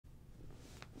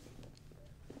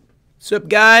What's up,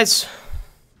 guys?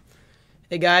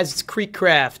 Hey, guys, it's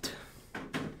Creekcraft.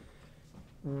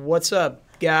 What's up,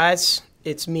 guys?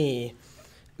 It's me,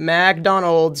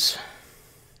 McDonald's.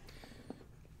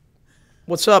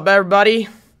 What's up, everybody?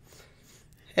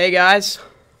 Hey, guys.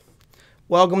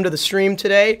 Welcome to the stream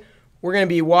today. We're going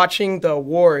to be watching the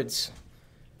awards.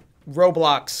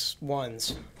 Roblox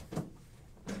ones.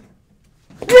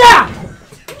 Yeah!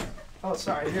 Oh,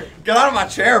 sorry. Here. Get out of my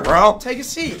chair, bro. Take a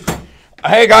seat.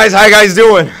 Hey, guys. How you guys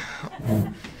doing?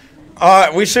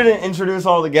 We shouldn't introduce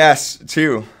all the guests,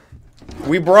 too.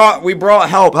 We brought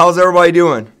help. How's everybody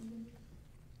doing?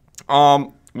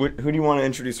 Who do you want to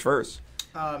introduce first?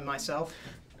 Myself.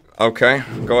 Okay.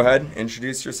 Go ahead.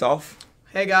 Introduce yourself.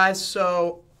 Hey, guys.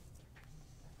 So,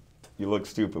 You look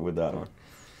stupid with that on.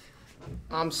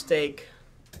 I'm Steak.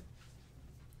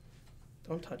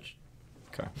 Don't touch.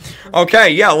 Okay. Okay,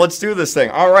 yeah, let's do this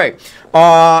thing. All right.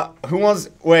 Who wants...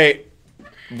 Wait.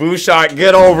 Blue Shot,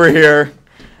 get over here.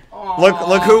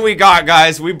 Look who we got,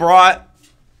 guys. We brought...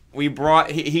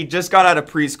 He just got out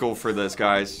of preschool for this,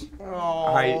 guys.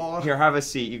 Hi, here, have a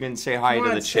seat. You can say hi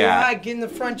to the chat. Hi, get in the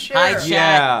front chair. Hi,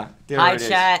 chat. Yeah. Hi,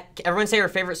 chat. Everyone say your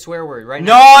favorite swear word right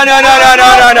No, now.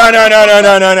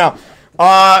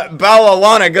 no. Bella,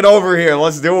 Lana, get over here.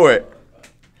 Let's do it.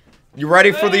 You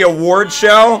ready for the award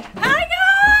show? Hi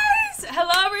guys!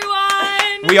 Hello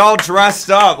everyone! We all dressed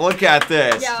up. Look at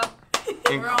this. Yeah.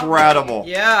 Incredible.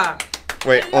 Yeah.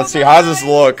 Wait, let's see. How does this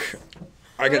look?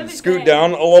 I can does it scoot say?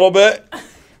 down a little bit.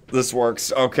 This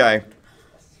works. Okay.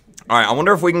 All right. I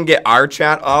wonder if we can get our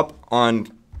chat up on...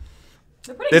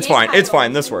 It's fine. It's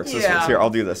fine. This works. This works. Here, I'll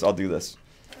do this. All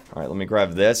right, let me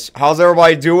grab this. How's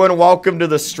everybody doing? Welcome to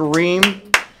the stream.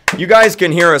 You guys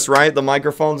can hear us, right? The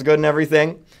microphone's good and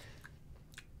everything?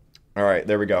 All right,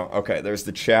 there we go. Okay, there's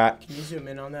the chat. Can you zoom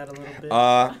in on that a little bit?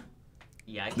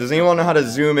 Yeah. Does anyone know how to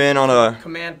zoom in on a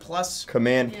Command plus,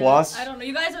 Command plus? I don't know.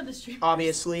 You guys are the streamers.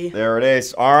 obviously. There it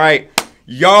is. All right.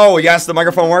 Yo, yes, the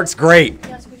microphone works. Great.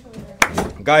 Yes, which one is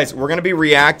there? Guys, we're going to be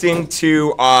reacting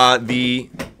to the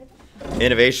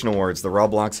Innovation Awards, the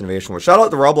Roblox Innovation Awards. Shout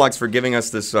out to Roblox for giving us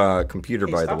this computer,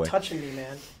 Hey, by the stop way. touching me,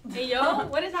 man. Hey yo,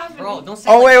 what is happening? Bro, don't say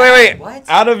Oh, like wait. that. What?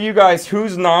 Out of you guys,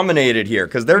 who's nominated here?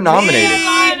 Because they're nominated.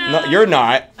 No, you're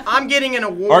not. I'm getting an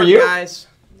award, Are you? guys.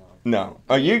 No.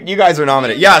 Oh, you guys are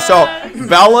nominated. Yeah, so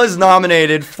Bella's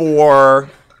nominated for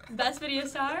Best video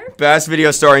star? Best Video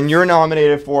Star, and you're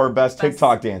nominated for Best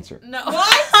TikTok Dancer. No.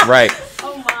 What? Right.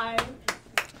 Oh my.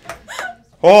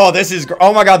 Oh, this is...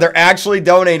 Oh, my God. They're actually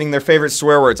donating their favorite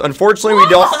swear words. Unfortunately, we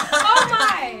don't... Oh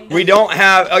my. We don't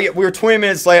have... Oh, yeah, we were 20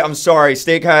 minutes late. I'm sorry.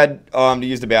 Steak had to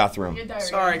use the bathroom. You're dirty.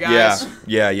 Sorry, guys.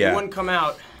 Yeah. It wouldn't come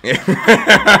out.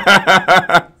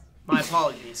 My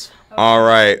apologies. All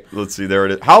right. Let's see. There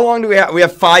it is. How long do we have? We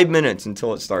have 5 minutes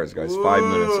until it starts, guys. 5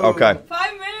 minutes. Okay.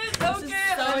 5 minutes? Okay.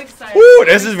 So excited. Woo,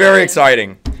 this is very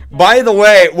exciting. By the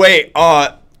way, wait,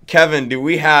 Kevin, do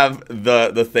we have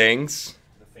the things?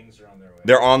 The things are on their way.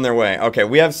 They're on their way. Okay,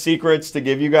 we have secrets to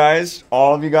give you guys,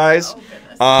 all of you guys.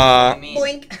 Oh, goodness.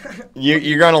 Blink.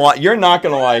 You're gonna like. You're not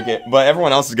gonna like it, but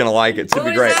everyone else is gonna like it. It's gonna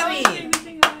be great.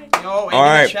 Yo, All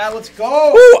right. chat, let's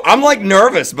go. Woo, I'm like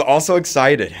nervous, but also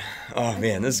excited. Oh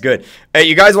man, this is good. Hey,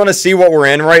 you guys want to see what we're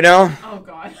in right now? Oh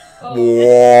god.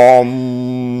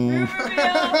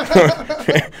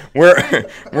 We're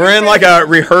in like a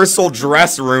rehearsal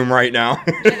dress room right now.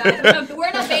 We're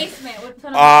in a basement.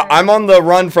 I'm on the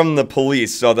run from the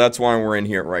police, so that's why we're in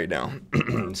here right now.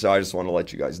 So I just want to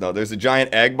let you guys know. There's a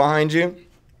giant egg behind you.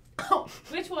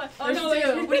 Which one? Oh, There's no,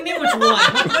 two. What do you mean which one?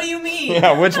 What do you mean?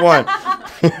 Yeah, which one? Wow,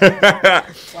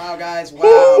 guys. Wow.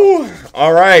 Woo.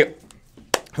 All right.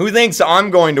 Who thinks I'm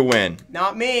going to win?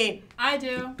 Not me. I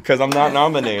do. Because I'm not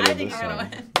nominated. I think this you're gonna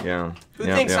time. win. Yeah. Who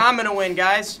yeah, thinks yeah. I'm gonna win,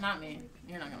 guys? Not me.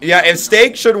 You're not gonna win. Yeah, if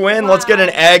Steak should win, let's get an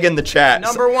egg in the chat.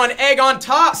 Number one, egg on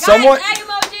top. Someone, Guys, egg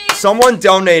emoji. someone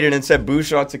donated and said Boo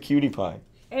Shot's a cutie pie.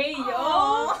 Hey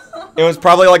yo. It was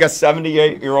probably like a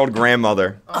 78-year-old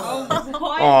grandmother. Oh,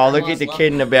 Oh, look at the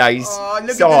kid in the back. He's Oh,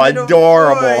 look so at the little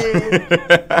adorable. boy. Look,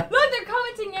 they're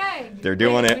commenting egg. They're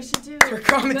doing Wait, it. We should do. They're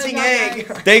commenting Good egg.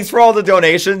 job, guys. Thanks for all the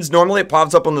donations. Normally it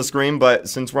pops up on the screen, but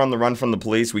since we're on the run from the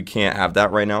police, we can't have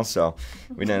that right now, so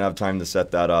we didn't have time to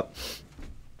set that up.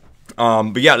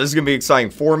 But yeah, this is going to be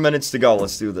exciting. 4 minutes to go.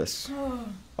 Let's do this.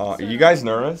 Are you guys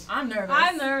nervous? I'm nervous.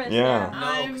 I'm nervous. Yeah.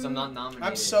 No, because I'm not nominated.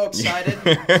 I'm so excited.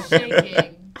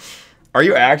 shaking. Are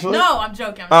you actually? No, I'm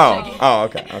joking. I'm shaking. Oh,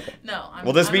 okay. No.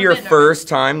 Will this I'm be a your bit nervous. first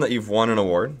time that you've won an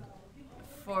award?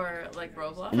 For like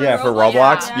Roblox? Yeah, for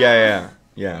Roblox? Yeah.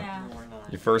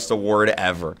 Your first award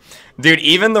ever. Dude,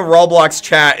 even the Roblox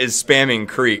chat is spamming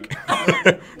Creek.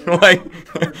 Like,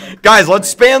 guys,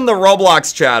 let's spam the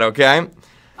Roblox chat, okay?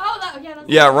 Oh, that, yeah,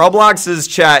 Yeah, Roblox's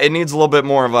chat. It needs a little bit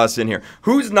more of us in here.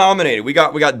 Who's nominated? We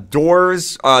got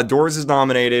Doors. Doors is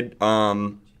nominated.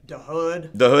 The Hood.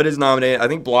 The Hood is nominated. I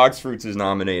think Blox Fruits is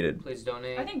nominated. Please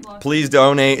donate. I think Please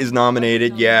Donate is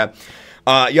nominated. Yeah.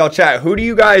 Y'all chat. Who do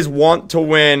you guys want to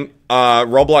win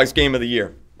Roblox Game of the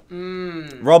Year?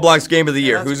 Roblox Game of the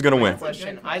Year. That's Who's a gonna great win?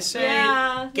 question. I say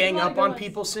Yeah, Gang there's a lot Up of on good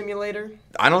People Simulator.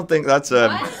 I don't think that's a.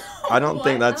 I don't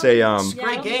think that's a.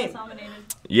 Great game.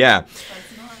 Yeah.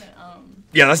 That's not,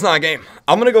 Yeah, that's not a game.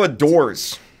 I'm gonna go with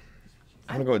Doors.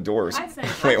 I'm gonna go with Doors. I say,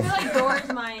 Wait. I feel like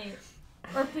Doors might,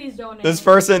 or Please Donate. This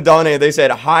person donated. They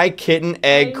said, "Hi, Kitten,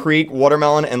 Egg, Creek,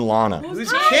 Watermelon, and Lana."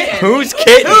 Who's Kitten? Who's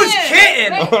Kitten? Who's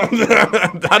Kitten?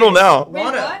 I don't know.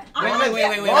 Lana.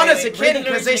 Wait. Lana's a Read kitten the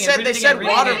because they lyrics said again, they read said it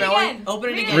again, watermelon. Open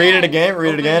it again. Read it again.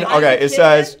 Read it again. Open it Okay, again. it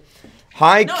says,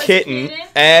 "Hi, No, it's Kitten, Kitten,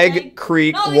 Egg, Egg,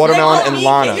 Creek, No, it's Watermelon, not and me,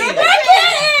 Lana." You're the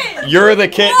kitten! You're the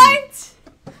kitten. What?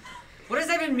 What does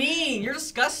that even mean? You're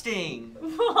disgusting.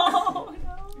 Oh,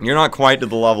 no. You're not quite to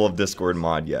the level of Discord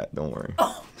mod yet. Don't worry.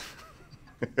 Oh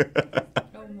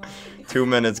my. 2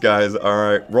 minutes, guys. All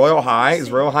right. Royal High.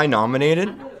 Is Royal High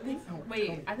nominated?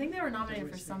 Wait, I think they were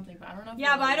nominated for something, but I don't know. If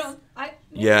Yeah, it but I was. don't.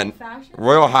 Yeah. Fashion?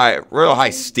 Royal High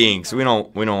stinks. We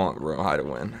don't want Royal High to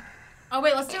win. Oh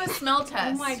wait, let's do a smell Oh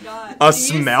test. my god. A Do you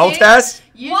smell stink? test?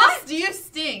 What? Do you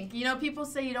stink? You know, people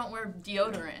say you don't wear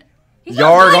deodorant.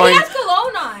 Y'all are going. He has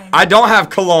cologne on. I don't have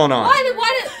cologne on.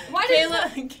 Why did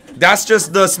Kayla, That's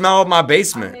just the smell of my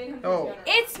basement. Oh.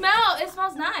 it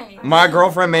smells nice. My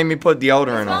girlfriend made me put It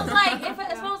deodorant smells on. like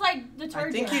it smells like detergent.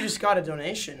 I think you just got a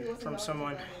donation from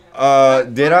someone.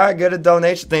 Did I get a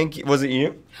donation? Was it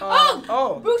you?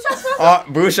 Oh. Busha smells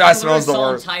Busha smells the saw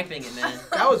him worst. typing it, man.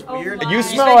 That was Oh weird. my. You You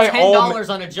smell spent like old. $10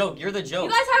 on a joke. You're the You joke.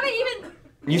 guys haven't even.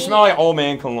 You smell like old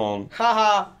man cologne.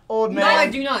 Haha, old No, I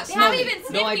man. do not. They Smell haven't me. even No,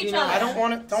 sniffed I do each not. other. I don't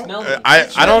want it. Don't. Smell me.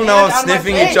 I don't know if Out of my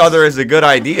sniffing face. each other is a good You know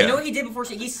idea. what he did before?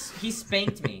 He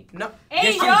spanked me. No.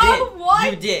 Hey, Yes, you yo, did.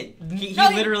 what? You did. He No,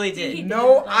 literally did.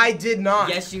 No, I did not.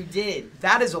 Yes, you did.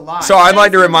 That is a lie. So I'd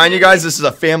like to remind you guys this is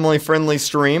a family-friendly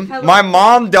stream. Hello. My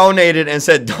mom donated and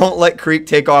said, "Don't let Creek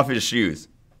take off his shoes."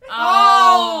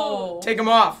 oh. Take them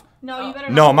off. No, you better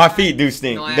not. No, my feet do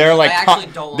stink. No, I They're actually- like I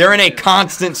actually don't want they're in a to.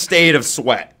 constant state of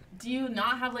sweat. Do you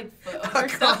not have like foot A over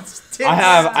stuff? constant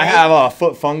I have a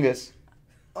foot fungus.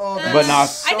 Oh, That's- But not-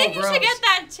 so I think you gross. should get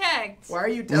that checked. Why are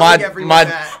you telling My- everyone my-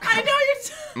 that? I know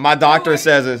you're. My doctor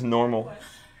says it's normal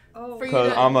Oh, For you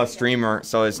because to- I'm a streamer,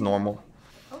 so it's normal.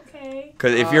 okay.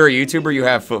 Because if you're a YouTuber, you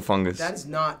have foot fungus. That's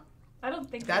not. I don't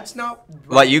think That's not.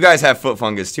 Like you guys have foot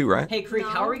fungus too, right? Hey, Creek, No.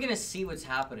 how are we gonna see what's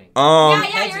happening? Yeah,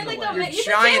 Head's you're in like the the. way. You should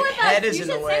giant sit with head us. is You in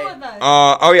should the sit way. with us.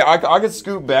 Oh yeah, I could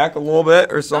scoot back a little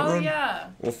bit or something. Oh yeah.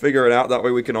 We'll figure it out. That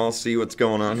way we can all see what's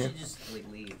going on You here. should just like,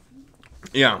 leave.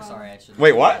 Yeah. Sorry, I should.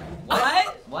 Wait, what?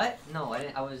 What? What? No, I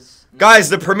didn't. I was. No. Guys,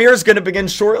 the premiere is going to begin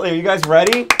shortly. Are you guys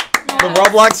ready? The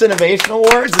Roblox Innovation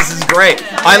Awards. This is great.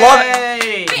 I love it.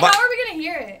 Hey. Wait, but- how are we gonna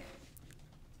hear it?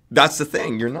 That's the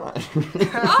thing. You're not.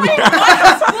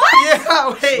 Yeah.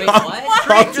 Wait. Wait, what?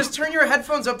 Creek, just turn your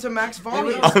headphones up to max Wait,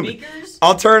 volume. with speakers?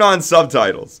 I'll turn on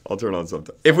subtitles.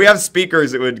 If we have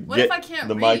speakers, it would What get if I can't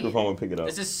the read? microphone would pick it up.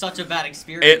 This is such a bad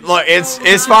experience. It look,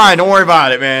 it's fine. Don't worry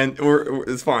about it, man.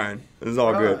 It's fine. It's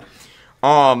all good.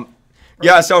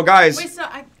 Yeah. So guys, Wait, so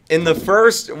I. in the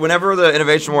first, whenever the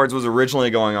Innovation Awards was originally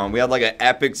going on, we had like an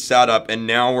epic setup, and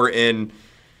now we're in.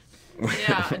 Yeah,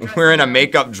 a dressing we're in a room.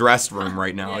 makeup dressed room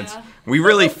right now. Yeah. We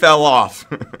really fell off.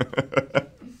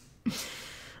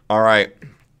 All right.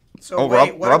 So Oh,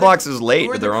 wait, what are the- Roblox is late,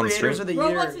 who are but they're the on the creators stream. of the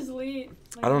year? Roblox is late.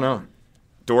 I don't know.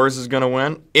 Doors is gonna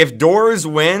win. If Doors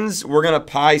wins, we're gonna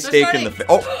pie steak in the. starting-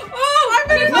 Oh, 5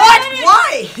 minutes. What? 5 minutes.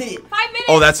 Why? 5 minutes.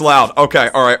 Oh, that's loud. Okay.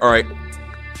 All right. All right. Wait,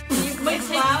 What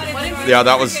if Yeah,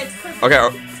 that was. Okay.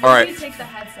 All All right. You take the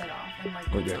headset off and like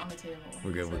We're put it good. on the table.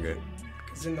 We're good. We're good.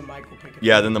 Because then the mic will pick it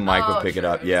Yeah. up. Then the mic will Oh, pick it sure,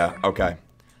 up. Yeah. Okay.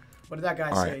 What did that guy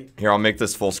All say? right. Here, I'll make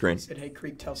this full screen. He said, hey,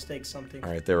 Creek, tell Steak something. All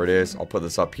right. There it is. I'll put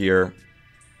this up here.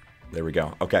 There we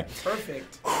go. Okay.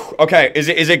 Perfect. Okay. Is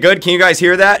it good? Can you guys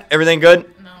hear that? Everything good?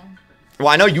 No. Well,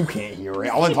 I know you can't hear it.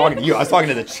 I wasn't talking to you. I was talking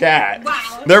to the chat.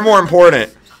 Wow. They're more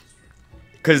important.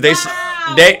 Because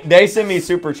Wow. they send me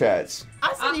super chats.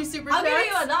 I'll send you super I'll give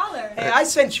chats. you $1. Hey, I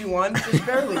sent you one, just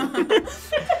barely.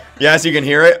 Yes, you can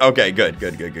hear it? Okay, good.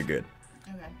 Okay.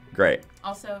 Great.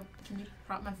 Also, can you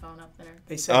prop my phone up there?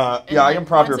 They said, Yeah, And, I like, can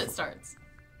prop your. once it starts.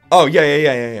 Oh, yeah.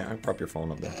 I can prop your phone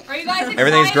up there. Are you guys excited?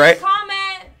 Everything's great?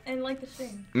 Comment and like the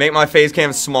stream. Make my face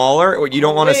cam smaller. You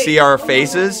don't want to Wait. see our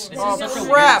faces. This Oh, is such a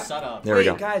crap. weird setup. There we wait,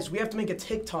 go. guys, we have to make a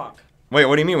TikTok. Wait,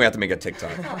 what do you mean we have to make a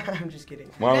TikTok? I'm just kidding.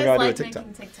 Why do we You guys gotta like do a TikTok?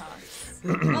 making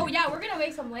TikToks. Oh yeah, we're gonna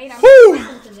make some later. I'm Woo!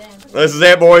 gonna listen to them. This is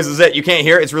it, boys. This is it. You can't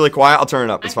hear it. It's really quiet. I'll turn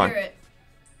it up. It's I fine. hear it.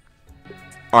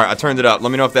 All right, I turned it up.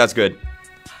 Let me know if that's good.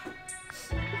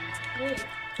 Wait.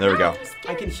 There we go.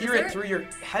 I can hear it through your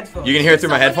headphones. You can hear it through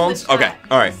my Someone in headphones? the Okay. chat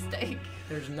All right. made a mistake.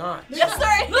 There's not. Yes,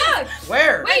 sorry. Look.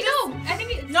 Where? Wait, no. I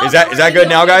think it, No, Is they that were is that in good the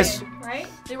now, opening, guys? right?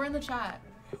 They were in the chat.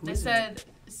 They is it?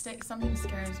 said something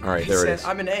scares me. All right, He there it said, is.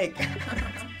 I'm an egg.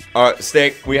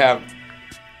 Steak, we have.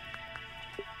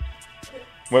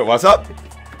 Wait, what's up?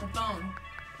 The phone.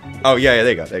 Oh, yeah, there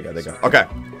you go. Okay.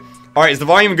 All right, is the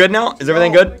volume good now? Is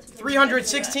everything good?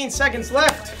 316 seconds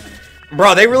left.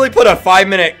 Bro, they really put a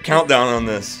 5-minute countdown on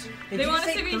this. Did They you want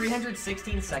us say to be-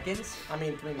 316 seconds? I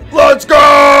mean, 3 minutes. Let's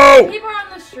go! People are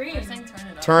on the stream. They're saying turn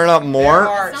it up. Turn up There more.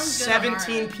 are Sounds good on our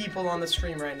 17 end. people on the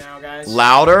stream right now, guys.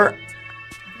 Louder. I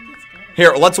think it's good.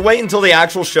 Here, let's wait until the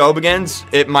actual show begins.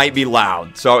 It might be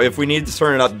loud. So if we need to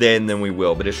turn it up then we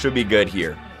will. But it should be good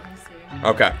here. Let me see.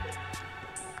 Okay.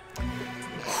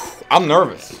 I'm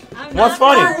nervous. I'm What's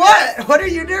not funny? For what? What are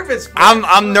you nervous for?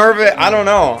 I'm nervous. I don't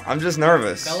know. I'm just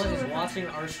nervous. Bella is watching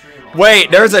our stream. Wait,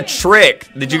 there's a trick.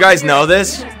 Did you guys know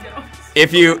this?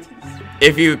 If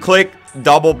you click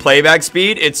double playback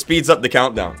speed, it speeds up the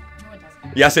countdown. No, it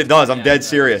doesn't. Yes, it does. I'm Yeah, dead it does.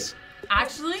 serious.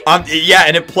 Actually? Yeah,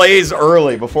 and it plays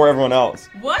early before everyone else.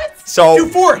 What? Do So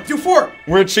 4. Do 4.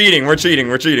 we're cheating. We're cheating.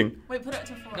 We're cheating. Wait, put it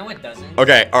to 4. No, it doesn't.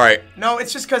 Okay. All right. No,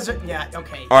 it's just because. Yeah.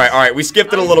 Okay. All right. All right. We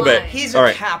skipped it a little bit. He's All a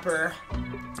right. capper.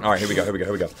 All right. Here we go. Here we go.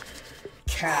 Here we go.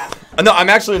 Cap. No, I'm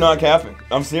actually not capping.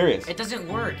 I'm serious. It doesn't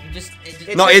work. You just.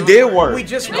 No, it did work. We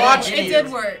just It watched did. It you.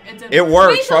 did work. It did It work.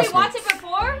 worked. Wait, so we Trust me. watched it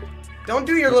before? Don't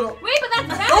do your little. Wait, but that's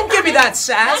bad. Don't give me that That's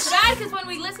sass. bad because when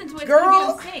we listen to it,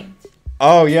 Girl. it's synced.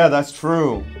 Oh yeah, that's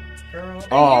true. Girl.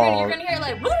 Oh. You're gonna hear it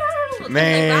like, like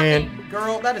Man. rapping.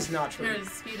 Girl, that is not true. Here,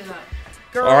 speed it up.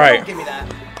 Girl, All right. don't give me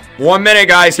that. 1 minute,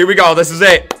 guys. Here we go. This is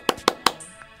it.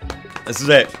 This is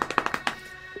it.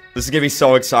 This is gonna be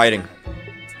so exciting.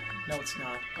 No, it's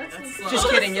not. That's slow. Just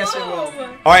kidding. Yes, it will.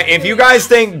 All right, if you guys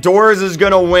think Doors is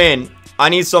gonna win, I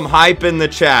need some hype in the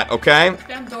chat, okay?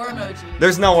 Spam door emoji.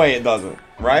 There's no way it doesn't,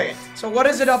 right? So what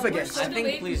is it up against? I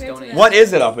think please donate. What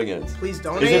is it up against? Please Is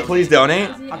donate. it Please Donate?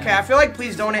 Okay, I feel like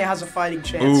Please Donate has a fighting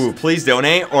chance. Ooh, Please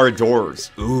Donate or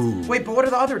Doors? Ooh. Wait, but what are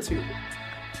the other two?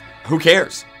 Who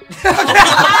cares? You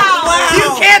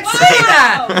can't say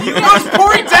that. Those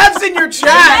poor devs in your I've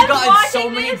chat. gotten so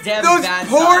many devs Those bad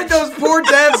poor, sides. those poor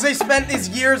devs. They spent these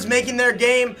years making their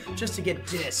game just to get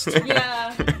dissed.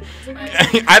 Yeah.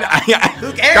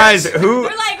 Who cares? Guys, who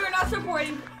We're like, we're not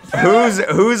supporting.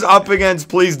 who's up against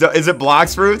Please Do? Is it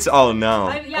Blocks Fruits? Oh no.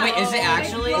 Yeah, Wait, is it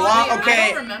actually? Well, Wait, okay. I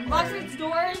don't remember. Bloxfruit's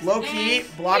doors. Low key,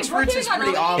 and- Blocks Wait, Fruits is Brookhaven got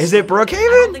pretty nominated? awesome. Is it I don't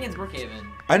Brookhaven? think it's Brookhaven.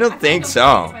 I don't think so.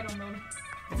 I don't know.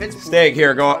 If it's Steak,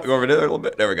 here, go over there a little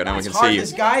bit. There we go. Now we it's can hard. see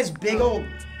This guy's big old.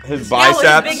 his No, his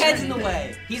biceps. big head's in the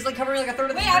way. He's like covering like a third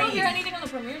of the Wait, I don't screen. hear anything on the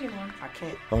premiere anymore. I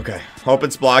can't. Okay, hope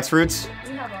it's Blocks Fruits.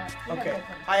 We have a. Okay,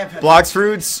 I have headphones. Blocks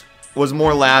Fruits was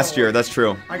more last year. That's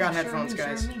true. I got headphones,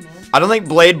 guys. I don't think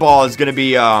Blade Ball is gonna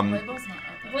be. Label's not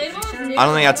up there. I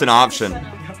don't think that's an option.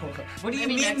 What do you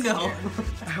Maybe mean next no? year.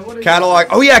 What are Catalog.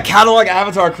 Oh yeah, Catalog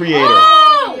Avatar Creator.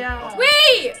 Oh! Yeah.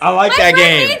 Wait! I like My that friend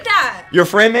game. made that! Your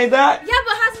friend made that? Yeah,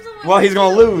 but hasn't someone. Well, he's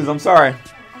gonna lose. I'm sorry.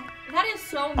 That is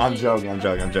so mean. I'm joking. I'm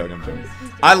joking. I'm joking. I'm joking. Please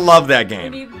do. I love that We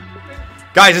game. need-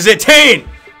 Guys, is it 10,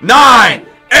 9,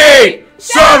 8,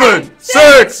 7,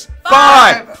 6,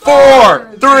 5,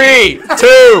 4, 3,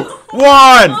 2,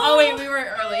 1? Oh wait, we were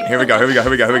early. Here we go. Here we go.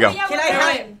 Here we go. Here we Oh, go. yeah, Can we're I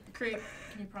have- fine. Creep,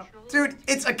 can you prop? Dude,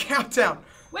 it's a countdown.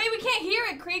 Wait, we can't hear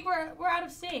it, Creek. We're out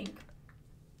of sync.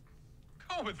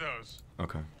 Go with those.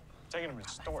 Okay. Taking them in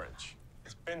storage.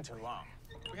 It's been too long.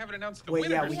 We haven't announced the Wait,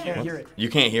 yeah, winners we can't hear it. You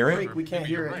can't hear it? Freak, we can't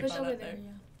hear it. Push over there.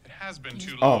 Yeah. It has been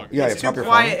too Oh, long. yeah. It's too Pop your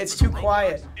quiet. phone. It's too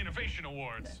quiet. Innovation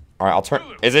Awards. All right, I'll turn.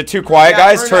 Is it too quiet, Yeah,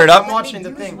 guys? Turn it I'm up. watching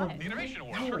the thing. The Innovation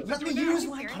Awards. Sure, Let let's me do it now.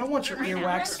 use. I don't want your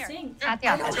earwax.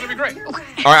 Yeah, it's gonna be great. All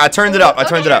right, I turned it up. I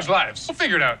turned it Change up. lives. We'll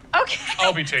figure it out. Okay.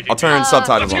 I'll be taking. I'll turn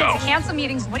subtitles let's on. go. Cancel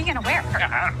meetings. What are you gonna wear?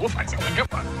 Yeah, we'll find something. Come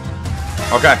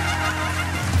on. Okay.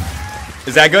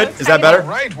 Is that good? Is that All better?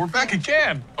 right, we're back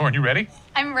again. Lauren, you ready?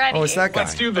 I'm ready. Oh, it's that guy.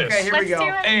 Let's do this. Okay, here we Let's go.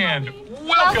 do it. And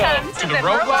welcome to the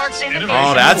Roblox Innovation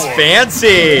Oh, that's Awards. fancy.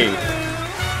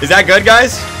 Is that good,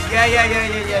 guys?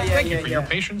 Yeah. Thank you for your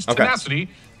patience, Okay. tenacity,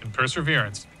 and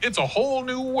perseverance. It's a whole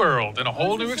new world and a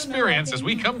whole new experience as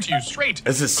we come to you straight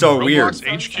This is from so the weird.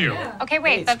 Roblox HQ. Okay,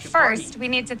 wait, but first we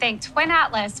need to thank Twin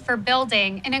Atlas for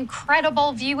building an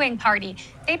incredible viewing party.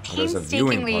 They there's a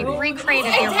viewing painstakingly party.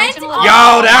 recreated the original.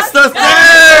 Yo, that's the We're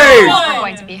thing!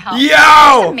 going to be held. Yo!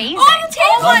 That's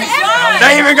amazing.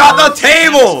 They even got the And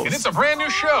tables! it's a brand new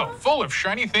show full of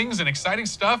shiny things and exciting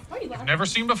stuff you've never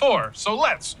seen before. So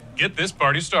let's get this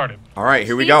party started. All right,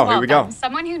 here we Please go, here we go. welcome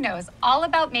someone who knows all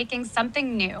about making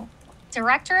something new.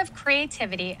 Director of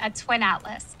Creativity at Twin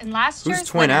Atlas, and last Who's year's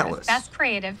Twin winner Atlas? of Best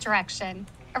Creative Direction,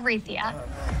 Aretha.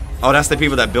 Oh, that's the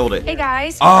people that build it. Hey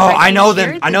guys. Oh, I Rebecca know here,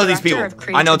 them. I the know these director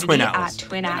people. of I know Twin Creativity Atlas. at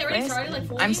Twin They already Atlas. started, like,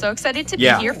 fully? I'm so excited to be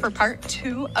Yeah. here for part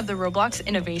 2 of the Roblox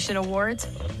Innovation Awards.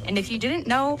 And if you didn't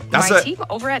know, That's my a- team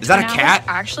over at is that Twin a Atlas cat?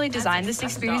 actually designed this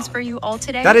experience for you all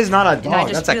today. That is not a And I dog,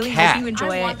 just that's a really cat. hope you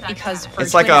enjoy it because for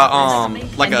It's like Twin a,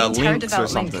 Atlas like and the a entire Lynx or development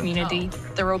something. community,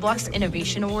 the Roblox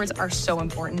Innovation Awards are so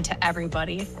important to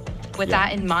everybody. With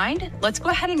that in mind, let's go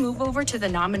ahead and move over to the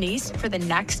nominees for the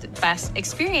next best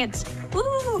experience.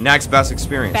 Woo! Next best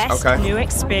experience. Best Okay. new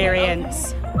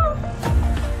experience.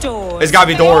 Doors. It's gotta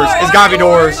be doors. It's gotta be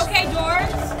doors. Okay,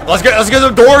 doors. Let's get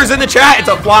some doors in the chat. It's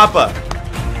a floppa.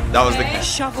 That was the.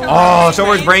 Shovel. Oh,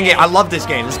 Shovelware's brain game. I love this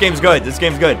game. This game's good. This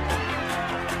game's good.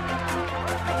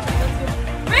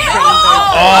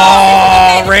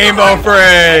 Oh, Rainbow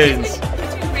Friends.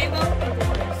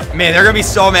 Man, they're gonna be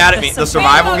so mad at me. The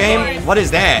survival game? What is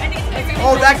that?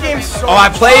 Oh, that game's so. Oh, I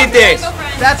played this.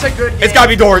 That's a good game. It's gotta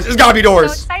be doors. It's gotta be So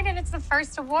doors. excited it's the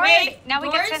first award. Wait, now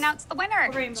we get to doors? announce the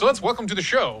winner. So let's welcome to the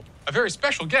show a very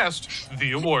special guest,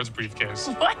 the awards briefcase.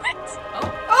 What?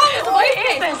 What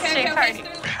is this shit party?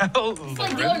 Well,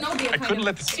 like deal or no deal I kind couldn't of-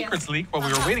 let the secrets leak while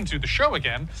we were waiting to do the show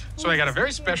again, so I got a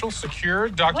very special secure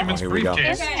documents Oh, here we go.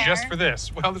 briefcase Okay. just for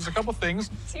this. Well, there's a couple things.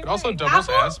 It also right. doubles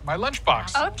as my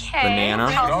lunchbox. Okay. Banana.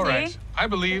 But Kelsey. all right, I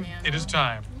believe it is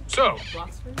time. So,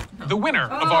 the winner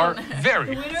of our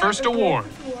very first award,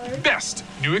 Best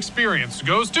New Experience,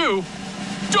 goes to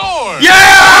Doors! Yeah!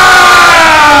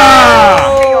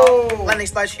 Lenny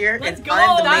Splash here, and go,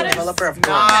 I'm the that main is developer of Doors.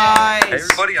 Nice. Hey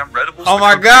everybody, I'm Redibles. Oh the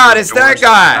my co-creator God, of it's that Doors,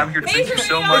 guy. and I'm here to thank you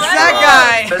so It's much.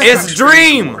 that for, guy. Best It's New Experience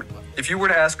Dream. Award. If you were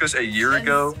to ask us a year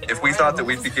ago if we thought that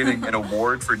we'd be getting an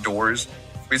award for Doors,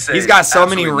 we'd say He's got so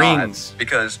many absolutely not, rings.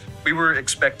 because we were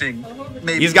expecting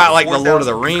maybe He's got, like, the 4,000 Lord of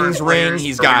the Rings concurrent ring. players,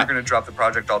 He's or we were got- going to drop the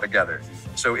project altogether.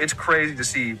 So it's crazy to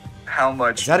see how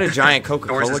much Is that a giant Doors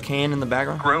Coca-Cola has can in the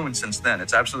background? grown since then.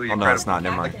 It's absolutely Oh no, incredible. it's not.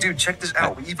 Never mind. Like, dude, check this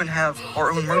out. We even have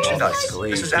our own merchandise. This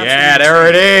is absolutely Yeah, there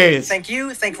it is. Thank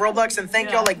you, thank Roblox, and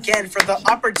thank y'all again for the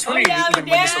opportunity to even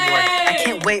win this award. I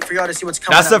can't wait for y'all to see what's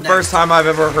coming That's the up first next. time I've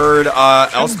ever heard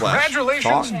Elsplash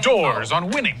Congratulations, talk. Doors, on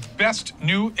winning Best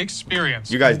New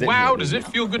Experience. You guys didn't Wow, hear does me. it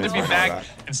feel good to That's be fine, back my bad.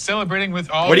 and celebrating with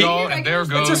all What do you- y'all, and there a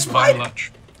goes my spider.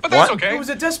 lunch. But that's What? okay. It was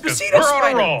a 'cause Despacito we're on a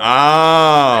spider. roll.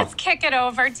 Oh. Let's kick it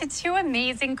over to two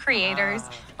amazing creators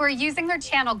who are using their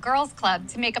channel Girls Club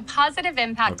to make a positive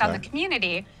impact on Okay. the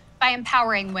community by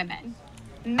empowering women.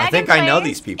 I think I know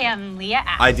these people. And Leah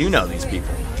Ash. I do know these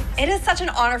people. It is such an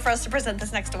honor for us to present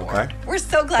this next award. Okay. We're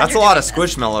so glad That's a you're lot of doing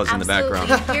this. Squishmallows in the background.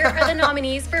 Here are the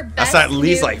nominees for Best That's at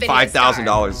least New like Video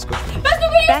 $5,000. Star. Best New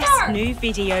Video Best Star. new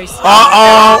video star.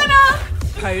 Uh-oh.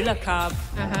 Polar Cub.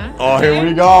 Oh, here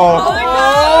we go.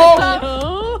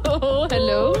 Oh,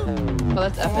 hello. Well,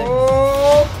 that's epic.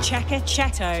 Checker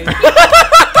Chetto. The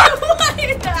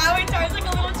avatar's like a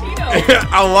little Cheeto.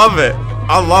 I love it.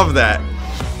 I love that.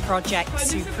 Project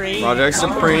Supreme. Project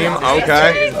Supreme.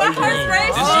 Okay. My heart's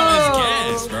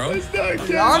racing.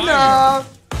 Yana.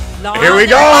 Here we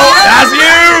go. That's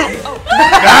you.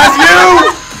 That's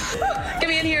you. Get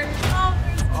me in here.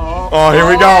 Oh, here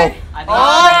we go.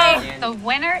 The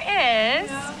winner is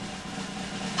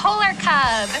Polar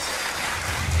Cub.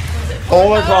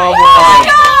 Polar Club.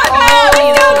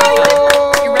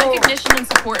 Your recognition and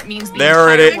support means the There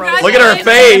it is. entire Look at her world. I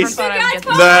never face. thought I would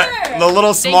get this. The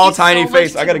little Thank small you so tiny much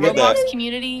face. to I gotta the get that. Roblox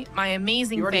community, my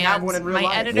amazing You already have fans, one in real my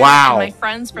life. editors, Wow. and my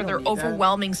friends for their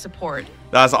overwhelming support.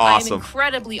 That's I'm awesome.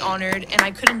 incredibly honored, and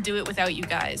I couldn't do it without you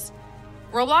guys.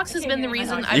 Roblox has been the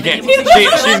reason I've You been can't. able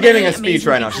to She's giving a amazing speech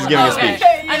right now. She's giving a speech. I know,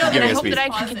 She's and giving I a hope speech. that I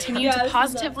can continue to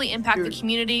positively impact the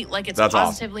community like it's That's awesome.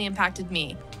 positively impacted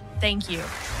me. Thank you.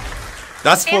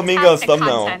 That's Flamingo's Fantastic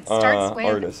thumbnail content starts with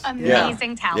artist.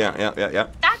 amazing talent. Yeah.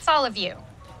 That's all of you.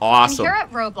 Awesome. And here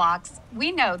at Roblox,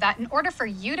 we know that in order for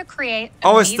you to create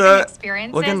Oh, it's amazing the-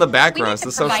 experiences, look in the background, we it's need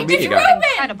the to social provide media you guy. with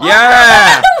incredible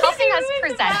Yeah. Helping us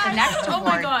present the next Oh my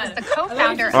award God. is the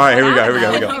co-founder All right, here we of go, here we go,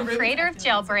 Lab here we go. and creator of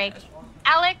Jailbreak,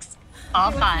 Alex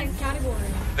All Fun.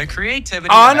 Thank The creativity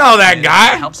Oh, I know that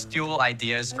guy. helps fuel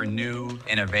ideas for new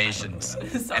innovations.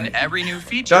 And every new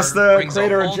feature That's the brings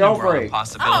creator a of whole new world Jailbreak. of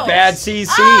possibilities. Bad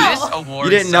CC. This award You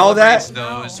didn't know that? celebrates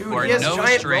those Dude, who are he has no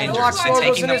giant strangers Roblox to logos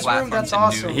taking in the his room. platform That's to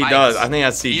awesome. new He heights. does. I think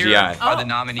that's Here CGI. are the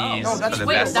nominees No, that's for the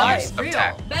real. best That's use of real.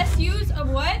 tech. Best use of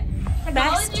what?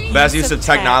 Technology? Best use of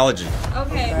technology.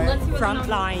 Okay, let's see what Front the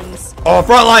lines. Oh,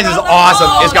 Frontlines is awesome.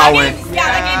 It's gotta win. Yeah,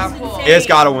 that game's insane. It's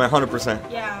gotta win, 100%.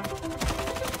 Yeah.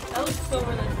 That was so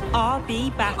realistic.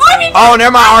 RB battle. Oh,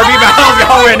 never mind. RB battles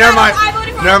gotta win. Never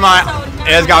mind. Never mind.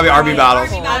 It's gotta be RB battles.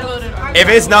 If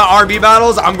it's not RB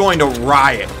battles, I'm going to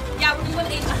riot. Yeah, we're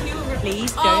doing HQ.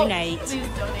 Please donate.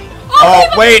 Oh,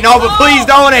 wait, no, but please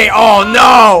donate. Oh,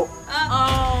 no.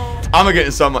 Oh. I'm gonna get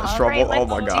in so much All trouble. right, Oh,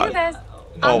 my let's God. do this.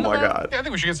 Oh, my God. Yeah, I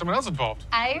think we should get someone else involved.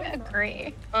 I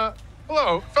agree.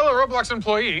 Hello, fellow Roblox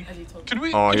employee. Could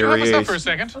you Oh, help here us he out is. for a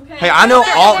second? Hey, we know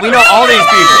all these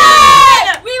people.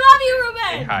 We love you,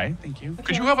 Ruben. Hi, thank you.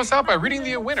 Could you help us out by reading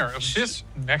the winner of this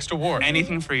next award?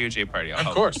 Anything for you, J Party. Of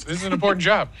course, this is an important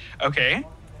job. Okay.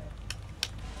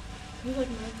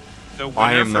 The I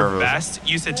winner am for nervous. best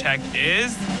use of tech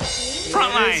is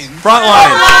Frontline.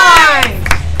 Frontline.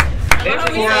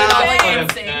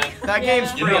 That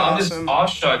game's pretty I'm just awesome.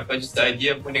 awestruck by just the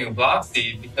idea of winning a Block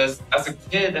League because as a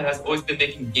kid that has always been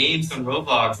making games on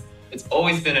Roblox, it's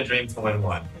always been a dream to win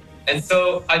one. And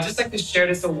so I'd just like to share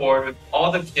this award with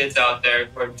all the kids out there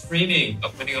who are dreaming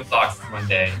of winning a Block League one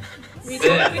day. This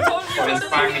for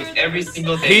inspiring me every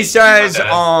single day. He says,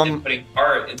 and putting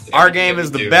art into our everything game that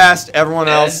is we the do. best. Everyone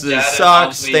Ed, else Dad, and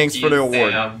sucks. Ashley, Thanks for the Keith,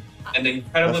 award. Sam, and the That's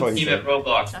incredible what he team said. at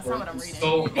Roblox worked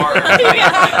so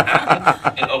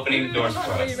hard in opening the doors for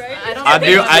us.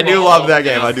 I do love that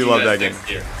game. I do love that game.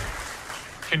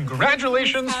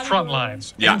 Congratulations,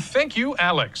 Frontlines. Yeah. And thank you,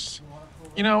 Alex.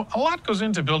 You know, a lot goes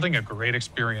into building a great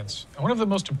experience. And one of the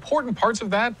most important parts of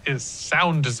that is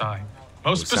sound design.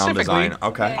 Most Sound specifically, design,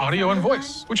 okay. audio and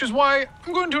voice. Which is why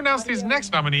I'm going to announce these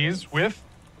next nominees with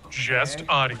just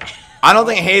audio. I don't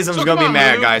think Hazen's So gonna come be on,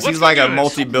 mad, Lou. guys. Let's He's like go a do this.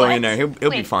 multi-billionaire. He'll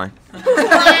be fine.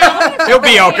 He'll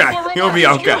be okay. He'll be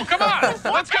okay. Come on,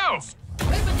 let's go.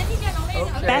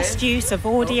 Best use of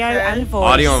audio and voice.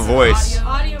 Audio and voice.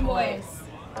 Audio and voice.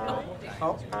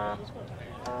 Oh,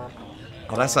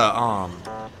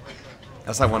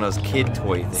 that's like one of those kid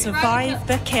toy things. Survive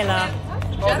the killer.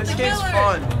 Oh, this game's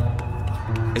fun.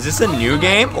 Is this a new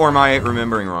game or am I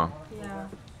remembering wrong?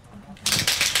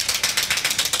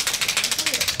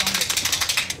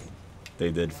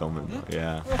 They did film it.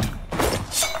 Yeah.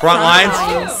 Frontlines.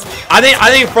 I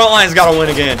think Frontline's got to win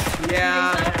again.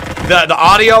 Yeah. The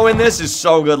audio in this is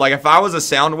so good. Like if I was a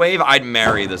Soundwave, I'd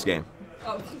marry this game.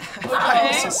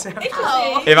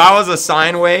 If I was a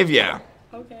sine wave, yeah.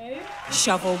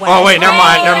 Shovel. Oh wait, never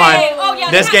mind, never mind. Oh, yeah,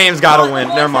 This that- game's got to win.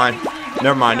 Never mind.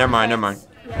 Never mind, never mind, never mind.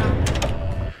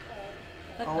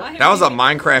 That was a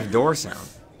Minecraft door sound.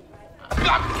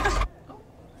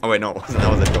 Oh wait, no, it wasn't.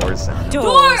 That was a door sound.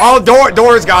 Doors. Oh,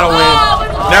 doors gotta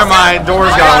win. Never mind,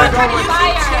 doors gotta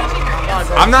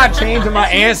win. I'm not changing my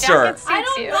answer. I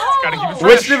don't know. Gotta keep it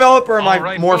Which fresh. developer am I All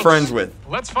right, more folks, friends with?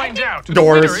 Let's find out. who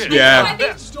Doors, the winner is yeah. for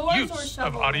Best use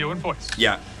of audio and voice.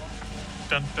 Yeah.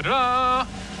 Dun, da, da, da.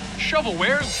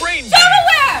 Shovelware's Brain Game.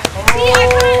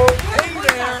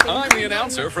 I'm the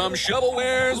announcer from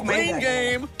Shovelware's Brain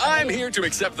Game. I'm here to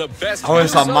accept the best Oh,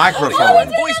 it's a use of microphone. audio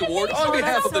and voice award on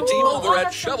behalf of the team over at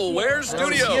Shovelware Is he a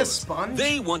Studios. sponge?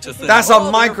 They want to thank That's a all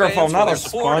their microphone, fans for not their a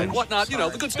support and sponge. whatnot, you know,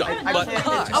 the good stuff. I But can't-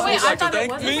 I it's just- would like to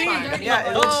thank me.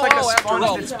 Yeah, it looks like a after sponge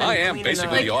all, that's been I am cleaning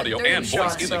basically up. the audio and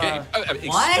voice in the game.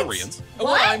 Experience.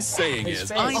 What I'm saying His is,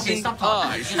 face. I Okay, think stop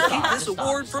talking. I should keep this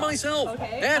award for myself.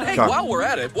 And hey, Okay. while we're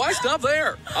at it, why stop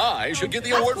there? I should get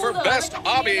the award for best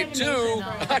hobby too.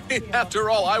 I mean, after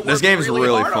all, I worked This game's really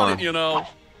really hard on fun. it, you know.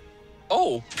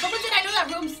 Oh. Someone said I know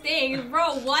that room stinks.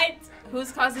 Bro, what?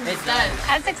 Who's causing this dead?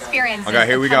 As experiences Okay,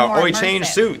 here we become go. more Oh, he immersive, changed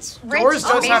suits. Rich Doors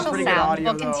does have spatial pretty good sound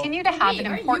audio, will though. continue to have an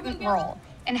important role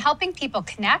in helping people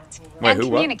connect Wait, and who,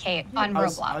 what? communicate on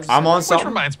Roblox. I'm on Which something.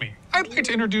 reminds me, I'd like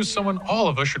to introduce someone all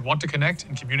of us should want to connect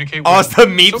and communicate Oh, with. it's the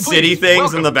Meat So City please, things in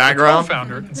welcome the background.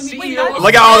 Co-founder and CEO of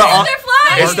Look at all There's the. their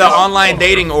flag! It's the online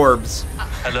dating orbs.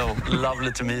 Hello,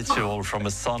 lovely to meet you all from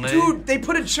a sunny. Dude, they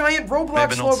put a giant Roblox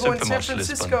Maybe not logo in super San much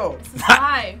Francisco.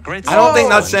 Why? Great I don't think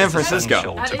sound that's San is essential Francisco.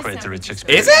 To That is create a San rich Is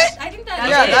experience. it? I think that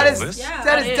Yeah, that is. is Yeah,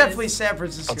 that is it definitely is. San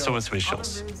Francisco. But so is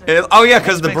visuals. Oh yeah,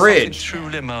 because the Makes bridge. something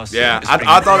truly immersive Yeah, is I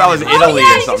bringing thought that was everyone Oh, Italy yeah,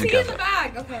 or you something. can see it in the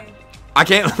back. Okay. I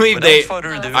can't believe Without they.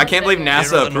 further ado, I can't believe here are NASA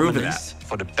the approved of nominees that.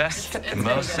 for the best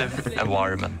immersive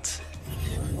environment.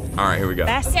 All right, here we go.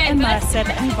 Best Okay, immersive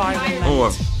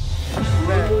environment.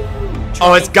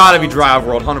 Oh, it's gotta be Drive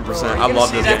World, 100%. I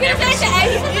love this He's game. gonna say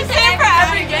it to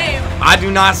every game. I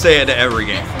do not say it to every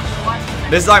game.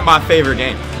 This is like my favorite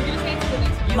game.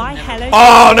 My Hello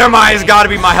Oh, never mind. It's got to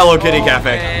be my Hello Kitty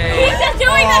Cafe. He's just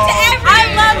doing that to everyone.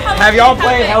 I love Hello Have y'all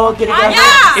played Hello Kitty Cafe?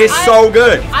 Yeah. It's so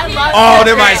good. I love Oh,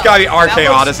 never mind. It's got to be Arcade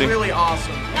That looks Odyssey. really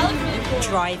awesome.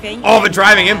 Driving. Oh, but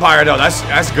Driving Empire though.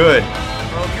 That's good.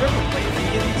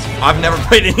 I've never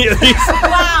played any of these.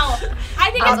 Wow. I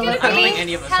think it's gonna I don't think be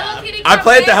any of us Hello have. Kitty I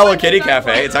played the Cafe Hello or Kitty Dark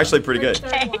Cafe. World. It's actually pretty good.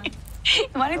 You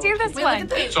want to do this one?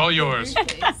 It's all yours.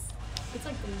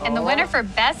 And the winner for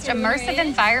best immersive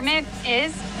environment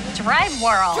is Drive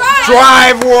World.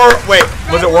 Drive World. Wait,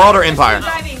 was it World or Empire?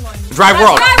 Drive World. Drive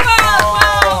World.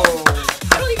 Wow.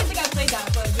 I don't even think I played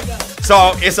that, but we go.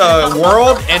 So it's a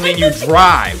world, and then you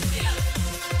drive,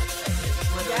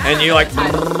 and you like.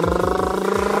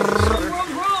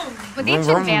 With each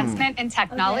advancement in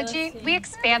technology, we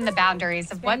expand the boundaries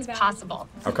of what's possible.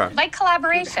 Okay. Like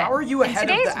collaboration. How are you ahead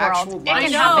in today's of the actual world, it life?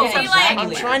 can happen from I'm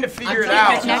anywhere. trying to figure it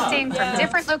out. Connecting from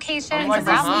different locations I'm like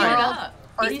around the behind. world,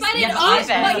 or He's even sped it up,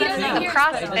 but he doesn't hear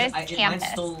across it. this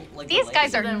campus. These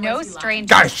guys are no strangers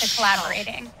Guys. to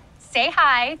collaborating. Say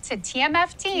hi to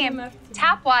TMF Team,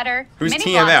 Tapwater, Who's Mini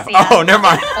TMF? Bloxia, Oh, never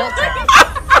mind.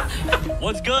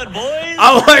 What's good, boys?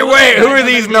 I'm like, wait, who are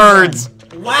these nerds?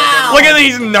 Wow. Look at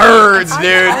these nerds, All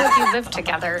dude. of you live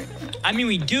together. I mean,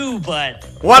 we do, but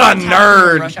What a what's happening in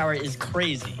nerd. Rush hour is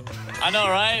crazy. I know,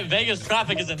 right? Vegas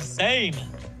traffic is insane.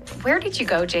 Where did you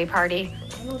go, J Party?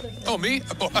 Oh, me?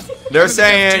 They're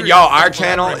saying, yo, our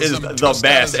channel is the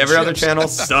best. Every other channel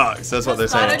sucks. That's what they're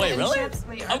saying. Wait, really?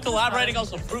 I'm collaborating on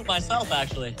some fruit myself,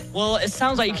 actually. Well, it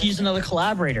sounds like you could use another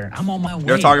collaborator. I'm on my way.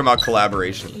 They're talking about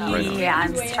collaboration right now. Yeah,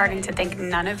 I'm starting to think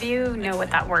none of you know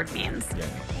what that word means.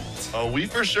 Oh, we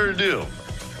for sure do.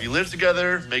 We live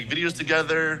together, make videos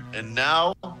together, and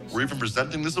now we're even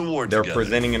presenting this award They're together.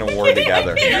 presenting an award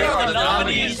together. Here are the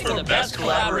nominees for the best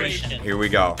collaboration. Here we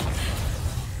go.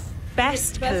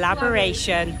 Best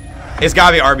collaboration. It's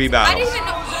gotta be RB I Battles. didn't even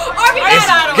know. RB It's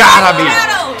Battle. gotta be.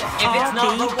 If it's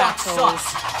not Roblox,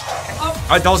 sucks.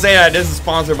 Don't say that. This is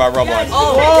sponsored by Roblox.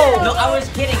 Oh, Whoa. no, I was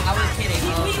kidding. I was kidding.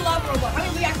 We love Roblox. I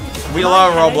mean, we actually do. We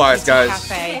love Roblox, guys.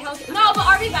 No, but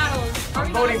RB Battles.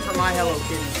 I'm voting for my Hello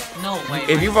Kitty. No, wait.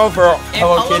 If you vote for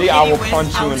Hello Kitty, I will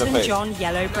punch you in the Elton face. John,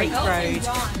 Yellow Brick Road.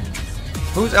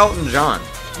 Who's Elton John?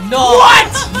 No.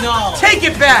 What? No. Take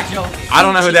it back. I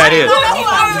don't know who that is.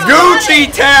 Gucci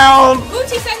Gucci Town.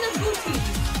 Gucci, send us Gucci.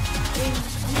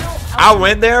 I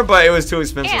went there, but it was too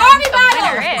expensive. And RB the Battle.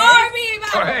 winner is... RB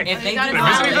Oh, Battle. hey. If they Did do I miss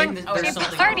not anything? win, there's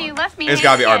something Party wrong. left me It's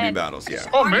gotta be naked. RB Battles, yeah.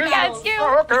 Oh, man. Yeah, it's you.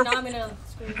 Oh, okay. Phenomenal.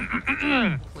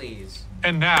 Please.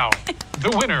 And now,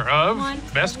 the winner of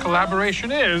Best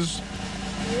Collaboration is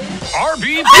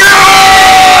RB.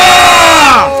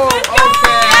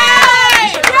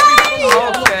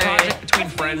 Between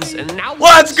friends, and now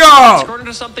Let's go! It's grown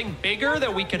into something bigger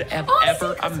than we could have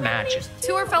ever imagined.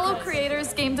 To our fellow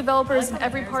creators, game developers, and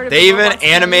every part of They the even Roblox community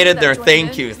animated that their joined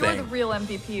thank in, you you're thing. the real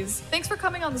MVPs. Thanks for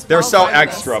coming on this. They're wild so ride with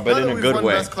us. extra, but in a good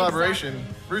way. Best collaboration,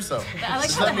 Russo. I like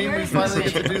Does how that mean we that finally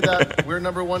get to do that? We're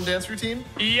 #1 dance routine.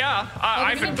 Yeah,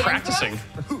 I've been practicing.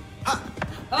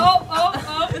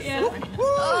 Yeah.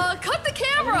 Cut the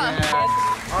camera.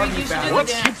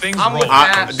 Let's keep things I'm with rolling.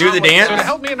 that. Do the I'm with dance? So to that.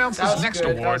 help me announce That this was next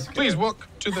good, that award, was good. please walk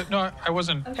to the... No, I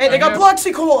wasn't... Hey, they got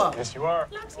Bloxy Cola. Yes, you are.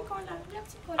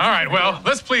 All right, well,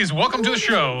 let's please welcome to the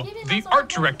show the art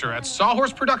director at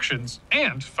Sawhorse Productions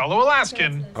and fellow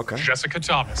Alaskan, Jessica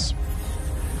Thomas.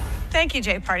 Thank you,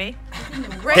 Jay Party.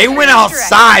 They went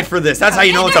outside for this. That's how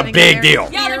you know it's a big deal.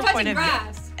 Yeah, they're Point touching of view.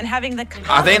 grass. And having the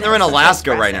I think they're in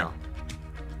Alaska right now.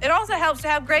 It also helps to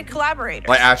have great collaborators.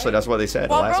 Like, actually, that's what they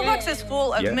said. While Alaska. Roblox is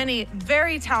full of Yeah. many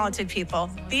very talented people,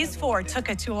 these four took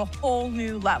it to a whole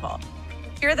new level.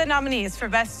 Here are the nominees for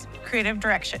Best Creative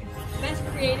Direction. Best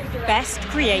creative direction. Best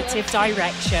creative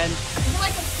direction. Is it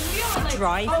like a studio or like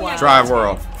Drive World. Drive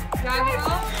World. Drive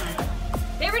World?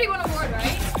 They already won an award,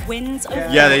 right? Winds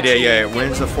of Yeah, they did. Yeah, it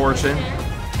wins the fortune.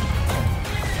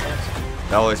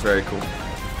 That looks very cool.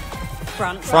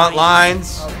 Front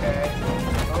lines. Okay.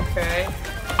 Okay.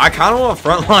 I kind of want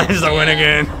front lines to win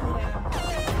again.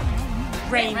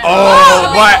 Rainbow.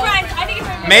 Oh, but I think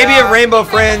it's maybe if Rainbow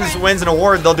Friends wins an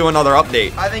award, they'll do another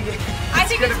update. I think it's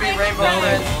gonna be Rainbow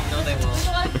Friends. No, they will.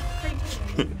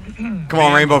 Come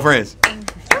on, Rainbow Friends.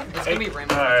 It's gonna be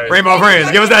Rainbow. Rainbow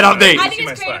Friends, give us that update. I think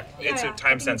it's great. It's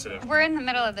time sensitive. We're in the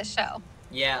middle of the show.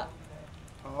 Yeah.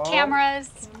 Cameras,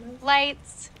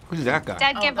 lights, Who's that guy?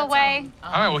 dead giveaway.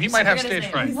 All right, well, he might have stage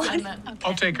fright.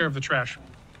 I'll take care of the trash.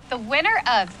 The winner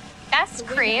of Best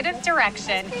Creative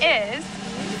Direction is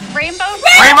Rainbow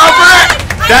Rainbow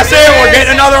Friends! That's it, we're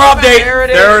getting another update.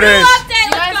 There it is.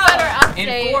 Update, let's go.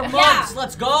 In 4 months,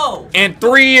 let's go. In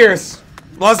 3 years,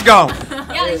 let's go.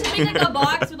 Yeah, they should make like a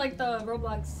box with like the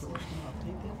Roblox.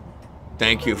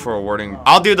 Thank you for awarding.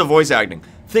 I'll do the voice acting.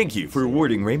 Thank you for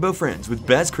awarding Rainbow Friends with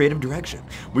Best Creative Direction.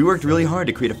 We worked really hard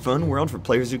to create a fun world for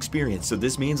players to experience, so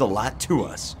this means a lot to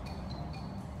us.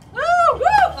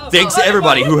 Thanks to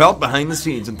everybody who helped behind the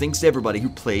scenes, and thanks to everybody who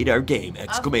played our game!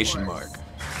 Exclamation mark.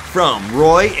 From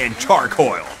Roy and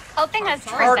Charcoil. Helping us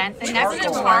present the next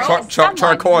award.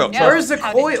 Charcoil. Where's the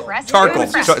coil? Charcoal.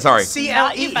 Sorry.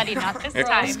 Not you, buddy, not this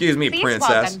time. Excuse me, Please princess.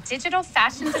 welcome digital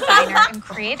fashion designer and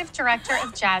creative director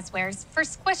of Jazzwares for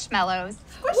Squishmallows,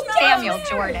 Samuel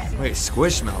Jordan. Wait,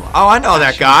 Squishmallow. Oh, I know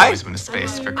that guy. Always been a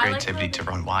space for creativity to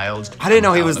run wild. I didn't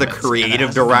know he was the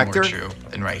creative director. More true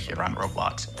than right here on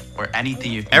Roblox, where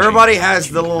anything you can Everybody dream has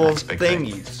the little That's big thing.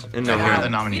 thingies in their And here are room. the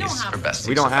nominees for best.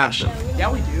 We don't have them.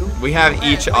 Yeah, we do. We have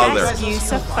each other. Best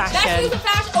use of Best fashion. use of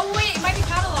fashion. Oh wait, it might be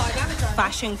catalog. Avatar.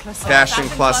 Fashion class. Fashion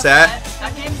Classette.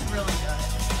 That game's really good.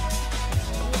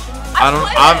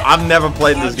 I've never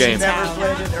played this game. Never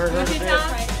played it or heard of it.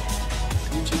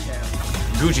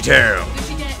 Gucci Town.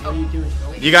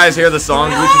 You guys hear the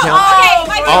song Gucci Town?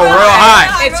 Okay, Oh, Royal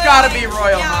High. It's gotta be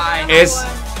Royal High. It's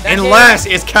unless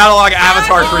it's catalog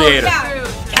avatar creator.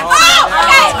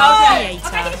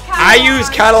 I use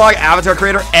catalog avatar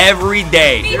creator every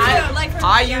day.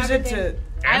 I use it to.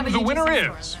 And the winner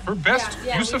is, for best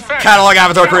use of fashion, Catalog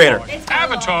avatar creator.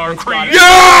 Avatar creator.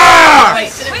 Yeah!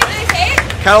 Wait, did they say it?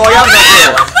 Catalog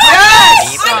avatar creator.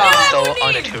 Yes! I'm so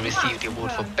honored to receive the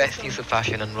award for Best Use of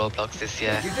Fashion on Roblox this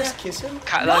year. You just kiss him?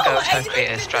 Catalog Avatar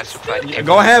Creator strives to provide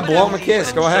Go ahead, blow him a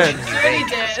kiss. Go ahead. new way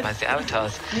to customize the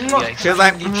avatars. She's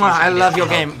like, I love your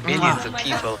game. Millions of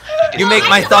people. You make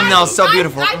my thumbnails so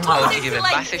beautiful. I want to give a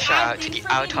massive shout out to the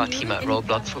Avatar team at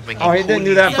Roblox for bringing Oh, he didn't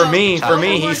do that for me. For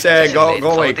me, he said, go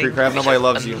away, Creepcraft. Nobody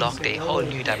loves you. Unlocked a whole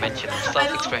new dimension of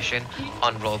self-expression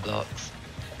on Roblox.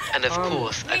 And of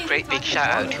course, a great big shout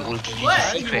out to all the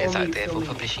UGC creators out there for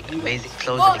publishing amazing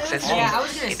clothes and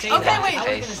accessories. It's face.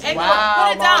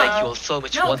 Wow. Thank you all so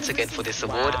much once again for this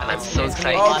award, and I'm so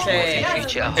excited to see what's in the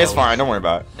future. It's fine. Don't worry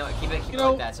about it. No, keep it You know,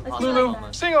 like that. So pause Lulu,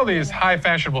 that. seeing all these high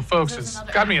fashionable folks has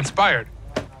got me inspired.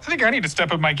 I think I need to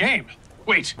step up my game.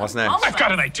 Wait. What's next? I've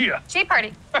got an idea. Tea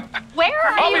party. Where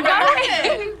are I'll you be back.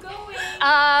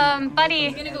 going? Buddy.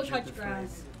 I'm gonna go touch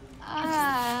grass.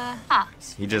 Huh.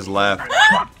 He just left.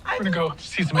 Come on, we're gonna go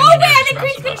see some Oh wait, engineers I think about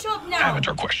Chris some, can show up now.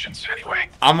 Avatar questions. Anyway.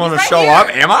 I'm gonna show up.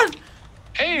 Am I?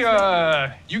 Hey,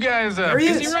 you guys he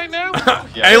busy is. right now?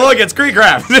 Hey, look, it's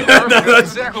Creecraft. That's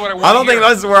exactly what I want. I don't think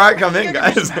this is where I come in, You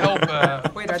guys guys. help Wait,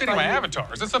 I updating thought my you- avatar.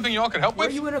 Is that something y'all could help Were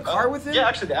with? you in a car with him? Yeah,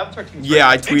 actually, the Avatar team's Yeah,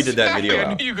 I tweeted that Exactly, video I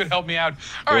out. knew you could help me out. It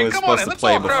All right, was come on supposed in. to Let's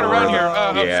play all crowd before.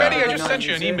 around here. Yeah. Freddie, I just sent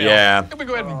you an email. Yeah. Let me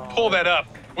go ahead and pull that up.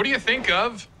 What do you think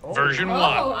of version 1?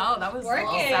 Oh, that was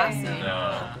sassy.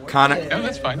 Kinda. No,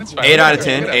 that's fine. That's fine. 8 out of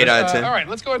 10. 8 out of 10. All right,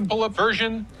 let's go ahead and pull up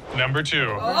version number 2.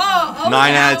 Oh,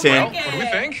 9 out of 10. What do we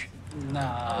think?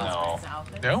 No.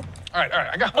 No? All right.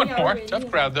 I got one more.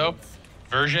 Tough crowd, though.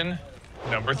 Version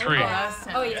number 3.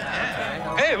 Oh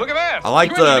yeah. Hey, look at that. I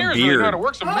like You the engineers really know how beard. to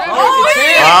work some magic.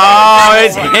 Oh,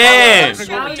 it's I'm him. gonna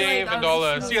go over to Dave and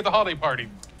I'll see you at the holiday party.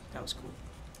 That was cool.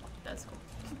 That's cool.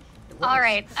 All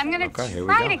right, I'm going Okay, to here we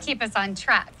try go. to keep us on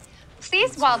track.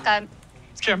 Please welcome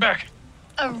Let's get back.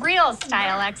 a real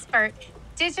style expert,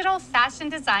 digital fashion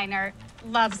designer,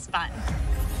 Lovespun.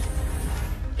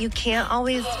 You can't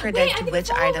always predict which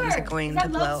items are going to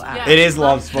blow up. It is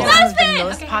Lovespun. Some of the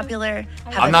most popular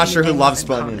have I'm a not few sure who things in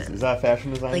Lovespun common, is. Is that a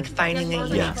fashion designer? like finding a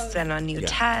unique Yeah. spin on new Yeah.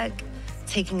 tech,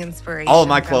 taking inspiration All of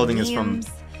my from clothing is from memes,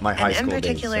 my high and school in days,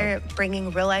 particular,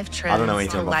 bringing real life trends I don't know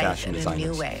anything to about life fashion in a new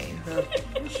designers. way.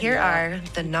 Here are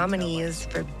the nominees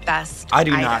for best I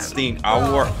do not item. stink.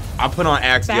 I put on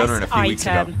Axe deodorant a few weeks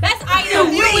ago. Best item.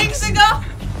 A few weeks ago.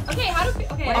 Okay, how do we?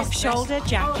 Okay. Off-shoulder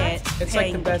jacket. It's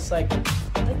like the best, like.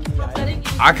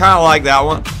 I kind of like that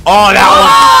one. Oh, that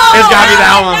one. It's gotta be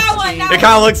that one. It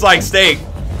kind of looks like steak.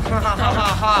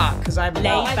 Because I'm Laid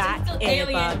back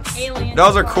earbuds. Alien.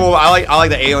 Those are cool. I like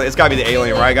the alien. It's gotta be the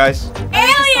alien, right, guys?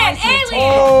 Alien.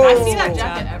 Oh. I see that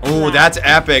jacket. Ooh, that's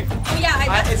epic. Oh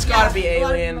yeah. It's gotta be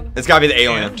alien. It's gotta be the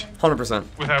alien. 100%.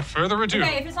 Without further ado,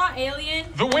 Okay, if it's not alien.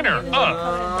 the winner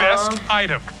of best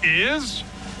item is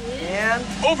And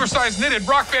oversized knitted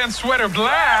rock band sweater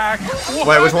black.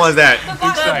 Wait, which one is that?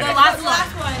 Exciting. The last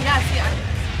one. Yeah.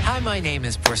 Hi, my name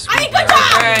is Persuade. I mean, good job.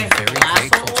 I'm very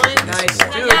grateful to win this nice,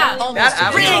 award. dude. Yeah. Almost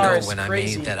That a week avatar ago is when I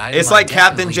crazy. made that item, It's I like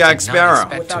Captain definitely Jack did not Sparrow.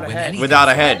 expect to win anything. Without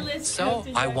a head. So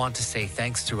I want to say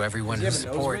thanks to everyone who Does he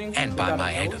have a nose support ring? and buy Without a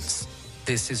my nose? items.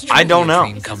 This is I don't truly a know.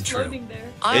 dream come true.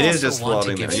 It is also just want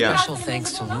floating to give there, yeah. special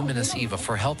thanks to Luminous Eva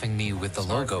for helping me with the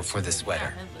logo for the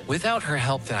sweater. Without her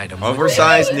help, the item wouldn't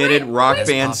Oversized be knitted rock as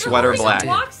band popular sweater as it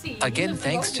black. did. Again,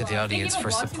 thanks to the audience for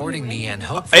supporting me and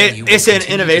hopefully you It's will an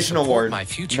continue to innovation support award, my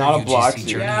future not a UGC block.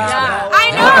 journey Yeah. as well.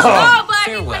 I know. Oh,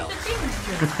 Farewell.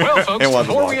 Well, folks, It was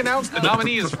before a we block. announce the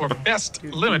nominees for Best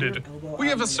Limited, we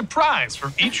have a surprise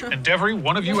for each and every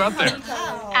one of you out there.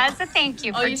 As a thank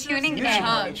you for tuning in,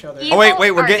 Oh,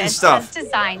 wait, we're getting Artist stuff. has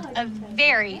designed a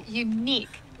very unique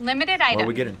limited are we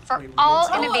item getting? for all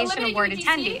Innovation Award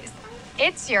attendees.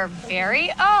 It's your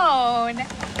very own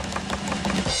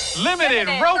Limited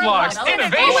Roblox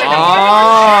Innovation.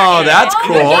 Oh, that's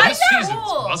cool. This season's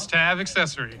must-have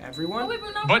accessory. Everyone?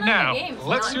 But now,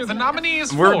 let's hear the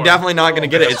nominees We're for definitely not going to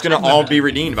get it. It's going to all be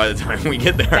redeemed by the time we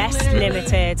get there. Best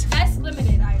limited. Best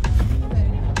limited item.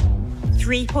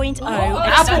 3.0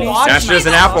 Apple Watch. That's just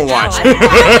an Apple Watch.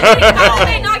 How did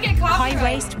they not get copyright? High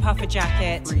waist puffer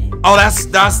jacket. Oh, that's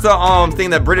the thing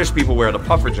that British people wear, the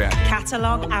puffer jacket.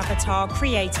 Catalog avatar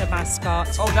creator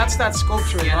mascot. Oh, that's that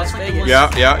sculpture in Las Vegas.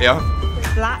 Yeah.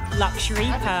 Black luxury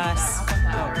purse.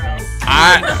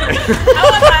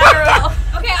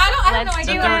 Okay, I don't know. I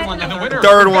do And the winner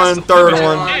Third of one, Best third Limited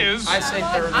one. is I say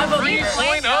third.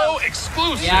 3.0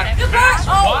 exclusive.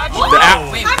 Oh, The app-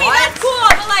 I mean, that's cool,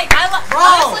 but like,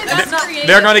 honestly, that's not creative.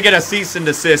 They're going to get a cease and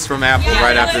desist from Apple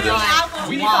right after this.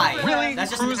 We are really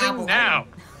cruising now.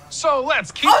 So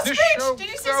let's keep this show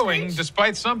going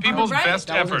despite some people's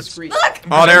best efforts. Look!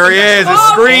 Oh, there he is. It's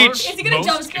Screech. Is he gonna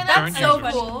jump scare? That's so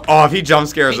cool. Oh, if he jump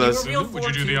scares us. Would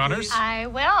you do the honors? I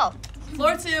will.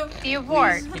 Floor 2. The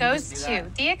award goes to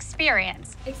The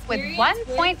Experience with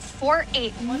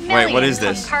 1.48 million Wait, what is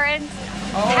this? concurrents.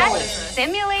 Pet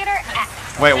Simulator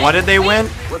X. Wait, what did they win?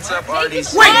 What's up,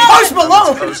 artists? Wait, Post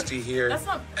Malone! Posty here.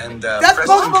 And That's Preston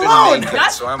Post couldn't Malone! make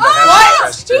it, so on behalf of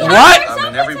Preston, What?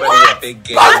 and everybody at Big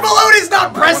Game. Post Malone is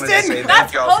not I wanted to say Preston!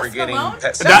 thank y'all for getting Pet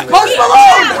That's Simulator. Post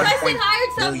Malone!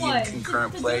 1.1 million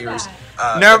concurrent players.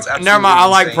 Never mind. I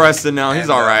like Preston now. He's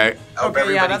all right.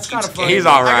 Okay, yeah, that's kind of funny. He's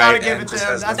all I right. gotta give it to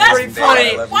him. That's pretty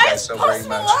funny. Why is Post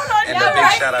Malone on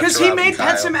there? Because he made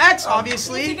Pet Sim X,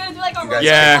 obviously.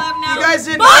 Yeah. You guys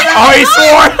didn't know Oh, that? he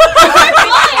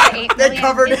swore! They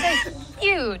covered it.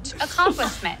 Huge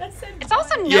accomplishment. It's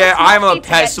also no Yeah, I'm a easy to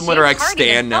Pet get Simulator Shane X Hardy to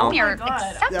stan now. film your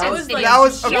acceptance video. that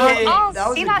was You'll okay. all That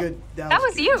was see a that. good. That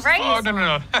was you, right? Oh,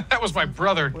 no. That was my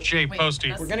brother, Jay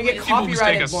Posty. We're gonna get People mistake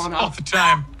copyrighted, us Lana. all the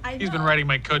time. He's been writing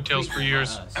my coattails for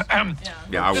years.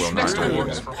 Yeah, I will This next not. award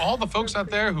is for all the folks out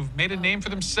there who've made a name for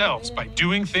themselves by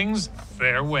doing things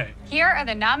their way. Here are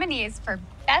the nominees for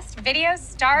Best Video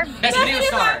Star. Best video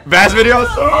star. Best video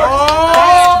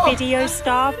star. Best video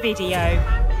star video.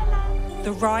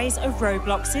 The rise of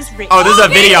Roblox's rich. Oh, this is a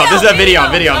video. This is a video.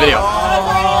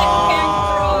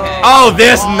 Oh,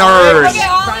 this nerd.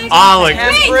 Alex.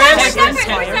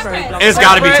 It's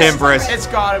gotta be Temperance. It's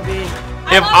gotta be.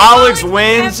 If Alex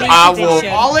wins, I will.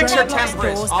 Alex or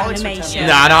Temperance? Alex or Temperance?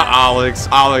 Nah, not Alex.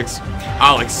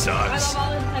 Alex sucks.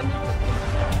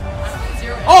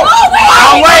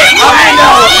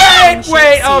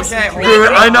 Wait. Okay. Dude,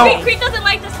 I know. Creek doesn't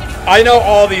like this video. I know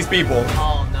all these people.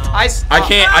 I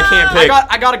can't pick.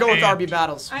 I gotta go with RB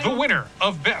Battles. The winner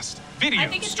of Best Video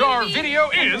Star Video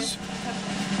is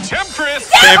Temperance.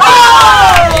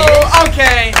 Oh,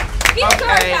 okay. Okay. His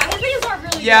videos are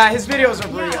really Yeah, his videos are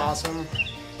pretty awesome.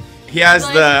 He has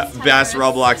the best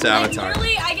Roblox avatar.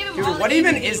 Really, I give him Dude, what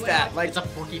even is that? Like, It's a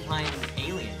porcupine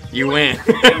alien. You win.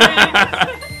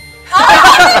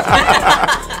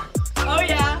 Oh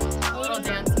yeah. A little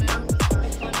dance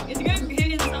move. Is he gonna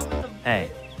hit himself with the...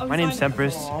 Hey, my name's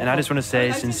Temperance, and I just want to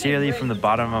say sincerely from the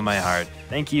bottom of my heart,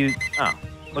 thank you. Oh,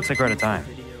 looks like we're out of time.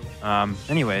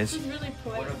 Anyways.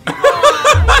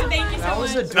 that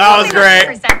was a That was great.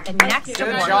 Present the next Good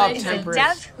award job, is a Temperance.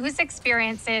 dev whose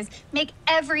experiences make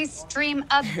every stream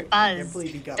a buzz.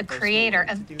 The creator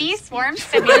of B-Swarm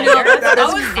Simulator. That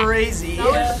is crazy. That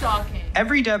was shocking.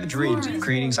 Every dev dreams of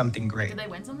creating something great. Did they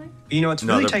win something? But you know, it's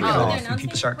No, really they're taken pro. off when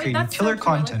people start creating killer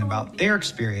content about their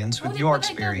experience with your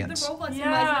experience.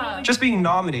 Yeah. Just being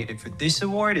nominated for this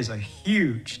award is a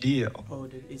huge deal.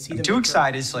 I'm too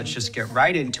excited, so let's just get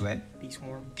right into it.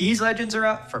 These legends are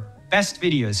up for Best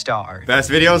Video Star. Best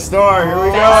video star. Here we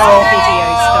Video go.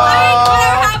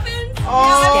 star.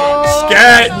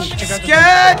 Sketch.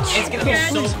 It's gonna be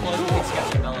so close to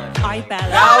Sketch. Hi,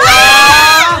 Bella.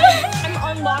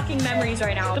 I'm unlocking memories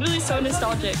right now. Literally so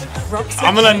nostalgic.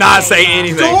 I'm gonna not say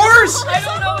anything. Doors. I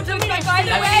don't know what to expect. By the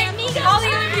way, all the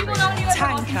other people know what you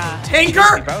Tanker.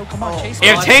 Tanker.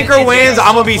 If Tanker wins,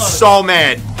 I'm gonna be so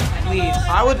mad. please.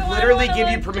 I would literally give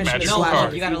you permission to Magical slap card.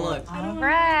 it. You gotta look. All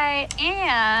right,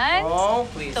 and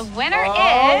Please. the winner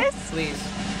Oh. is Please.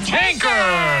 Tanker!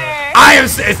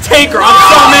 It's Tanker. I'm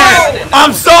so mad.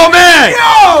 I'm so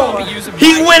mad.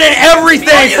 He's winning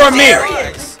everything from me.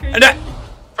 And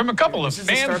From a couple of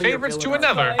fan favorites to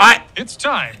another, it's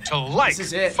time to like,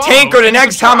 follow, Tanker, the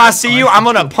next time I see you, I'm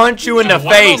gonna punch you in the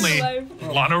face.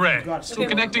 Lana Ray, still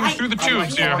connecting through the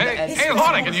tubes here. Hey,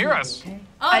 Lana, can you hear us?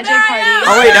 Hi, Jay Party.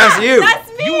 Oh wait, that's you. That's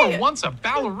me. You were once a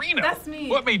ballerina. That's me.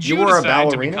 What made You you were a decide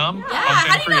to ballerina? become How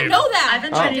content did you creator? not know that? I've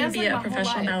been trying to be a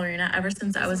professional ballerina ever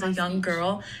since I was a young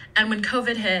girl. And when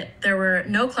COVID hit, there were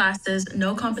no classes,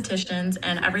 no competitions,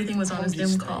 and everything was on a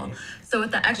Zoom call. So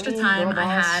with the extra time I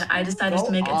had, I decided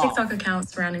to make a TikTok account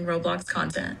surrounding Roblox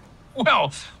content.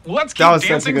 Well, let's keep That was such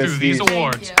a dancing good through these speech.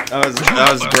 awards. That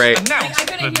was great. Announce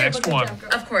the next one.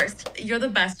 Of course, you're the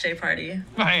best, Jay Party.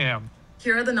 I am.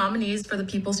 Here are the nominees for the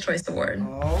People's Choice Award.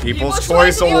 People's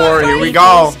Choice Award. Here we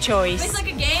go. Choice. It's like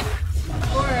a game?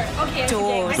 Or, okay.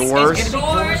 Doors. Doors.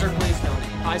 Doors or please don't.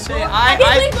 I say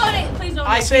Please donate. Please donate.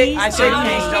 I say please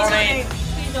donate. donate.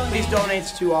 Please donate. Please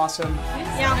donate's too awesome.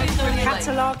 Yeah, please donate.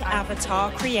 Catalog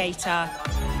avatar creator.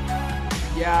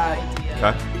 Yeah.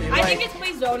 Okay. I think it's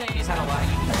please donate.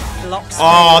 Blocks.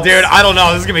 Oh, dude, I don't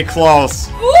know. This is gonna be close.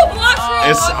 Ooh, blocks for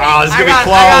This is gonna be I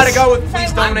close. gotta go with please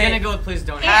I'm donate. gonna go with please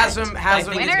donate.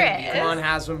 Hasm. winner is- Come on,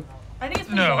 Hasm. I think it's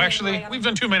please No, donate. actually, we've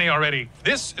done too many already.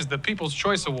 This is the People's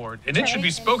Choice Award, and it should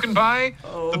be spoken by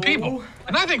the people.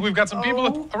 And I think we've got some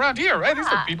people around here, right? These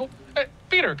are people. Hey,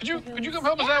 Peter, could you come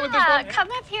help us out with this one? come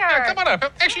up here. Yeah, come on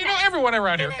up. Actually, you know everyone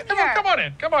around here. Everyone, come on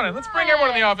in. Come on in. Let's bring everyone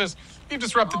in the office. You've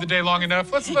disrupted the day long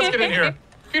enough. Let's get in here.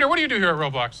 Peter, what do you do here at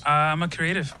Roblox? I'm a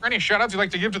creative. Any shout-outs you'd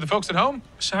like to give to the folks at home?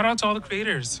 Shout out to all the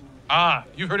creators. Ah,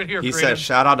 you've heard it here, He creative. said,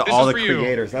 shout out to This all is the for you.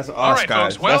 creators. That's us, All right,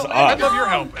 guys. folks. Well, That's I'd us. love your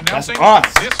help announcing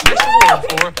us. this next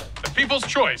award for the People's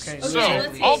Choice. let's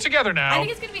So, see. all together I now.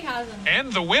 think it's gonna be Hasm.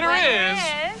 And the winner is...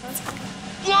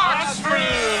 Blox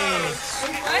Fruits!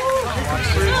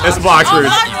 It's Blox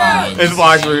Fruits. It's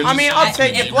Blox Fruits. I mean, I'll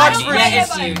take it. Blox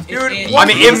Fruits. Dude, I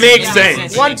mean, it makes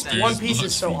sense. One Piece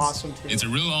is so awesome too. It's a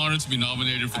real honor to be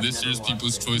nominated for this year's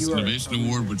People's Choice Innovation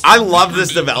Award. Which I love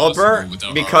this developer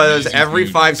because every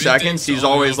 5 seconds he's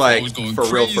always like, for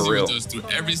real, for real.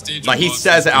 Like he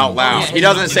says it out loud. He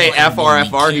doesn't say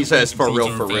FR, he says for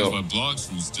real, for real. Blox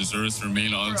Fruits deserves to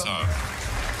remain on top.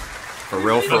 For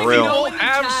real, for The real. people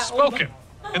have spoken,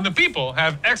 and the people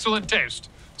have excellent taste.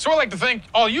 So I'd like to thank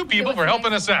all you people for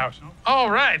helping us out.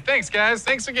 All right, thanks guys.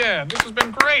 Thanks again. This has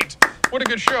been great. What a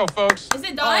good show, folks. Is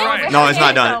it All done? right. No, it's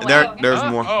not done. There's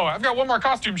more. Oh, I've got one more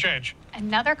costume change.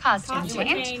 Another costume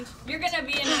change. Change. You're gonna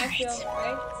be in Nashville,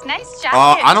 right? Nice jacket.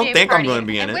 I don't Jay think I'm Party. gonna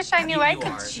be in I it. wish I knew I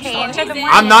could change.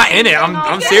 I'm not in it.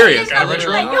 I'm serious. Got a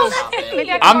retro?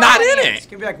 Maybe I I'm can not borrow in it. it. It's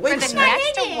gonna be like, For wait a the second.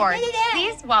 next award,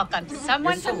 please welcome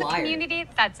someone from the community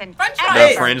that's an The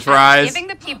expert French fries. giving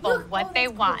the people what they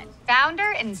want.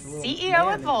 Founder and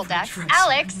CEO of Voldex,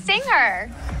 Alex Singer.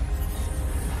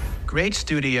 Great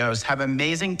studios have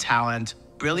amazing talent,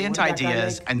 brilliant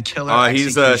ideas, and killer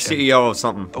He's the CEO of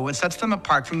something. But what sets them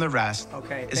apart from the rest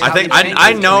is I how think they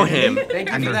I know him. Thank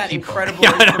you and for their that people. incredible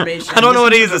Yeah, information. I don't know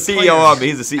what Listen he's to the the CEO players. of, but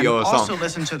he's the CEO And of also something.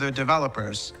 listen to their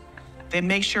developers. They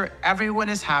make sure everyone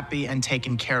is happy and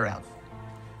taken care of.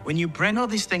 When you bring all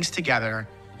these things together,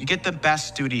 you get the best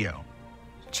studio.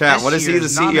 Chat, This what is he the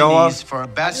year's CEO nominees of? for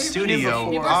Best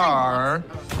Studio before. are...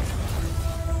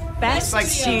 Best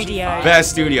studio.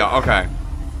 Best studio. Okay.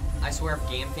 I swear if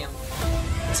Game Fam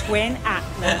Twin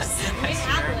Atlas.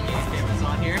 is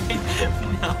on here.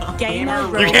 No.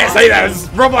 Gamer. You can't say that. It's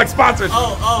Roblox sponsored.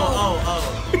 Oh.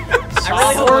 I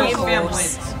really hope Game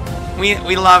Fam wins.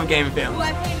 We love Game Fam. Ooh,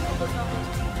 I played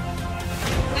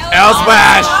L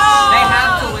Splash. They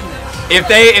have to win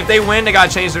this. If they win, they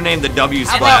gotta change their name to W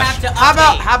Splash.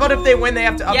 How about if they win, they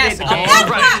have to update Yes, the all game?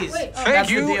 right. Wait, Thank That's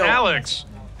the you, deal. Alex.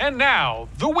 And now,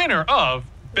 the winner of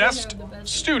Best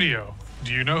Studio.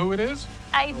 Do you know who it is?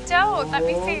 I don't. Let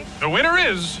me see. The winner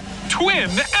is Twin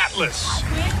Atlas.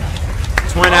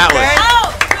 Twin Atlas.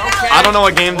 Oh, I don't know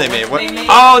what game they made. What?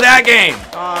 Oh, that game.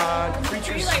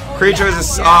 Creatures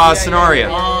Scenario.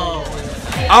 Oh.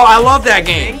 Oh, I love that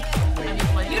game.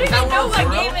 you didn't even know what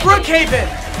game it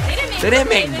Brookhaven. They didn't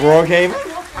make Brookhaven.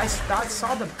 I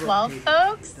saw the Well,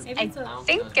 folks, I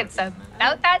think it's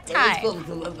about that time.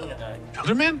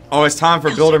 Builderman? Oh, it's time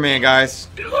for Builderman, guys.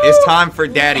 It's time for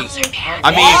Daddy.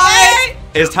 I mean,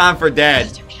 it's time for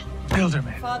Dad.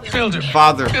 Builderman. Builderman.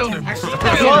 Father.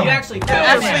 Actually,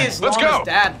 is Let's Lana's go.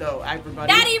 dad, though,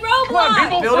 everybody. Daddy Roblox! Come on,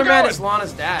 people. we're Builderman going. is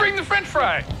Lana's dad. Bring the French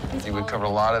fry. I think we covered a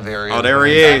lot of areas. Oh, there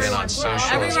he is. On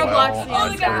social Every as Roblox well, fan on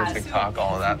is Twitter, bad. TikTok,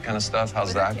 all of that kind of stuff.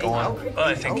 How's that going? Well,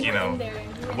 I think, you know,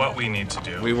 what we need to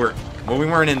do. We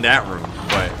weren't in that room,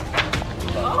 but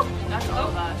Oh, that's all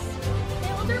of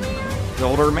us.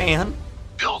 Builder Man.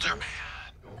 Builder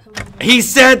Man. He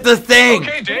said the thing.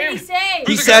 Okay, Dave. What did he say?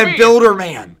 He said Builder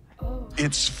Man.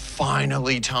 It's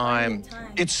finally time.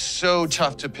 It's so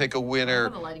tough to pick a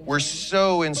winner. We're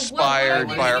so inspired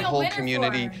by our whole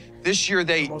community. This year,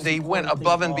 they went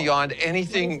above and beyond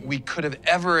anything we could have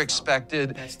ever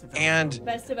expected, and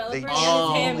they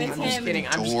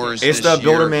doors. It's the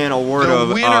Builder Man Award The of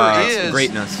winner is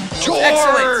greatness.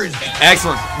 Doors.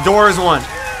 Excellent. Doors won.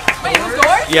 Wait, it was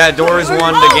Doors? Yeah, Doors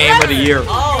won the game of the year.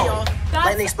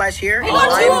 Lightning Splash here, and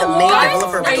I'm the main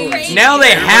developer of Doors. Now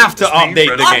they have to update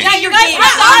the game. Yeah, you guys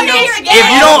have to update your game.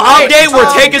 If you don't update,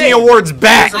 we're taking the awards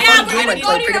back. It's a fun game I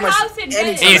play pretty much anytime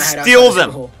And I had steal outside of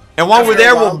them. school. And while we're After a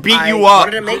there, while, we'll beat I you up.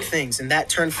 wanted to make things, and that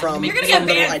turned from You're gonna little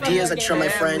get banned from ideas the I'd show my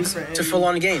game. friends to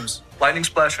full-on games. Lightning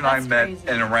Splash and I met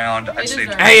in around, I'd say,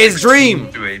 Hey, it's Dream.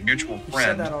 through a mutual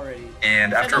friend.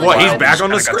 And after a What, while, he's we back just on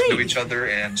the kinda got to screen? know each other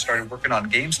and started working on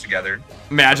games together.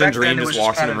 Imagine Back Dream then, it just was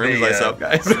walks in the kind room. of He's like, a,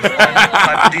 "What's up, guys?"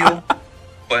 type of deal.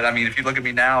 But I mean, if you look at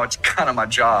me now, it's kind of my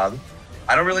job.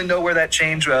 I don't really know where that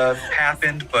change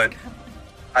happened, but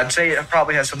I'd say it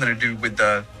probably has something to do with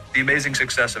the amazing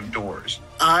success of Doors.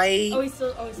 I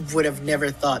would have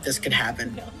never thought this could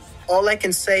happen. All I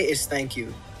can say is thank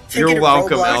you. You're Thinking of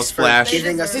welcome, Roblox El Splash. for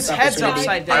giving us His this head's opportunity.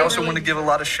 upside down. I also want to give a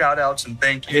lot of shout outs and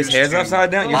thank yous. His head's to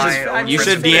upside down? my You own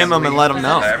should friends DM him and family, let him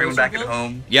know. Everyone back at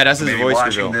home. Yeah, that's his maybe voice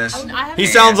watching reveal. this. He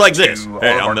sounds like this. To all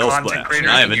Hey, of our I'm El content Splash, creators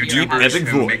and I have a and deep, YouTubers epic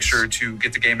who voice. make sure to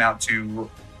get the game out to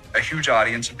a huge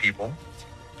audience of people.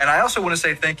 And I also want to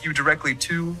say thank you directly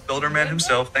to Builderman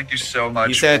himself. Thank you so much.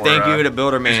 He said for, thank you to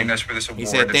Builderman. using us for this award. He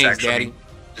said It's thanks, actually Daddy.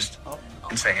 Just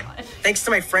insane. Thanks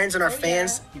to my friends and our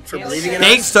fans for believing in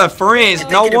Thanks us. to friends.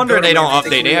 And No thank you to wonder they don't Builderman for update.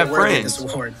 thinking They we have were worthy of friends.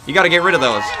 this award. You got to get rid of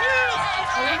those.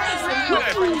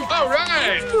 All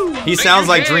right. He sounds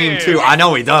like Dream too. I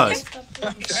know he does.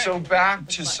 So back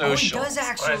to social. Well,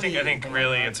 I think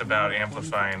really it's about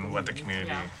amplifying what the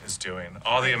community is doing.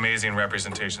 All the amazing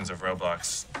representations of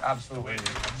Roblox. Absolutely.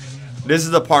 This is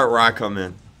the part where I come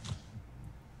in.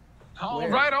 All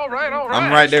right.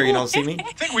 I'm right there. You don't see me?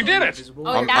 I think we did it.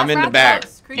 I'm in the back.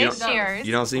 You Cheers.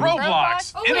 don't see me?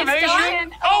 Roblox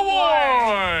Innovation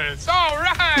Awards. All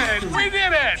right, we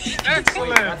did it.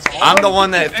 Excellent. I'm the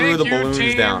one that threw Thank the you, balloons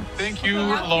team. down. Thank you,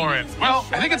 Lauren. Well,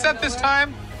 I think it's at this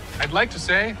time. I'd like to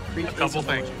say a couple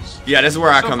thank yous. Yeah, this is where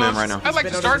I So, come in folks, right now. I'd like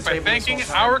to start by thanking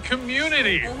our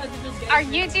community. Our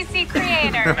UGC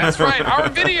creators. That's right, our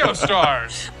video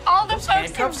stars, All the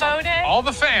folks who voted. all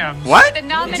the fans. What? The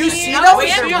nominees. Did you see those?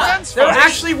 The events There folks.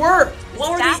 actually were.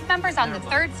 Staff members on the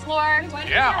third floor.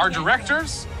 Yeah, our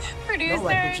directors,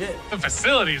 Producers. the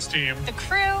facilities team, The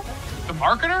crew. the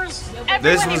marketers.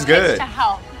 Everyone was who good. pitched to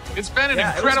help. It's been an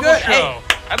Yeah, it was incredible good. show.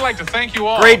 I'd like to thank you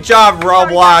all. Great job,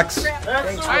 Roblox. I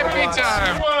had a great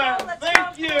time.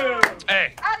 Thank you.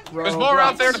 Hey, there's more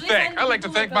out there to thank. I'd like to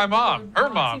thank my mom, her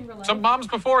mom, some moms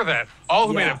before that, all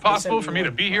who made it possible for me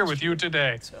to be here with you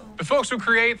today. The folks who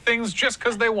create things just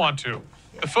because they want to.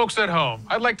 The folks at home.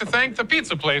 I'd like to thank the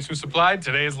pizza place who supplied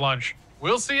today's lunch.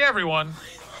 We'll see everyone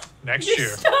next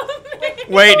year.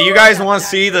 Wait, do you guys want to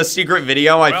see the secret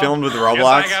video I filmed with Guess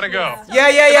Roblox? I gotta go. Yeah.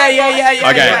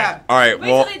 Okay. Yeah. All right.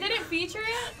 Well, They didn't feature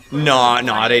it?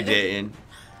 no, they didn't.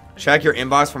 Check your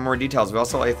inbox for more details. We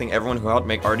also like to thank everyone who helped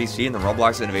make RDC and the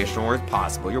Roblox Innovation Awards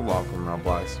possible. You're welcome,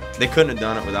 Roblox. They couldn't have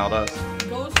done it without us.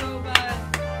 Go so bad.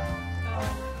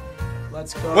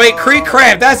 Let's go. Wait, Creek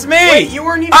Crab, that's me! Wait, you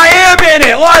weren't even. I am in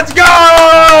it! Let's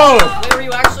go! Wait, were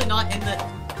you actually not in the?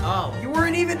 Oh. You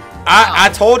weren't even. I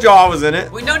told y'all I was in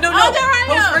it. Wait, no. Oh, there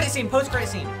I am. Post credit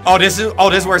scene. Oh, this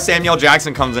is where Samuel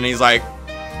Jackson comes in. He's like,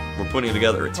 we're putting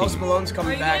together a Post team. Malone's Are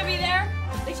coming you back. gonna be there?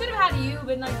 They should have had you,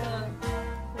 but like the.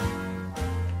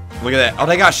 Look at that. Oh,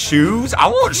 they got shoes? I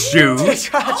want shoes. They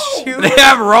got shoes. They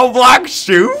have Roblox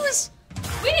shoes?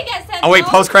 We didn't get sent. Oh, wait,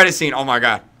 home. post-credit scene. Oh, my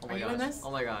God. Are you in this? Oh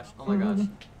my gosh. Oh my gosh.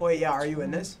 Wait, yeah. Are you in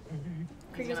this?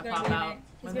 Creek is gonna pop out.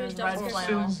 He's gonna double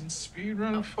flannel. Speed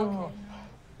run for.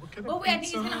 Oh wait, I think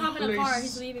he's gonna hop in a car.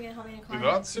 He's leaving and hopping in a car.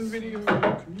 Lots in video,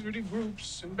 community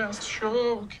groups, and best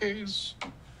showcase.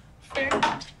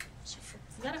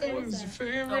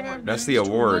 That's the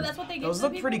award. That's what they give Those to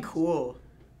look people? pretty cool.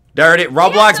 There it is.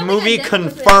 Roblox movie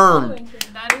confirmed.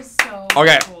 That is so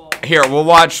Okay, cool. here we'll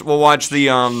watch the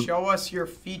Show us your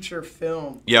feature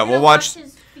film. Yeah, we'll watch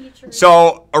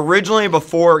So originally,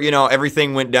 before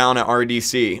everything went down at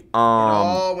RDC,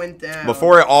 all went down.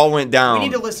 Before it all went down, we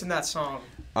need to listen to that song.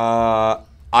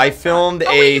 I filmed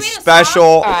a special.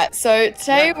 All right, so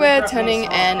today we're turning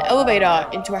an elevator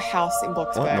into a house in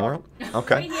Bloxburg. What in the world?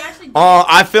 Okay.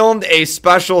 I filmed a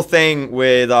special thing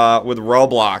with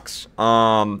Roblox.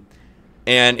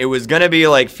 And it was gonna be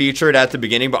like featured at the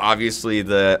beginning, but obviously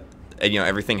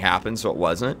everything happened, so it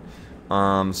wasn't.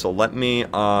 So let me.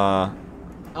 Oh,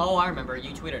 I remember.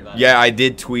 You tweeted about it. Yeah, I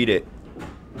did tweet it.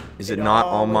 Is it not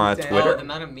on my Twitter? Oh, the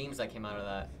amount of memes that came out of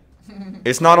that.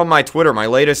 It's not on my Twitter. My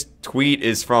latest tweet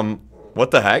is from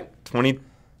what the heck?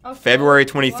 February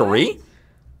 23.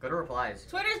 Go to replies.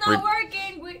 Twitter's not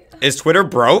working. Is Twitter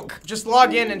broke? Just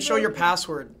log in and show your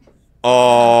password.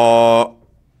 I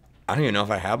don't even know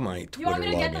if I have my Twitter. You want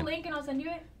me to get the login. link and I'll send you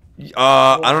it?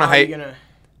 I don't know how you gonna.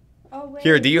 Oh, wait.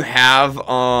 Here, do you have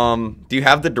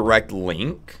the direct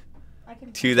link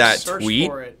to that search tweet?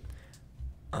 For it.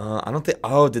 I don't think.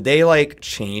 Oh, did they like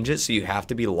change it so you have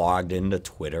to be logged into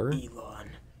Twitter?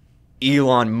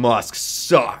 Elon Musk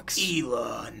sucks.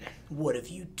 Elon, what have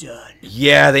you done?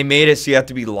 Yeah, they made it so you have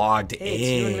to be logged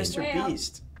Hey, in. it's you and Mr.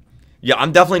 Beast. Yeah,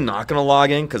 I'm definitely not gonna log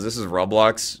in because this is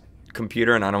Roblox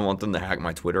computer and I don't want them to hack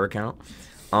my Twitter account.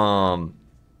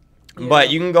 But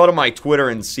you can go to my Twitter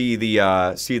and see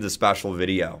the special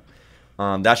video.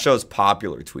 That shows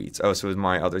popular tweets. Oh, so is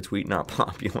my other tweet not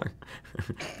popular?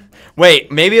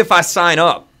 Wait, maybe if I sign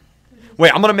up.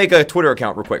 Wait, I'm gonna make a Twitter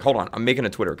account real quick. Hold on, I'm making a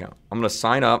Twitter account. I'm gonna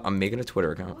sign up. I'm making a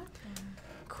Twitter account.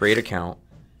 Create account.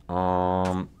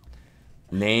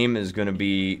 Name is gonna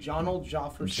be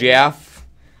Jeff.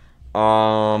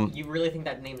 You really think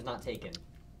that name's not taken?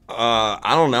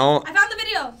 I don't know. I found the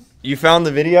video. You found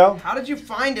the video? How did you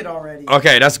find it already?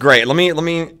 Okay, that's great. Let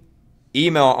me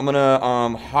email. I'm gonna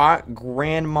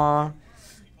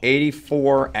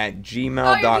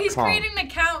hotgrandma84@gmail.com. Oh, he's creating an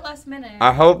account last minute.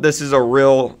 I hope this is a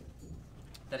real.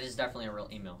 That is definitely a real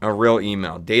email. A real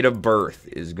email. Date of birth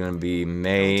is gonna be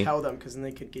May. Don't tell them because then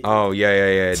they could get. Oh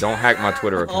yeah. Don't hack my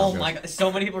Twitter account. Oh my god, so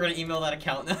many people are gonna email that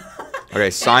account now. Okay,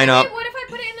 sign up. What if I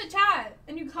put it in the chat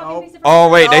and you copy and paste it? Oh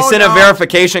wait, they sent a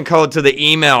verification code to the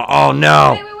email. Oh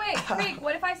no. Wait, Creek,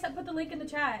 what if I put the link in the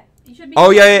chat? You should be. Oh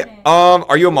yeah.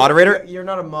 Are you a moderator? You're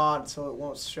not a mod, so it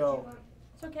won't show.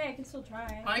 It's okay, I can still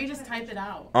try. Why don't you just type it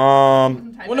out? Well,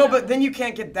 no, but then you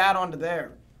can't get that onto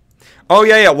there. Oh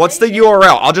yeah. What's the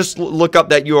URL? I'll just look up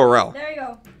that URL. There you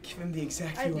go. Give him the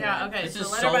exact URL. Yeah. Okay. This So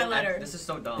is letter by letter. This is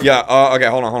so dumb. Yeah. Okay.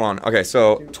 Hold on. Okay.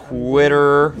 So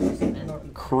Twitter,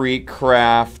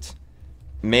 Creekcraft.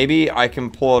 Maybe I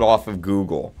can pull it off of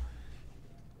Google.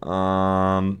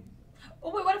 Oh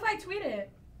wait, what if I tweet it?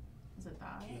 Is it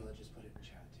that? Kayla just put it in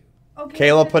chat too. Okay.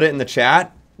 Kayla put it in the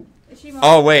chat. Is she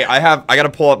Oh wait, I gotta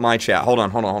pull up my chat. Hold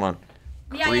on.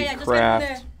 Yeah. Just get it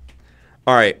there.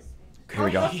 All right. Here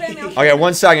we go. Okay,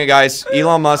 1 second, guys.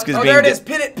 Elon Musk is being. There it is.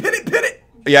 Pin it.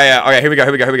 Yeah. Okay, here we go.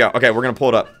 Okay, we're gonna pull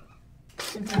it up.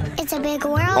 It's a big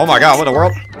world. Oh my God, what in the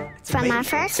world? From my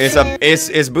first. It's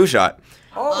Booshat.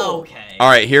 Oh. Okay. All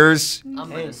right, here's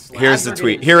the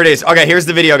tweet. Here it is. Okay, here's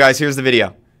the video, guys. Here's the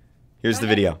video.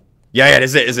 Yeah,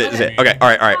 is it? Okay, all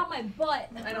right. Oh my butt.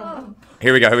 I don't know.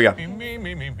 Here we go. Me.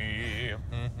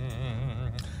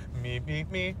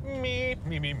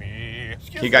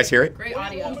 Can you guys hear it? Great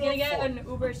audio. He's gonna get an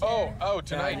Uber share. Oh,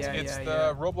 tonight it's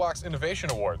the Roblox Innovation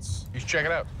Awards. You should check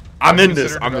it out. I'm in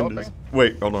this. Consider developing.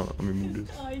 Wait, hold on. I'm in this.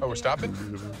 Oh, we're stopping?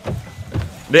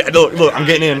 Look, I'm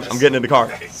getting in. I'm getting in the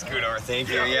car. Scoot over, thank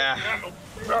you, yeah.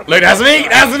 Look, that's me!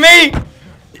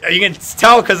 You can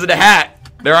tell because of the hat.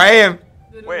 There I am.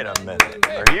 Wait a minute.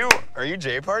 Are you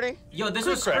J Party? Yo, this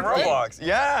was Roblox.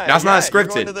 Yeah. That's not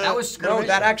scripted. That was scripted. No,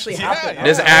 that actually happened.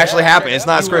 This actually happened. It's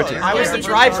not scripted. I was the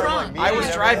driver. I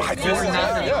was driving.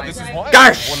 This is why.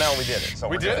 Gosh! Well, now we did it. So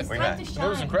We did it. We met. It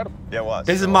was incredible. Yeah, it was.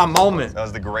 This is my moment. That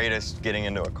was the greatest getting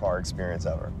into a car experience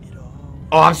ever.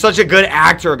 Oh, I'm such a good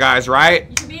actor, guys, right?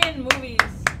 You should be in movies.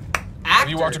 Have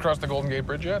you walked across the Golden Gate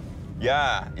Bridge yet?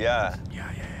 Yeah. Yeah,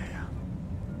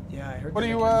 I heard. What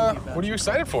are you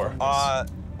excited for?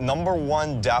 Number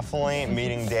one, definitely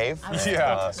meeting Dave.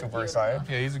 Yeah. Super excited.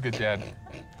 Yeah, he's a good dad.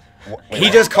 He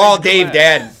just called Dave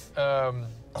dad.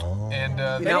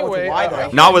 Anyway,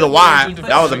 Not with a Y.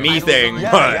 That was a me thing.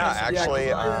 Yeah,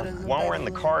 actually, while we're in the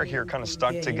car here, kind of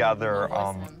stuck together,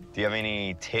 do you have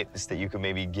any tips that you could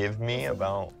maybe give me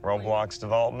about Roblox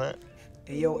development?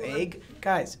 Ayo, egg?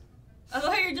 Guys. I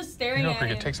love how you're just staring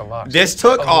at it takes a lot. This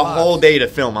took a whole day to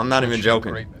film. I'm not even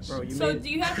joking. So do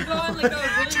you have to go on like a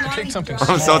really naughty Take something drive?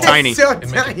 I'm so tiny. So and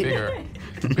make it bigger.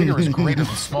 Bigger is greater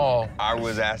than small. I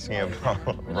was asking about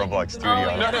Roblox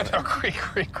Studio. No. Great.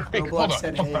 Hold on.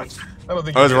 I don't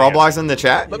think Oh, is you Roblox in the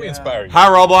chat? Let me inspire you. Hi,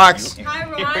 Roblox.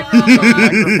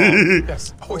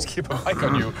 Yes, always keep a mic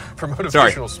on you for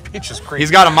motivational speeches.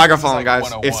 He's got a microphone,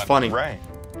 guys. It's funny. Right.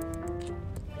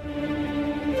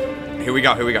 Here we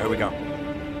go.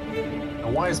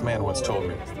 A wise man once told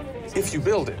me, if you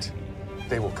build it,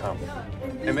 they will come.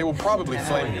 And they will probably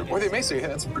flame you. Or they may say, hey,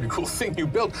 that's a pretty cool thing you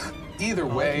built. Either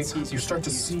way, you start to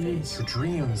see your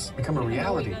dreams become a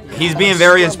reality. He's being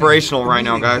very inspirational right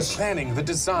now, guys. The planning, the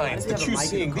design, the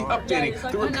QCing, the updating,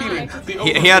 the repeating,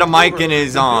 He had a mic in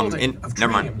his never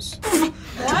mind.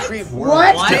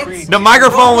 What? The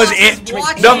microphone was in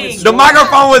the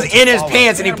microphone was in his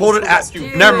pants and he pulled it out.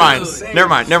 Never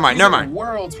mind.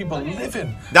 Worlds people live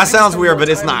in. That sounds weird, but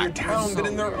it's not.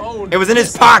 It was in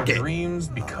his pocket.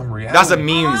 That's a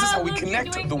meme. This is how we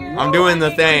connect the world. I'm doing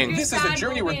the thing. This is the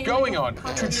journey we're going on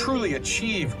to truly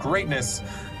achieve greatness.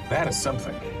 That is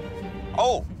something.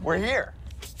 Oh, we're here.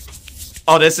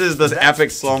 Oh, this is the epic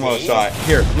slow-mo shot.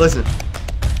 Here, listen.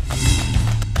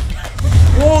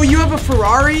 Whoa, you have a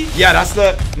Ferrari? Yeah, that's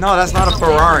not a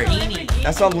Ferrari.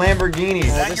 That's a Lamborghini.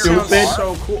 Stupid.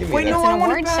 So cool. Wait, It's no, an I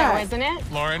want award it show, back. isn't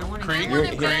it? Lauren, Krieg,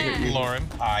 Lauren.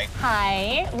 Hi.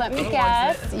 Hi, let me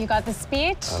guess. You got the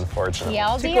speech? Unfortunately.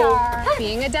 TLDR.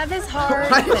 Being a dev is hard.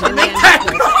 Why did but you in make the that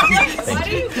end, noise? What do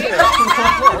you do?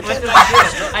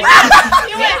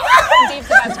 Dave's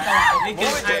about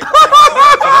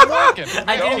to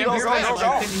I didn't hear myself.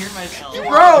 I couldn't hear myself.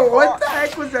 Bro, what the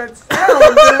heck was that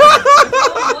sound?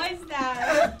 What was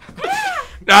that?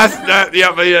 That's that.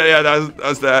 Yeah, but yeah.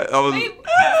 That's that. That was. Wait, so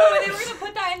they were gonna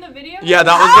put that in the video? Yeah,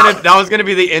 that was gonna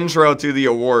be the intro to the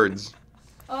awards.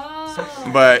 Oh.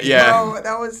 But yeah. Bro,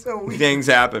 that was so weird. Things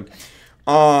happen.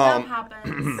 That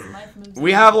happens. Life moves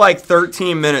We have like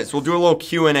 13 minutes. We'll do a little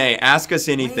Q&A. Ask us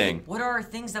anything. Wait, what are our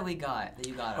things that we got? That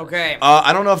you got? Okay.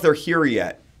 I don't know if they're here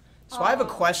yet. So I have a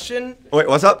question. Wait,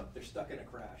 what's up? They're stuck in a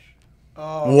crash.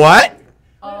 Oh. What?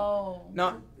 Oh.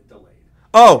 No.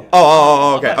 Oh,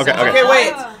 okay. Okay,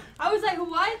 wait. I was like,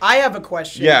 what? I have a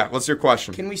question. Yeah, what's your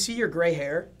question? Can we see your gray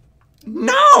hair?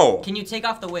 No. Can you take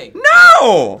off the wig?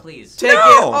 No. Please. Take it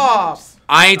off.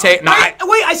 I ain't take. No,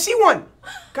 Wait, I see one.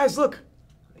 Guys, look.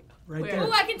 Right there.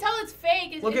 Oh, I can tell it's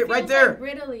fake. Look it it right feels there. Like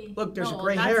brittly. Look, there's a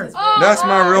gray hair. That's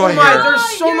my real hair.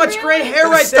 There's so much gray hair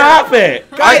right there. Stop it.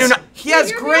 Guys, I do not. he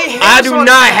has gray hair. I do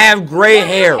not have gray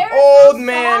hair. Old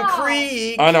man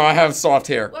Krieg. I know I have soft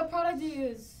hair. What product do you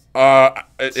use?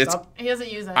 It's. He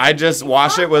doesn't use it. I just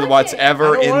wash it with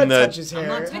whatever in the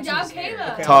Good job,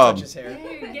 Kayla. tub. Yeah,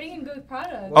 you're getting a good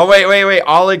product. Oh wait.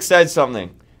 Oleg said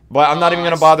something, but I'm not even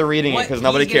gonna bother reading it because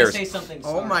nobody cares.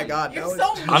 Oh my God, that was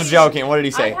I'm joking. What did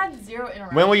he say? I've had zero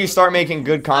interaction. When will you start making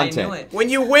good content? When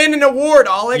you win an award,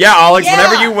 Alex. Yeah, Alex.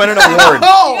 Whenever you win an award. You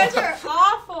guys are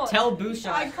awful. Tell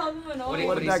Bouchard. I call him annoying.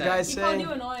 What did that guy say?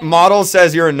 Model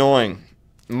says you're annoying.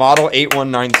 Model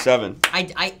 8197.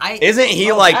 Isn't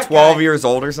he like 12 years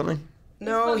old or something?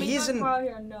 No, he's in.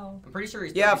 No. I'm pretty sure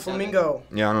he's. Yeah, 37. Flamingo.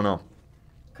 Yeah, I don't know.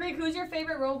 Krieg, who's your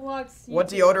favorite Roblox? What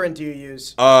deodorant do you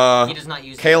use? He does not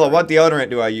use. Kayla, what deodorant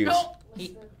do I use? No.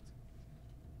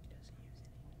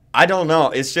 I don't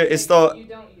know. It's just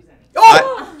the.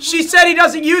 Oh! She said he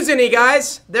doesn't use any,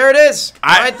 guys. There it is.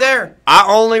 Right there. I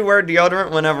only wear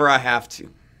deodorant whenever I have to.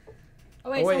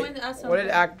 Oh, wait, someone asked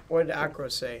What did Acro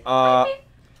say?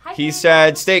 He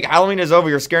said, Steak, Halloween is over.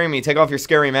 You're scaring me. Take off your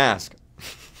scary mask.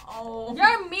 Oh.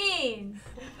 You're mean.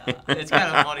 It's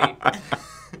kind of funny.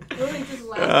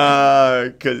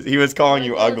 Because he was calling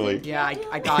you ugly. Yeah,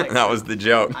 I got it. That was the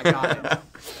joke. I got it.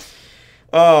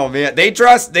 Oh, man. They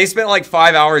spent like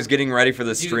 5 hours getting ready for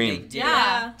the stream.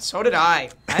 Yeah. So did I.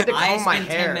 I had to comb my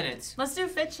hair. 10 minutes. Let's do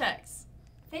fit checks.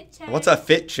 Fit check. What's a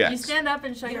fit check? You stand up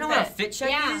and show You your know fit. what a fit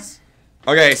check is?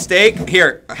 Okay, Steak,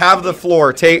 here, have the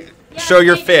floor. Show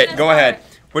your fit. Go ahead.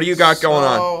 What do you got going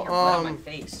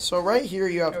on? So right here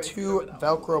you have two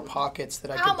Velcro pockets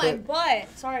that I Ow, can my put butt.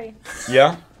 Sorry.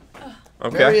 Yeah?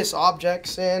 Okay. various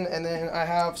objects in, and then I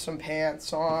have some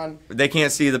pants on. They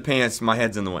can't see the pants. My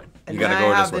head's in the way. And You gotta then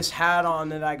go I have this way. this hat on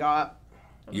that I got.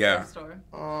 Yeah.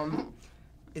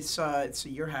 It's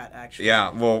your hat actually. Yeah,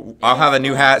 well, I'll have a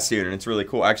new hat soon, and it's really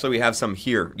cool. Actually, we have some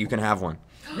here. You can have one.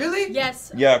 Really?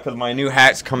 Yes. Yeah, because my new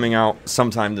hat's coming out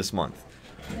sometime this month.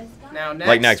 Now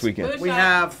next weekend. We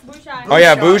have. Oh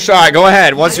yeah, Bouchard, go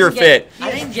ahead. What's your fit?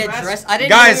 I didn't get dressed. I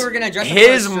didn't Guys, know we were gonna dress.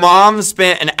 his mom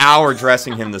spent an hour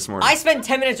dressing him this morning. I spent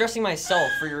 10 minutes dressing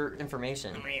myself for your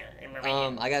information.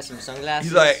 I got some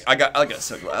sunglasses. He's like, I got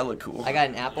sunglasses. I look cool. I got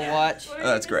an Apple Watch. Oh,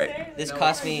 that's great. This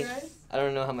cost me. I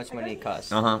don't know how much money it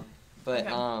cost. But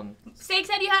Steak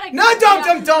said you had a.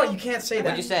 No, don't. You can't say that.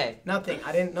 What'd you say? Nothing.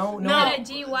 I didn't know. You had a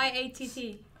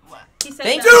GYATT. He said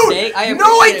Thank that. you, Steak. I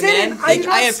appreciate it, man.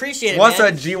 I appreciate it, What's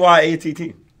man. a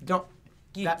GYATT? Don't.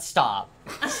 Stop.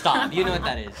 Stop. You know what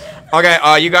that is.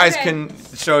 Okay, you guys can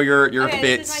show your Okay,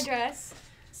 bits. this is my dress.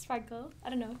 Sparkle. I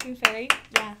don't know. Green fairy.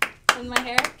 Yeah. And my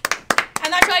hair. I'm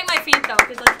not showing my feet though,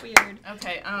 because that's weird.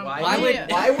 Okay.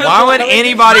 Why would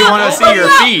anybody want to see your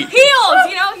feet? Heels.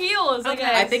 You know, heels.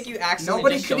 Okay. I think you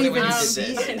accidentally just showed me this.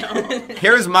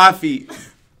 Here's my feet.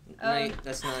 Wait,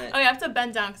 that's not. Oh, you have to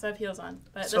bend down because I have heels on.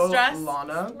 But So, this dress,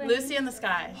 Lana. Lucy in the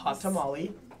Sky. Hot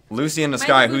tamale. Lucy in the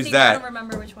Sky. Who's I that? don't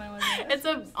remember which one it was. It's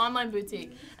an online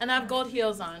boutique, and I have gold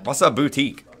heels on. What's a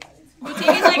boutique? Boutique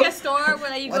is like a store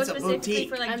where you go What's a specifically boutique?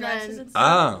 for like And dresses then and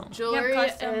stuff. Oh. Jewelry Yeah,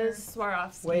 custom. is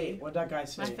Swarovski. Wait, what'd that guy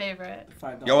say? My favorite.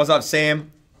 $5. Yo, what's up,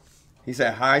 Sam? He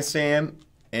said, hi, Sam.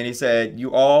 And he said,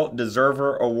 you all deserve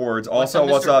her awards. Also,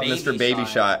 what's up, Mr. Baby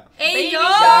Shot? Hey, yo!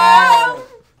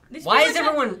 Why is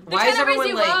everyone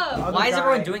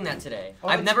doing that today? Oh,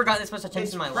 I've never gotten this much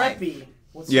attention in my life.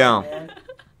 Yeah.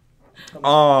 Do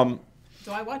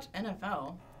I watch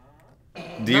NFL? Do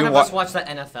None you of us watch the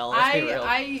NFL. Let's be real.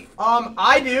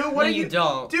 I do. What No, are you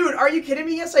don't. Dude, are you kidding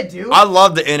me? Yes, I do. I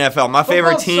love the NFL. My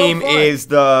favorite Football's so team fun. is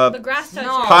the grass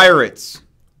Pirates.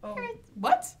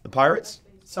 What? The Pirates?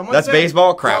 Someone That's said-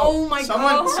 baseball? Crap. Oh my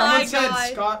Someone God. said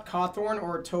Scott Cawthorn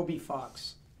or Toby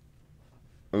Fox.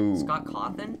 Ooh. Scott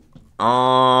Cawthon?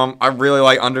 I really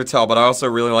like Undertale, but I also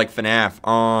really like FNAF.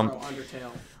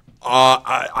 Undertale.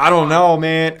 I don't know,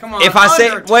 man. Come on, if I say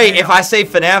Undertale. if I say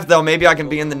FNAF though, maybe I can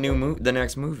be in the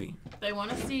next movie. They want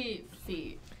to see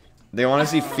feet. They want to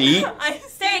see feet?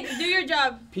 Steak, do your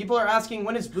job. People are asking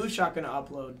when is Blue Shot gonna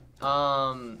upload?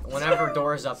 Whenever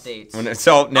Doors updates.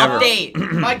 So never. Update.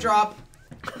 Mic drop.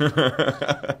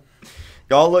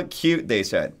 Y'all look cute, they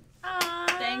said.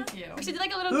 Thank you. We should do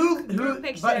like a little group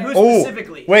picture. But who Oh,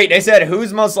 specifically? wait, they said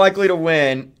who's most likely to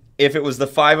win if it was the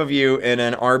 5 of you in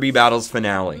an RB Battles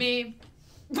finale? Me.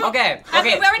 Okay. I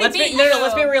mean, we already Let's beat be, no, you,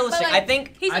 let's be realistic. but, like, I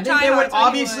think he's a I think it tryhard, would so he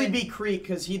obviously would. be Creek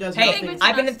because he does Hey, nothing.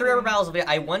 I've been in 3 rubber battles.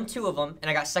 I won 2 of them, and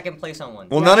I got 2nd place on one.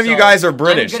 Well, none of you guys are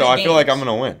British, I'm so good I at feel like I'm games.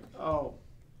 gonna win. Oh.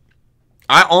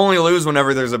 I only lose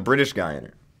whenever there's a British guy in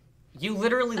it. You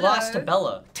literally lost to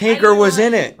Bella. Taker was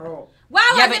in it. Oh. Wow,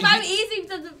 Yeah, as but if I'm easy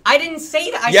to. I didn't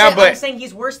say that. Yeah, I'm but- saying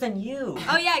he's worse than you.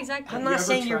 Oh yeah, exactly. I'm You not ever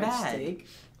saying you're tried bad. steak?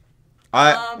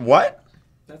 What?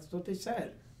 That's what they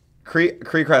said. Creek,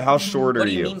 how short What are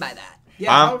do you you? mean by that?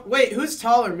 Yeah. Wait, who's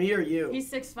taller, me or you? He's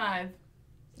 6'5".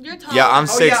 You're taller. Yeah, I'm Oh,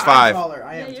 6'5". yeah, I'm taller.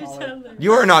 I am you're taller. taller.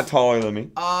 You are not taller than me.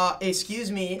 Excuse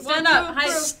me. Stand up. Height.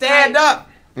 Stand up.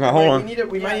 No, hold on.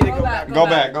 We might need to go back. Go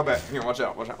back. Here, watch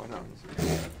out. Move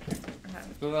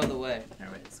out of the way.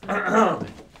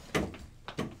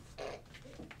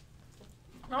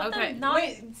 Okay.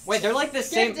 Wait, they're like the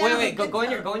same. Wait, go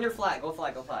in your flat. Go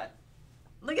flat.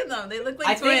 Look at them. They look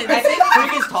I like twins. think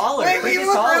Creek is taller. Wait, Creek you is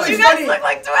look taller. really You guys funny. look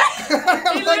like twins.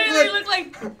 They literally look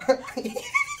like.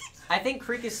 I think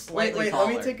Creek is Wait, slightly taller.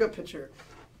 let me take a picture.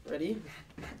 Ready?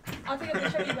 I'll take a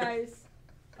picture of you guys.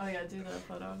 Oh yeah, do the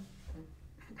photo.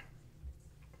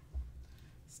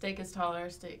 Steak is taller.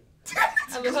 Steak.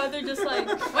 I love how they're just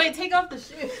like. Wait, take off the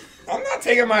shoes. I'm not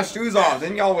taking my shoes off.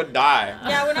 Then y'all would die.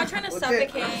 Yeah, we're not trying to Look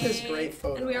suffocate. at this great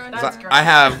photo. And we are on That's Instagram. great. I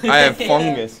have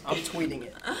fungus. I'm tweeting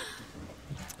it.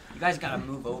 You guys gotta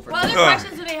move over. What other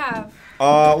questions do they have?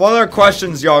 What other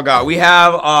questions y'all got? We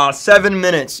have 7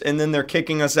 minutes, and then they're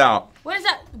kicking us out. What is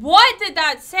that? What did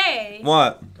that say?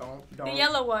 What? The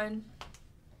yellow one.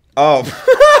 Oh.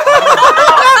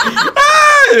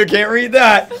 You can't read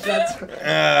that.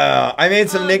 I made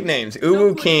some nicknames.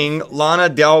 Uwu King, Lana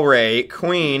Del Rey,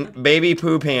 Queen, Baby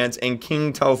Poo Pants, and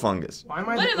King Toe Fungus. Why am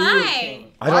I What the am Uwu I?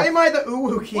 King? I Why don't- am I the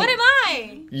Uwu King? What am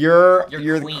I? You're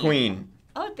You're the queen. queen.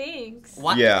 Oh, thanks.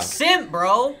 What? Yeah. Simp,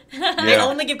 bro. They Yeah.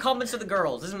 only give compliments to the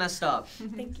girls. This is messed up.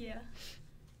 Thank you.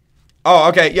 Oh,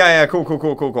 okay. Yeah. Cool.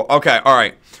 Okay, all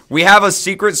right. We have a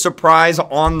secret surprise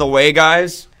on the way,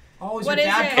 guys. Oh, is What your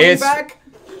is dad it? coming It's- back?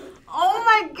 Oh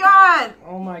my god.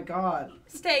 Oh my god.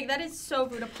 Steak, that is so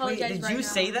rude. Wait, Apologize did right you now.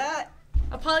 say that?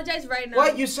 Apologize right now.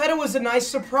 What? You said it was a nice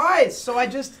surprise, so I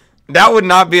just. That would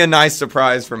not be a nice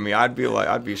surprise for me. I'd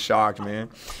be shocked, man.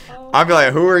 I'd be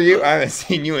like, who are you? I haven't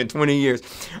seen you in 20 years.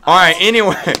 All right.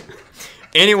 Anyway,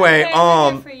 Okay,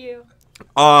 I'm here for you.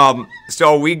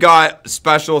 so we got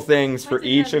special things for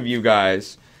each of you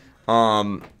guys.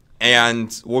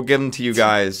 And we'll give them to you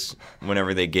guys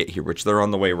whenever they get here, which they're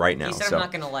on the way right now. He said so. I'm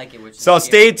not going to like it, which So is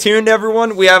stay tuned,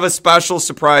 everyone. We have a special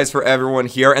surprise for everyone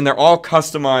here, and they're all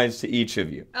customized to each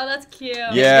of you. Oh, that's cute.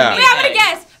 Yeah. Wait, I'm gonna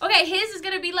guess. Okay, his is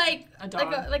gonna be like a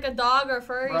dog or a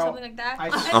furry, something like that.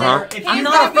 I'm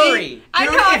not a furry. Dude,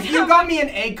 if you got me an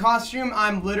egg costume,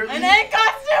 I'm literally an egg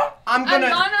costume. I'm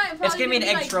gonna. It's gonna be an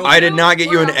egg trophy. I did not get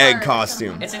you an egg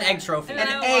costume. It's an egg trophy.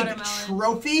 An egg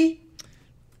trophy?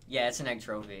 Yeah, it's an egg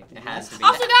trophy. It has to be.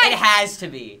 Also, guys, it has to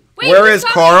be. Wait, Where is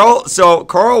Carl? So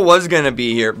Carl was gonna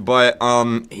be here, but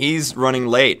he's running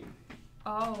late.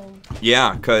 Oh.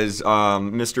 Yeah, cause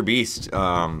Mr. Beast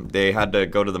they had to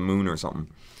go to the moon or something.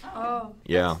 Oh.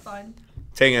 Yeah. That's fun.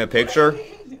 Taking a picture.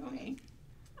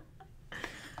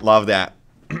 Love that.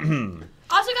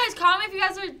 Also, guys, comment if you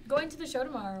guys are going to the show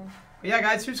tomorrow. Yeah,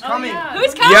 guys, who's coming? Yeah.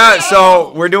 Who's coming? Yeah,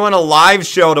 so we're doing a live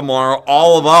show tomorrow,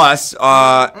 all of us.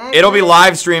 It'll be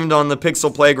live streamed on the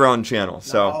Pixel Playground channel.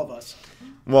 So, all of us.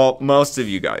 Well, most of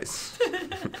you guys.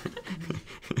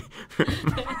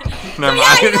 Never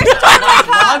Yeah, you guys should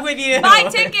Vlog with you. buy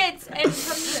tickets and come to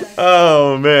us.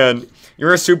 Oh man,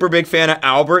 you're a super big fan of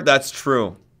Albert. That's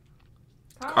true.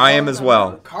 I am as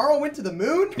well. Carl went to the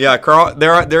moon? Yeah, Carl.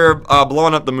 They're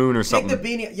blowing up the moon or something. Take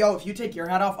the beanie. Yo, if you take your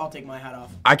hat off, I'll take my hat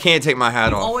off. I can't take my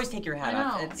hat You off. always take your hat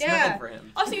off. It's nothing for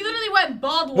him. Oh, so you literally went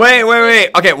bald. Wait.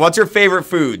 Okay, what's your favorite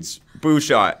foods? Boo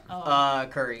shot.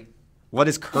 Curry. What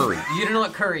is curry? You don't know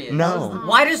what curry is? No.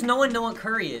 Why does no one know what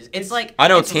curry is? It's like I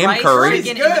know it's Tim rice, curry.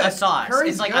 chicken, Curry's and a good. sauce.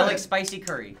 Curry's It's like good. I like spicy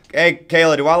curry. Hey,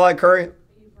 Kayla, do I like curry?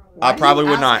 I probably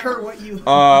would not. Her what you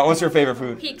What's your favorite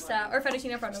food? Pizza or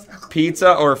fettuccine alfredo.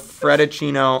 Pizza or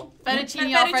fettuccino?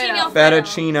 Fettuccine alfredo.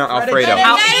 Fettuccino Alfredo.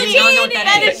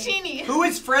 Fettuccine. Who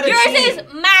is fettuccine? Yours is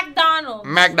McDonald's.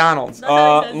 McDonald's. That's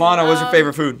what it says. Lana, what's your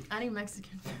favorite food? Any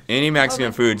Mexican food. Any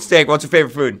Mexican food. Steak, what's your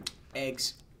favorite food?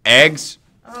 Eggs. Eggs?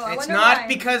 Oh, I It's wonder not why.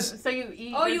 because. So you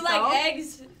eat Oh, you yourself? like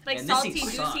eggs? Like Man, this salty, thing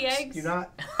juicy sucks. eggs? Do not.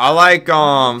 I like Do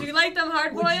you like them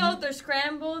hard boiled or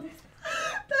scrambled?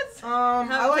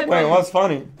 I like. Wait, what's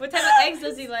funny? What type of eggs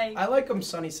does he like? I like them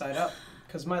sunny side up,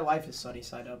 cause my life is sunny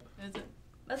side up. Is it?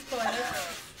 That's cool.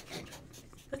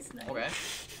 That's nice. Okay.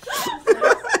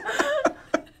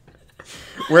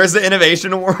 Where's the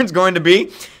Innovation Awards going to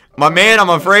be? My man, I'm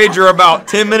afraid you're about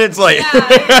 10 minutes late. Yeah,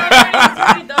 it's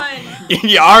already done.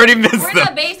 You already missed We're in the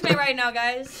them. basement right now,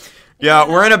 guys. Yeah,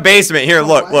 we're in a basement. Here,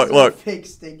 look. Fake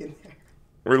steak in there.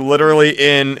 We're literally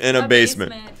in a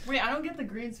basement. Wait, I don't get the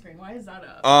green screen. Why is that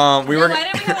up? We were. Why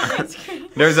didn't we have a green screen?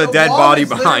 There's a The dead wall body is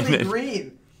behind literally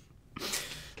it. Green.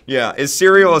 Yeah, is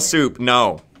cereal a soup?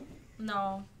 No.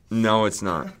 No. No, it's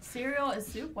not. Cereal is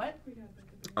soup? What?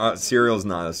 Cereal's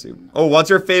not a soup. Oh, what's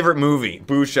your favorite movie?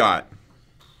 Boo shot.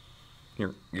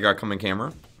 Here, you got to come in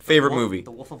camera. Favorite movie?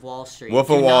 The Wolf of Wall Street. Wolf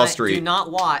of Wall Street. Do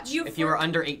not watch if you are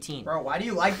under 18. Bro, why do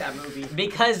you like that movie?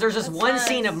 Because there's this one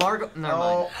scene of Margot. Never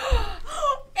mind.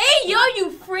 Hey, yo,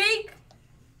 you freak!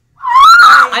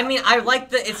 I mean, I like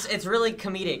the. It's really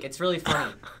comedic. It's really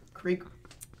funny. Creek.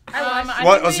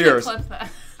 What's yours?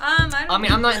 I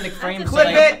mean, I'm not in the frame, so, Clip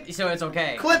like, so it's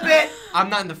okay. Clip it. I'm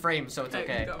not in the frame, so it's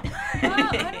okay.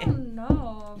 I don't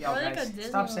know. Yo, Probably like guys, a Disney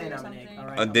stop movie saying or I'm an egg. something. All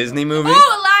right. A Disney movie?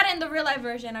 Oh, Aladdin, the real life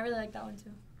version. I really like that one too.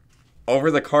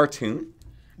 Over the cartoon?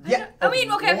 Yeah. I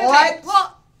mean, okay. What?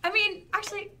 Well, I mean,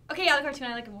 actually, okay, yeah, the cartoon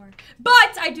I like it more.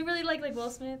 But I do really like Will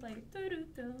Smith, like.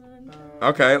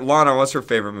 Okay, Lana, what's your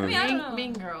favorite movie? I don't know.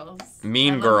 Mean Girls.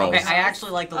 Mean Girls. Okay, I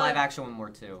actually like the live action one more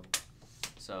too.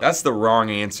 So. That's the wrong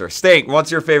answer. Steak,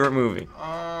 what's your favorite movie?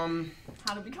 How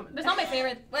to Become a That's not my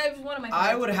favorite. Well, it was one of my favorites.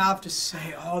 I would have to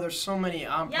say, there's so many.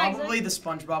 Probably the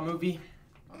SpongeBob movie.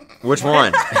 Which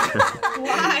one?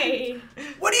 Why?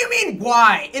 What do you mean,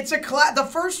 why? It's the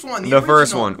first one. The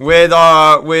first one with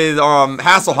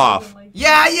Hasselhoff.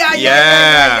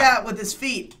 Yeah, with his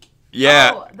feet.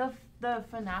 Yeah. Oh, the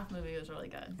FNAF movie was really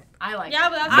good. I like Yeah,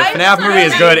 it. but The FNAF movie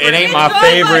is good. It ain't my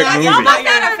favorite movie. Not Not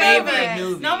your favorite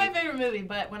movie. Not my favorite movie,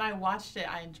 but when I watched it,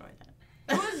 I enjoyed it.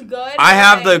 It was good. I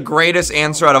have the greatest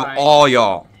answer out of all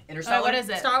y'all. Interstellar. What is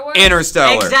it? Star Wars.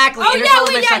 Interstellar. Exactly. Oh,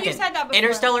 Interstellar is yeah, my you second. said that before.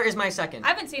 Interstellar is my second. I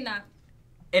haven't seen that.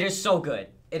 It is so good.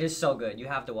 It is so good. You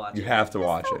have to watch You it. have to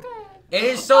watch it. It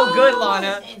is so good,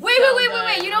 Lana. Wait.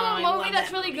 You know what movie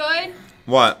that's really good?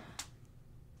 What?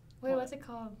 Wait, what's it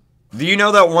called? Do you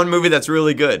know that one movie that's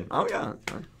really good? Oh, yeah.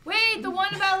 Wait, the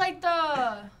one about like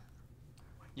the.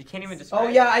 You can't even describe. Oh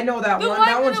yeah, I know that The one. one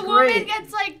That where one's the woman great.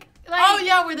 gets like. Oh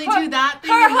yeah, where they do that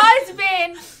thing. Her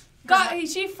husband.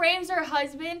 She frames her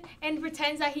husband and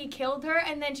pretends that he killed her,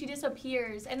 and then she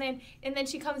disappears, and then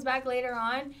she comes back later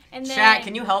on, and then. Chat,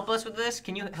 can you help us with this?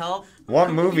 Can you help?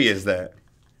 What movie is that?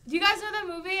 Do you guys know that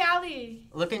movie, Ali?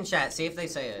 Look in chat. See if they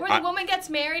say it. Where the woman gets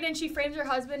married and she frames her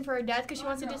husband for her death because she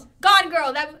wants to just Gone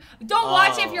Girl. Don't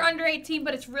watch it if you're under 18,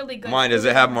 but it's really good. Mine, does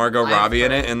it have Margot Robbie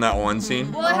in it in that one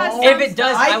scene? Well, it has if it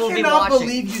does, I will be watching. I cannot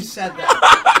believe you said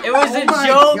that. It was a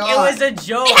joke. It was a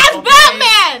joke. It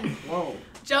has Batman. Whoa.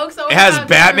 Jokes. It has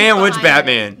Batman. Which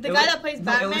Batman? The guy that plays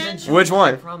Batman. Which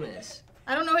one?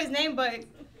 I don't know his name, but.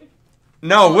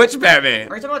 No, which Batman?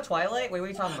 Are you talking about Twilight? Wait, what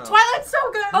are you talking about? Twilight's so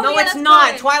good. Oh, no, yeah, it's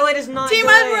not. Twilight is not Team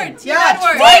good. Edward. Team Yeah,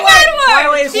 Edward.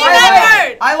 Twilight is Team Twilight.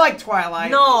 Edward. I like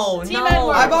Twilight. No, Team no.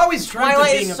 Edward. I've always dreamt Twilight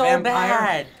of being is a so vampire.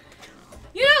 bad.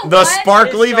 You know The what?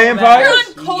 sparkly It's so vampires? bad.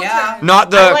 You're on culture. Yeah.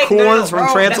 Not the cool ones from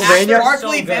Bro, Transylvania? The sparkly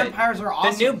So good. vampires are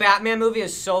awesome. The new Batman movie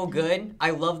is so good. I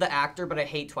love the actor, but I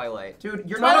hate Twilight. Dude,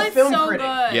 you're Twilight's not a film so critic.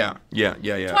 good. Yeah.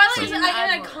 Twilight So- is an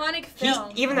iconic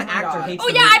film. Even the actor God. hates Oh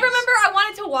the yeah, I movies. remember I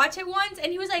wanted to watch it once, and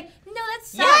he was like, "No, that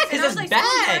sucks." Yeah, And I because was it's like,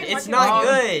 bad. "So It's sorry, not watch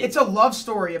it." good. It's a love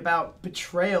story about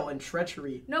betrayal and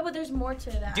treachery. No, but there's more to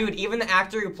that. Dude, even the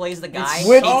actor who plays the guy.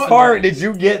 Which hates part the did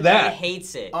you get He that?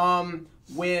 hates it.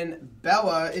 When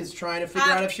Bella is trying to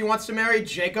figure out if she wants to marry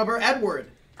Jacob or Edward.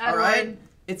 All right?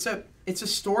 It's a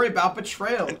story about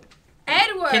betrayal.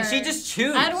 Edward. Can she just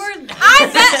choose? Edward.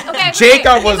 I bet. Okay.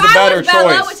 Jacob was if the I better was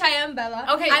Bella, choice. which I am Bella.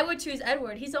 Okay. I would choose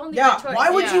Edward. He's the only Yeah, good choice. why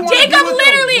would you want to Jacob be with a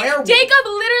literally. werewolf? Jacob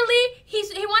literally.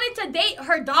 He wanted to date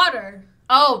her daughter.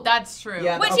 Oh, that's true.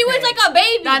 Yeah, When she was like a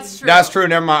baby. That's true. That's true.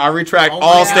 Never mind. I retract Oh my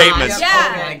all God. statements. Yeah.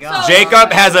 Oh my God.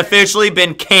 Jacob has officially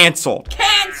been canceled.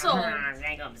 Cancelled.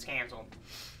 Jacob's canceled.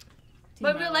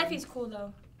 But in real life, he's cool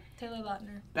though. Taylor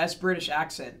Lautner. Best British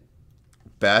accent.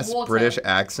 Best Water. British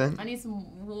accent? I need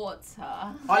some water.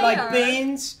 I like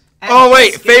beans. and Oh,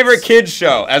 wait. biscuits. Favorite kids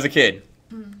show as a kid?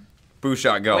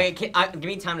 Booshot, go. Wait, give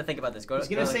me time to think about this. Go. He's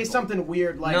gonna say something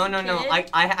weird like. No. I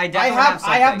I definitely have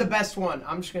something. the best one.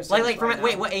 I'm just gonna say. Like this from right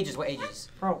wait, now. what ages? What ages?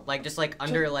 Bro. Like just like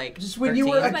under like. Just when you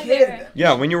were a 13? kid.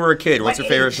 Yeah, when you were a kid, what's What your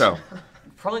favorite age? show?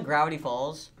 Probably Gravity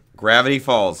Falls. Gravity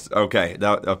Falls. Okay.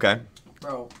 Okay.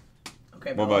 Bro.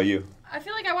 Okay. What about you? I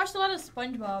feel like I watched a lot of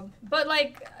SpongeBob, but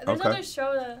like there's Okay. other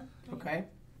show that. Okay.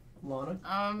 Lana.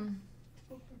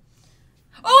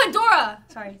 Oh, and Dora.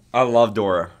 Sorry. I love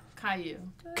Dora. Caillou.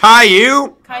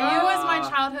 Caillou? Caillou was my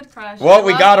childhood crush. Well,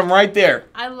 we got him right there.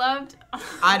 I loved.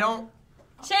 I don't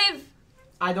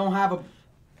have a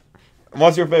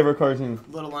What's your favorite cartoon?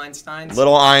 Little Einsteins.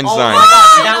 Little Einstein. Oh my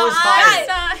God, that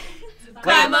was fire.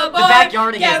 Climb aboard. The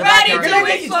backyard again. Get The ready backyard to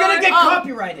again. It's gonna get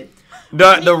copyrighted.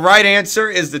 The right answer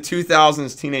is the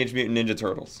 2000s Teenage Mutant Ninja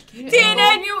Turtles. Teenage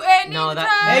Mutant No, that.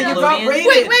 Hey, you got Nickelodeon?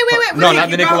 rated. Wait. No, not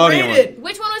the You got Nickelodeon one. rated.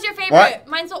 Which one was your favorite? What?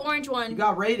 Mine's the orange You one.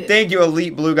 got rated. Thank you,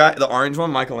 Elite Blue Guy. The orange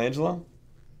one, Michelangelo.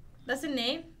 That's the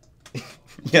name? Yeah.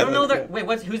 I don't know the. Wait,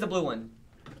 who's the blue one?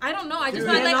 I don't know. I just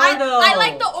Dude, know Leonardo. I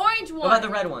like the orange one. What about the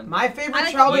red one? My I favorite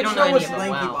like- childhood You don't know show was any of them.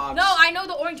 Lanky Wow. Box. No, I know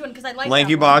the orange one because I like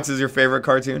Lanky that one. Box is your favorite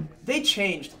cartoon? They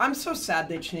changed. I'm so sad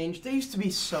they changed. They used to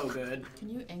be so good. Can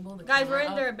you angle the Guys, we're camera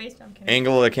in up? their base jump.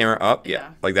 Angle the camera up. Yeah.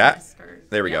 Like that?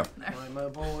 There we go. I'm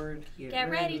aboard. Get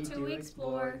ready to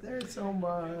explore. There's so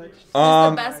much. Who's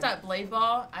the best at blade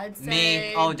ball? I'd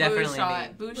say Me. Oh, definitely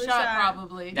Booshot. me. Booshot,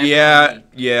 probably. Yeah.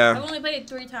 I've only played it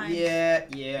 3 times. Yeah.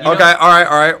 Okay, all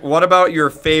right. What about your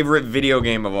favorite video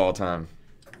game of all time?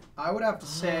 I would have to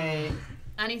say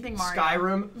Anything Mario.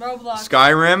 Skyrim. Roblox.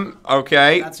 Skyrim.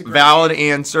 Okay. That's a great Valid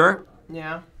answer.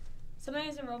 Yeah.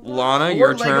 Sometimes in Roblox. Lana, Or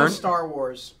your Lego turn. Star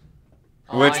Wars.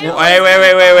 Which I know.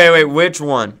 one? Wait. Which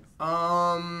one?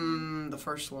 The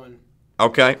first one.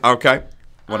 Okay.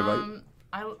 What about you?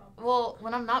 Well,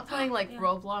 when I'm not playing like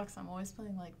Roblox, I'm always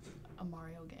playing like a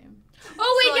Mario game.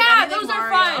 Oh wait, So, like, yeah, anything those are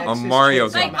Mario. fun. A Mario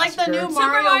game. Like the new Super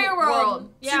Mario, Mario World.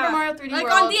 World. Yeah. Super Mario 3D like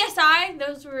World. on DSi,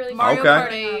 those were really Mario fun.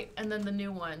 Okay. Kart 8, and then the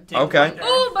new one. Okay.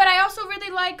 Oh, but I also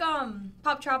really like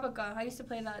Pop Tropica. I used to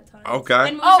play that at times. Okay.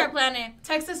 And Moonstar Planet.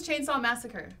 Texas Chainsaw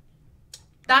Massacre.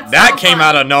 That came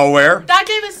out of nowhere. That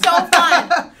game is so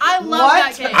fun. I love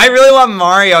that game. I really love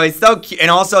Mario. He's so cute. And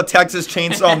also Texas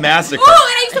Chainsaw Massacre. Oh,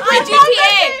 and I used to play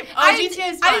GTA. Oh,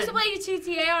 GTA is fun. I used to play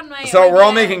GTA on my. So we're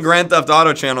all making Grand Theft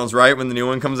Auto channels, right? When the new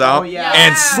one comes out? Oh, yeah.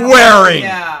 And swearing.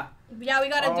 Yeah. We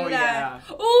gotta do that.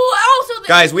 Yeah. Ooh, also.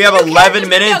 Guys, we have 11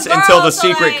 minutes until the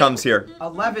secret comes here.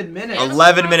 11 minutes.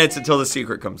 11 minutes until the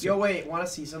secret comes here. Yo, wait. Want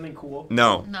to see something cool?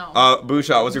 No.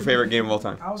 Booshot, what's your favorite game of all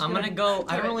time? I'm gonna go.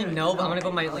 I don't really know, but I'm gonna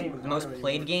go my most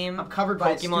played game. I'm covered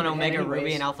by Pokemon stupid Omega anyways.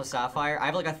 Ruby and Alpha Sapphire. I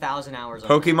have like 1,000 hours. on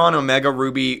Pokemon Omega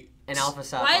Ruby and Alpha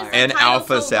Sapphire. and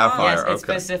Alpha Sapphire. Yes, it's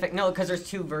Okay. specific. No, because there's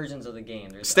 2 versions of the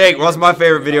game. There's Steak, what's my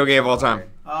favorite video game of all time?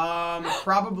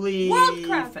 Probably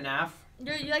Worldcraft. FNAF.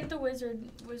 You like the wizard.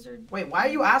 Wait, why are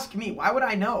you asking me? Why would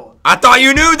I know? I thought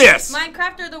you knew this.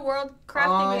 Minecraft or the world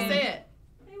crafting game. Say it.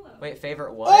 Wait,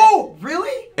 favorite what? Oh,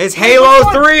 really? It's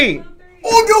Halo 3.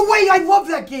 Oh, no way. I love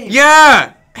that game.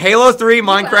 Yeah. Halo 3,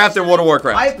 Minecraft, and World of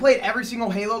Warcraft. I've played every single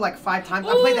Halo like 5 times.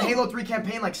 I played the Halo 3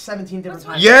 campaign like 17 different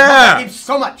times. Yeah. I love that game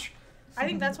so much. I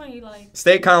think that's one you like.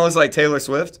 Steak kind of looks like Taylor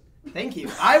Swift. Thank you.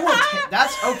 I will.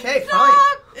 That's okay. Fine.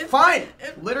 Fine.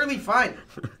 Literally fine.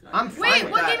 I'm fine Wait,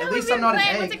 with what that. game At least have I'm we not been an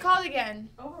playing? egg. What's it called again?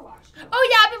 Overwatch. Oh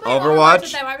yeah, I've been playing Overwatch?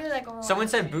 with them. I really like Overwatch. Someone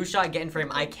said Bouchot get in frame.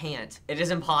 I can't. It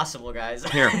is impossible, guys.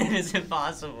 Here. It is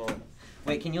impossible.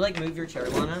 Wait, can you like move your chair,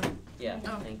 Lana? Yeah.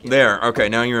 Thank you. There. Okay,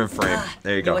 now you're in frame.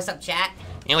 There you Yo, go. what's up, chat?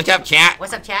 Hey, what's up, chat?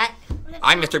 What's up, chat?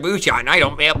 I'm Mr. Bouchon, and I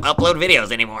don't upload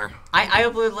videos anymore. I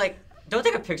upload like. Don't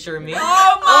take a picture of me. Oh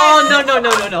my! Oh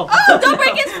no! Oh, don't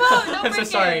break his phone! Don't I'm break so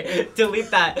sorry. it.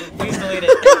 Delete that. Please delete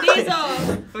it.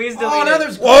 Diesel. Please delete Oh, now it.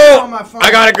 there's Whoa! on my phone.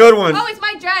 I got a good one. Oh, it's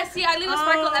my dress. See, I leave a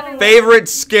sparkle everywhere. Favorite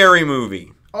scary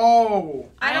movie? Oh.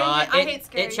 I hate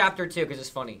scary. It chapter 2 because it's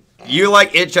funny. You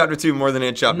like It Chapter 2 more than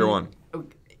It Chapter 1?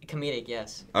 Comedic,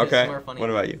 yes. Okay. It's more funny. What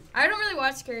about you? I don't really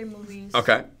watch scary movies.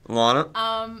 Okay. Lana?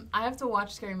 I have to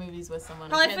watch scary movies with someone.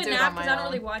 Probably I can't do FNAF it on because my I don't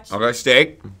own. really watch. Okay,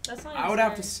 Steak? That's not I would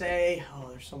have to say, oh,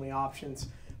 there's so many options.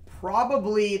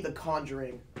 Probably The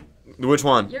Conjuring. Which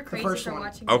one? You're crazy first for one.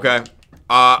 watching. Okay.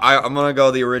 I'm gonna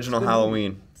go the original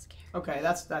Halloween. Okay,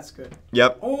 that's good.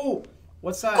 Yep. Oh,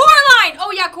 what's that? Coraline!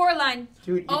 Oh yeah, Coraline.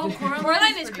 Dude, Oh,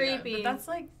 Coraline is pretty good, creepy. but that's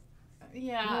like,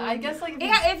 yeah, I guess like.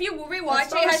 If you rewatch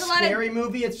It's it, not it has a a lot of scary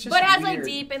movie. It's just but it has weird. like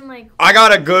deep and like. I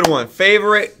got a good one.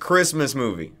 Favorite Christmas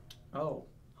movie? Oh.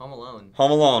 Home Alone.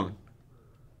 Home Alone.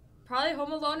 Probably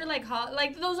Home Alone or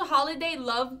like those holiday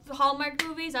love Hallmark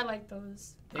movies. I like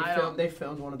those. They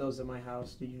filmed one of those at my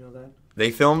house. Did you know that?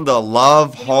 They filmed a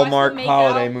Love Hallmark them make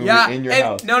holiday out? movie Yeah, in your and-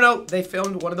 house. No, they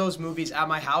filmed one of those movies at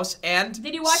my house, and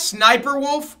Did you watch? Sniper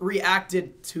Wolf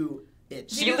reacted to it.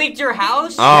 She leaked your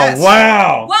house? Oh, Yes.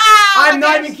 wow. Wow! I'm I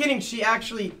not guess- even kidding. She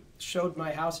actually showed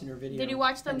my house in her video. Did you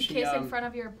watch them And she, kiss in front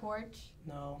of your porch?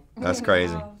 No. That's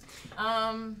crazy. Wow.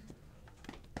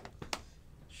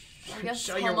 I guess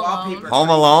Show your Home Alone. wallpaper. Home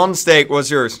Alone, Steak,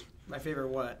 what's yours? My favorite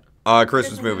what?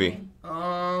 Christmas movie.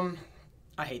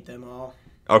 I hate them all.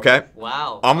 Okay.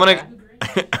 Wow. I'm gonna... Oh,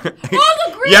 the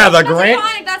Grinch! Yeah, the That's Grinch.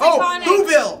 iconic. That's Oh, iconic.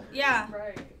 Whoville! Yeah.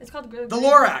 It's called The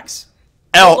Lorax.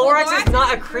 Elf. Lorax is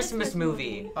not a Christmas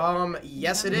movie.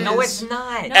 Yes it is. No, it's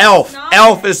not. No, Elf. it's not.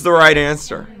 Elf is the right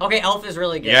answer. Okay, Elf is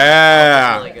really good.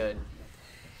 Yeah. Elf is really good.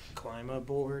 Climb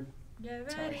aboard.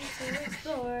 Get ready to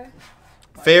explore.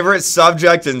 Favorite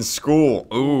subject in school?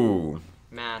 Ooh.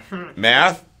 Math.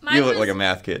 Math? Mine You look was- like a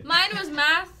math kid. Mine was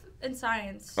math and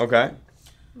science. Okay.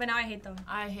 But now I hate them.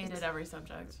 I hated every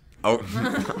subject. Oh,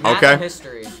 Math okay. and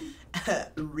history.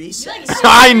 Recess.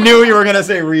 I knew you were gonna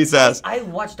say recess. I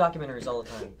watch documentaries all the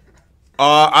time.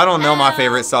 I don't know my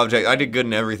favorite subject. I did good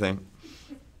in everything.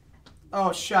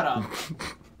 Oh, shut up.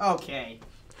 Okay.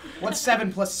 What's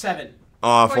 7 plus 7?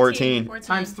 14.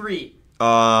 Times 3.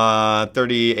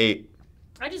 38.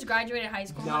 I just graduated high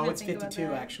school. No, I'm not it's gonna think about 52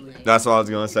 that. actually. That's what I was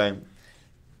gonna say.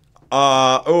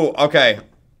 Okay.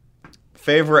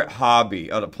 Favorite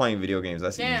hobby? Oh, playing video games.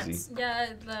 That's Dance. easy. Yeah,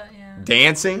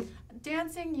 Dancing?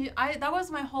 Dancing, that was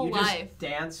my whole You life. just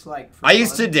dance like. For I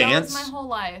used to fun? dance. That was my whole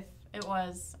life. It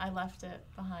was. I left it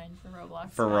behind for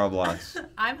Roblox. For so Roblox.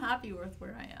 I'm happy with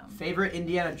where I am. Favorite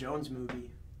Indiana Jones movie?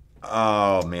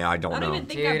 Oh man, I don't know.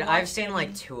 Dude, I've seen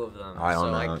like 2 of them. I don't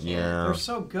so know. I can't. Yeah. They're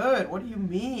so good. What do you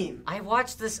mean? I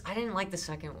watched this. I didn't like the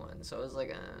second one, so I was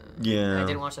like, Yeah. I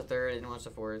didn't watch the third. I didn't watch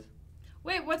the fourth.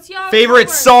 Wait, what's your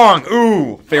Favorite song?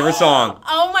 Ooh, favorite song.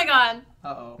 Oh my god.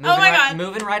 Uh-oh.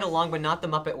 Moving right along, but not the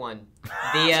Muppet one.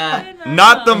 The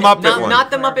Not the Muppet one.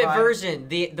 Not the Muppet version.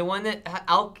 The one that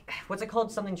what's it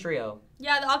called? Something Trio.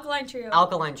 Yeah, the Alkaline Trio.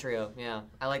 Alkaline Trio. Yeah,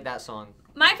 I like that song.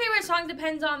 My favorite song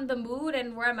depends on the mood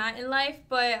and where I'm at in life,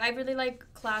 but I really like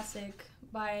Classic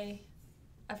by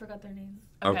I forgot their name.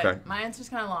 Okay. My answer's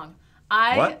kind of long.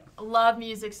 I What? love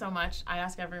music so much. I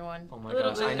ask everyone Oh my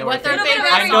gosh, I know what their your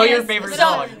favorite I know song your is. favorite So,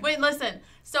 song. wait, listen.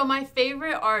 So my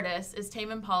favorite artist is Tame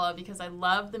Impala because I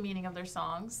love the meaning of their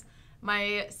songs.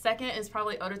 My second is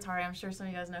probably Odetari. I'm sure some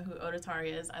of you guys know who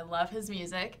Odetari is. I love his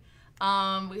music.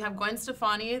 We have Gwen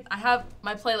Stefani. I have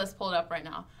my playlist pulled up right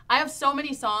now. I have so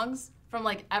many songs from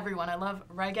like everyone. I love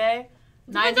reggae,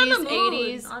 Depends on 90s, the mood,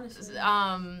 80s, honestly.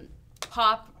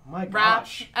 pop, My rap,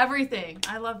 gosh. everything.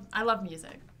 I love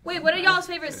music. Wait, what are y'all's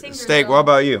favorite singers? Steak, though? what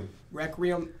about you?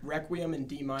 Requiem in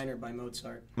D minor by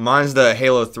Mozart. Mine's the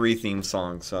Halo 3 theme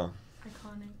song, so.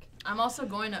 I'm also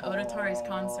going to Odetari's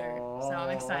concert, so I'm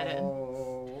excited.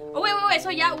 Oh wait. So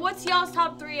yeah, what's y'all's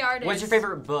top 3 artists? What's your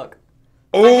favorite book?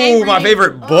 Oh, my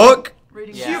favorite book?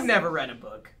 Reading. You've never read a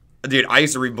book. Dude, I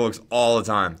used to read books all the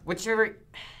time. What's your favorite?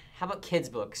 How about kids'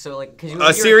 books? So like, cause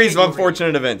A series of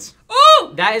unfortunate events.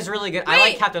 Ooh, that is really good. I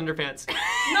like Captain Underpants.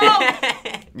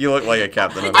 No. You look like a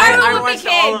Captain Underpants. Darwin Would Be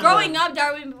Kid. Growing up,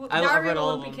 Darwin read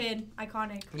all Would Be Kid.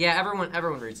 Iconic. Yeah,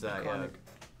 everyone reads that. Iconic.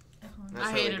 Yeah.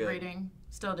 I hated reading.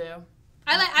 Still do.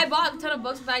 I bought a ton of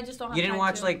books, but I just don't have You didn't time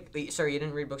watch to. like sorry, you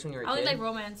didn't read books when you were a kid? I only like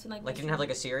romance and like. Like you didn't have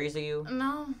like a series that you?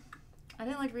 No, I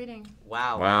didn't like reading.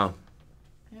 Wow. Wow.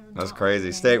 That's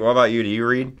crazy. Steak, what about you? Do you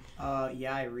read?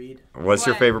 Yeah, I read. What's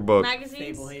your favorite book?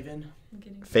 Magazines? Fablehaven.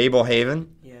 Fablehaven?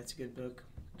 Yeah, it's a good book.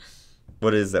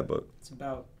 What is that book? It's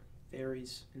about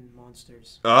fairies and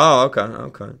monsters. Oh, okay,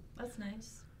 okay. That's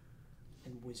nice.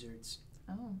 And wizards.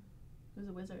 Oh, who's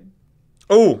a wizard?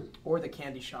 Oh. Or the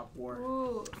Candy Shop War.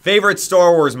 Ooh. Favorite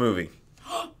Star Wars movie?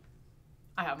 I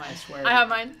have mine. I swear. I have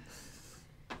mine.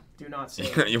 Do not say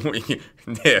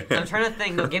it. I'm trying to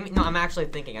think. No, I'm actually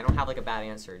thinking. I don't have like a bad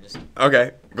answer. Just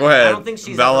okay. Go ahead. I don't think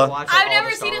she's Bella. ever watched. I've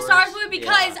never seen a Star Wars movie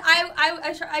because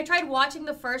Yeah. I tried watching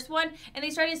the first one and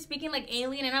they started speaking like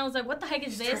alien and I was like, what the heck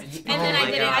is this? And then I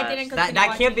didn't continue That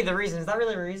watching can't be the reason. Is that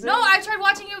really the reason? No, I tried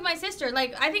watching it with my sister.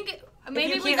 Like I think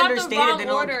maybe if you we can't got the understand wrong it,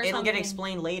 order or it'll something. get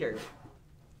explained later.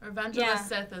 Revenge of the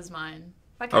Sith is mine.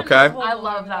 Okay. I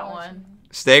love that one.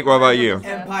 Steak, what about you?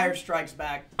 Empire Strikes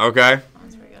Back. Okay.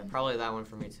 Probably that one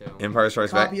for me too. Empire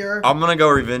Strikes Back. Copier. I'm gonna go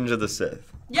Revenge of the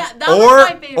Sith. Yeah, that was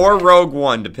my favorite. Or Rogue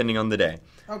One, depending on the day.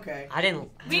 Okay. I didn't.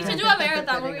 We should do a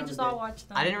marathon where we just all watch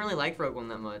them. I didn't really like Rogue One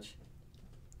that much.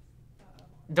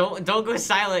 Don't go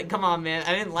silent. Come on, man.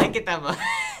 I didn't like it that much.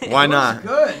 Why not?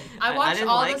 Good. I watched didn't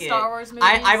all like the it. Star Wars movies.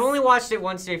 I've only watched it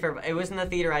once. To be fair, but it was in the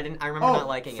theater. I remember not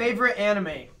liking it. Favorite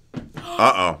anime.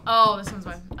 Oh, this one's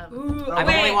mine. I've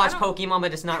only watched Pokemon,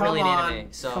 but it's not really an anime.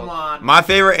 So Come on. My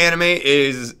favorite anime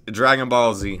is Dragon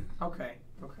Ball Z. Okay.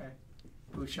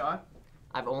 Bushot.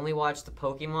 I've only watched the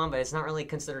Pokemon, but it's not really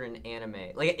considered an anime.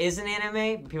 Like it is an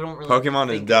anime, but people don't really. Pokemon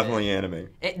is think definitely of anime.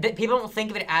 People don't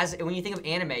think of it as when you think of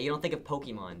anime, you don't think of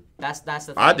Pokemon. That's the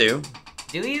thing. I do.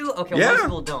 Do you? Okay, Yeah. most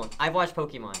people don't. I've watched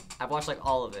Pokemon. I've watched like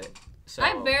all of it. So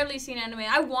I've barely seen anime.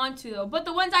 I want to though, but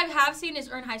the ones I have seen is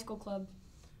Earn High School Club.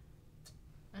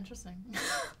 Interesting.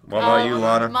 What about you,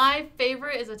 Lana? My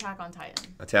favorite is Attack on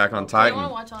Titan. Attack on I Titan. want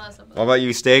to watch all that stuff. What about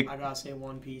you, Steak? I gotta say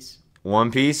One Piece.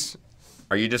 One Piece?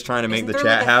 Are you just trying to make Isn't the there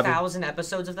chat like happy? 1,000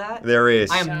 episodes of that? There is.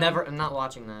 I am never. I'm not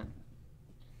watching that.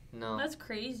 No. That's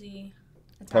crazy.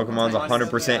 Pokemon's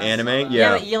 100% anime?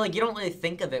 Yeah, Yeah. but like you don't really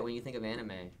think of it when you think of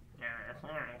anime.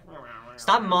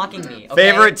 Stop mocking me. Okay?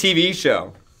 Favorite TV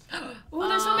show? Oh,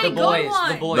 there's so many The good Boys.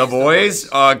 ones. The Boys. The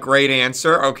Boys? Great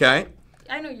answer. Okay.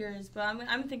 I know yours, but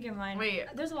I'm thinking mine. Wait,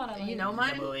 there's a lot of. You know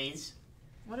mine? Boys.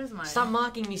 What is mine? Stop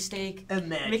mocking me, Steak.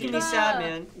 Imagine. Making me sad,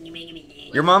 man.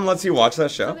 Your mom lets you watch that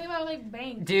show? Something about like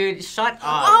bank. Dude, shut up.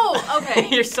 Oh, okay.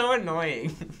 You're so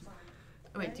annoying.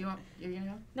 Wait, do you want? You're gonna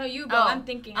go? No, you go. I'm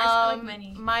thinking. I like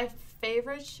many. My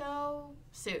favorite show,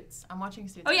 Suits. I'm watching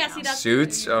Suits. Oh yeah, right see now. that's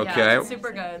Suits? good. Okay. Yeah, it's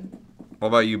super good. What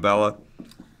about you, Bella?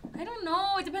 I don't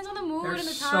know. It depends on the mood There's and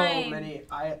the so time. many.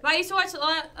 But I used to watch a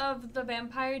lot of the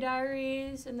Vampire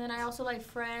Diaries, and then I also like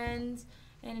Friends,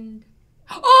 and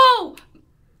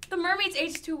the Mermaid's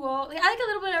H2O. Like, I like a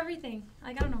little bit of everything.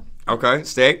 Like I don't know. Okay.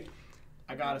 Steak?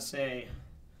 I gotta say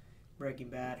Breaking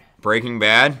Bad. Breaking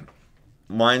Bad?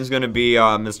 Mine's going to be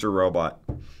Mr. Robot.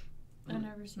 I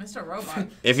never seen Mr. Robot.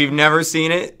 If you've never seen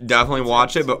it, definitely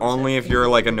watch it, but only if you're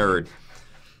like a nerd.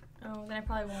 Oh, then I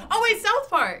probably won't. Oh wait, South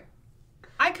Park.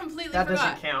 I completely That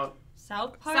forgot. doesn't count.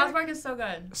 South Park. South Park is so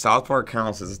good. South Park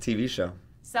counts as a TV show.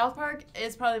 South Park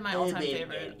is probably my all-time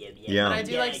favorite. Yeah. But I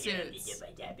do like Suits.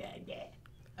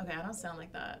 Okay, I don't sound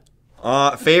like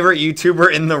that. Favorite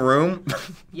YouTuber in the room?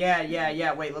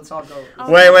 Yeah. Wait, let's all go.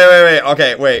 Wait.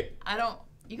 Okay, wait. I don't.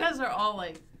 You guys are all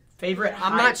like. Favorite.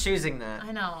 I'm not choosing that.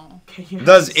 I know.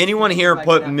 Does anyone here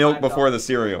put milk before the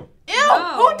cereal? Ew!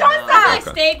 Who does that? I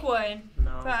like steak one.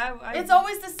 But It's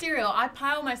always the cereal. I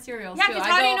pile my cereals Yeah, too. 'cause I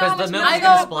how do you go- know how Because the much milk's milk?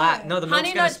 gonna splash. No, the milk's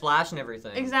Honey gonna Nut- splash and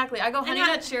everything. Exactly. I go Honey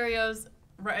Nut Cheerios,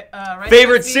 right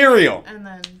Favorite Krispies, cereal? and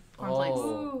then cornflakes.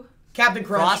 Oh. Captain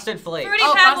Crunch. Frosted Flakes. Fruity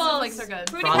Oh, Pebbles. Frosted Flakes are good.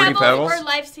 Fruity Fruity Pebbles, Pebbles? or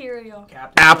Life cereal.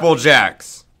 Apple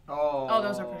Jacks. Oh,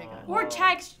 those are pretty good. Or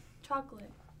Chex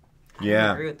chocolate. I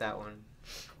Yeah. agree with that one.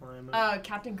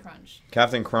 Captain Crunch.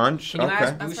 Captain Crunch? Can you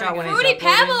ask Okay. Busha when he's Fruity uploading?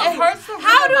 Pebbles. It hurts the How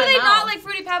roof do of my they not mouth. like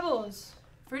Fruity Pebbles?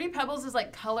 Fruity Pebbles is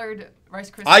like colored Rice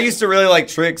Krispies. I used to really like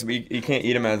Tricks, but you can't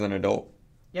eat them as an adult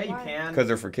Yeah, you can. because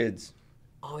they're for kids.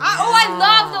 Oh, I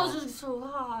love those. So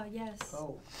yes.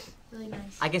 Oh. Really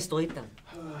nice. I can still eat them.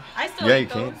 I still Yeah, eat you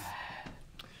those.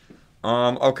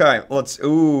 can. Okay, let's.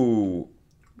 Ooh.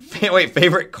 Wait,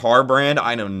 favorite car brand?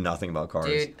 I know nothing about cars.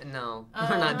 Dude, no.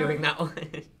 We're not doing that one.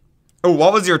 Oh,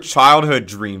 what was your childhood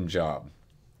dream job?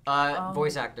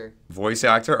 Voice actor. Voice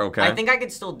actor. Okay. I think I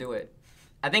could still do it.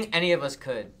 I think any of us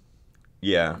could.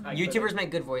 Yeah. YouTubers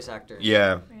make good voice actors.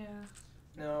 Yeah.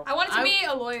 No. I wanted to be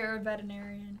a lawyer or a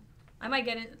veterinarian. I might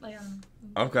get it like.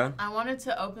 Okay. I wanted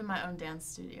to open my own dance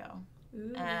studio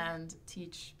and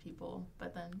teach people,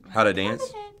 but then. How to dance?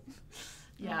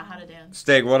 Yeah, how to dance.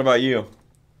 Steak, what about you?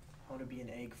 I want to be an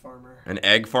egg farmer. An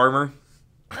egg farmer?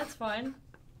 That's fun.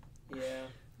 Yeah.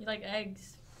 You like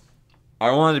eggs.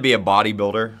 I wanted to be a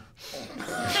bodybuilder.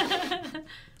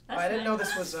 I didn't know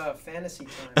this was a fantasy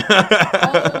time.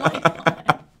 Oh my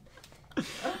God.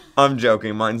 I'm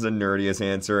joking. Mine's the nerdiest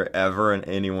answer ever, and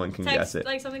anyone can Tech, guess it.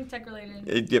 Like something tech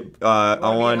related.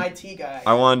 I want to be an IT guy.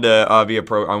 I wanted to be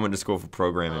I went to school for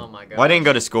programming. Oh my God. Well, I didn't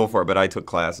go to school for it, but I took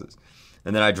classes,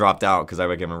 and then I dropped out because I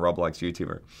became a Roblox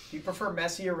YouTuber. Do you prefer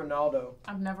Messi or Ronaldo?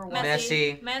 I've never watched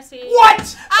Messi.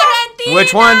 What?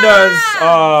 Which one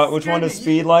does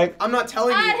Speed like? I'm not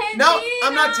telling you. No,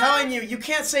 I'm not telling you. You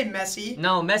can't say Messi.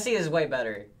 No, Messi is way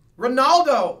better.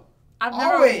 Ronaldo. I've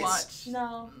never Always. watched.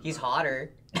 No. He's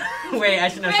hotter. Wait, I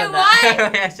shouldn't have said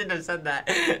that. Wait, I shouldn't have said that.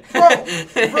 Bro,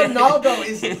 Ronaldo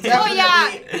is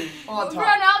definitely on top.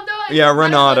 Ronaldo. Yeah,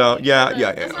 Ronaldo. Yeah.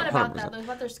 It's not about that. It's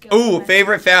about their skills. Ooh,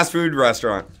 favorite fast food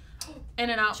restaurant?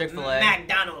 In-N-Out. Chick-fil-A.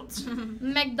 McDonald's.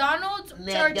 McDonald's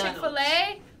or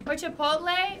Chick-fil-A or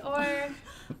Chipotle or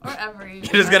every. You're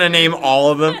just gonna name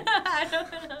all of them? I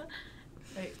don't know.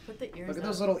 Wait, put the ears. Look at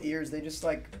those little ears. They just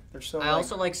like they're so. I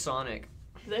also like Sonic.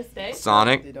 Do they stay?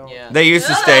 Sonic? They don't. Yeah. They used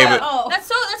to stay, but That's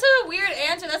a weird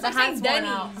answer. That's like saying hat's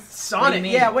worn Denny's. Sonic.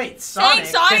 Yeah, wait. Sonic. Saying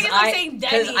Sonic is like saying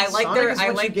Denny's. Because I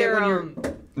like their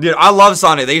dude, I love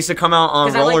Sonic. They used to come out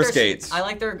on roller skates. I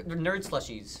like their nerd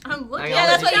slushies. I'm looking. Yeah,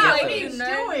 that's what you What like. are you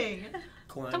doing?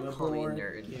 Climb call me aboard.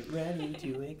 nerd. Get ready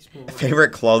to explore.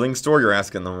 Favorite clothing store? You're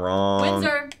asking the wrong.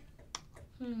 Windsor.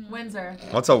 Windsor.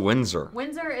 What's a Windsor?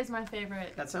 Windsor is my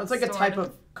favorite. That sounds like a type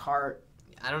of car.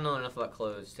 I don't know enough about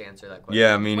clothes to answer that question.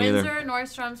 Yeah, me neither. Windsor,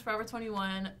 Nordstrom's, Forever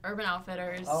 21, Urban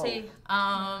Outfitters. Oh. See,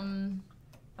 American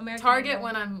Target Eagle.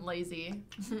 when I'm lazy,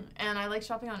 and I like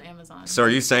shopping on Amazon. So are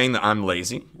you saying that I'm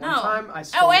lazy? One time I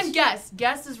stole. Oh, and Guess.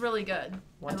 Guess is really good.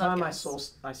 One I love time I Guess. stole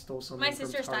something. My from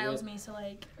sister Target. styles me, so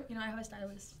like, you know, I have a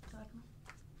stylist. So I don't know.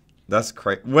 That's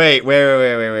crazy. Wait.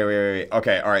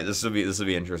 Okay, all right. This will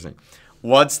be interesting.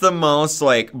 What's the most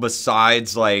like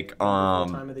besides like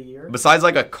time of the year? besides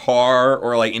like a car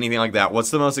or like anything like that? What's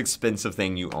the most expensive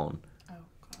thing you own?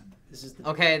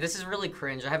 Oh God. This is really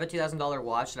cringe. I have a $2,000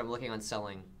 watch that I'm looking on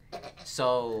selling.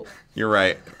 So. You're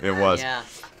right. It was. Yeah.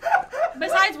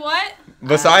 Besides what?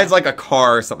 Besides like a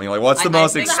car or something. Like what's the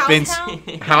most think-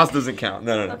 expensive? House doesn't count.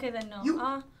 No. Okay, then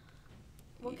no.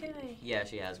 What can I? Yeah,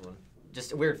 she has one.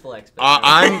 Just a weird flex. But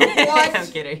I'm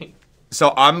kidding.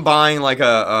 So I'm buying like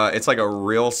it's like a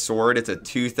real sword. It's a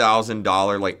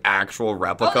 $2,000 like actual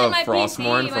replica of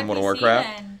Frostmourne from World of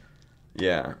Warcraft. Then.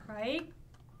 Yeah. Right?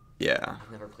 Yeah.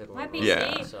 Never played My World PC. of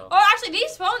Yeah. So. Oh, actually,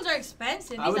 these phones are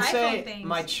expensive. These I would iPhone say things.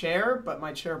 my chair, but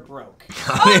my chair broke.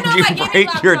 How did you my gaming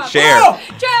break your laptop. chair?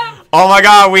 Oh, Oh my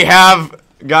God, we have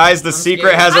guys. The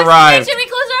secret has arrived. Should we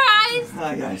close our eyes?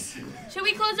 Hi guys. Should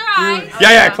we close our eyes?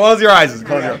 Yeah. Close your eyes.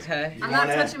 Close your eyes. Okay. I'm not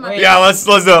touching my. Yeah, let's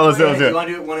do it. Let's do You it. want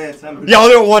to do it one at a time? Yeah,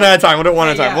 we'll do it one at a time.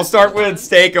 Yeah. We'll start with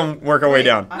steak and work our way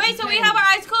down. Wait, so we have our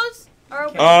eyes closed? Or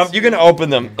open? You can open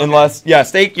them unless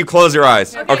steak. You close your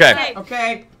eyes. Okay.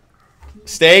 Okay.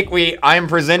 Steak. I am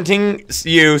presenting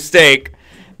you, Steak,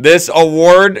 this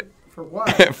award. For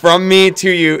what? From me to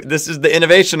you. This is the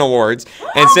Innovation Awards,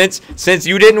 and since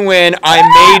you didn't win, I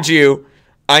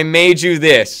made you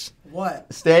this.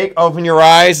 What? Steak. Open your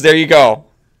eyes. There you go.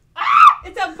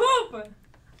 It's a poop.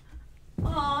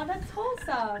 Aw, that's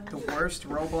wholesome. The worst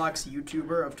Roblox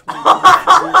YouTuber of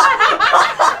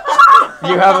 2023.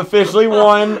 You have officially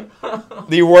won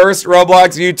the worst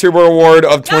Roblox YouTuber award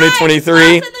of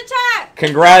 2023. Guys, in the chat.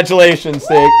 Congratulations,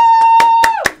 Steak.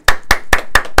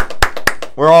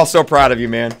 We're all so proud of you,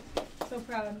 man. So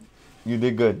proud. You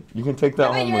did good. You can take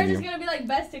that I bet home yours with is you. gonna be like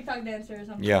best TikTok dancer or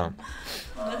something. Yeah.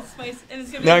 That's my, and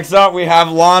it's gonna Next up, we have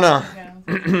Lana.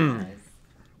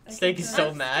 Steak is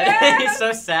so mad. He's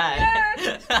so sad.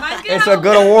 It's a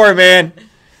good award, man.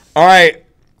 All right.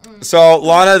 So,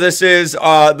 Lana, this is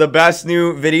the Best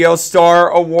New Video Star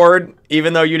Award.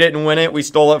 Even though you didn't win it, we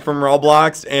stole it from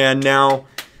Roblox, and now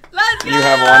you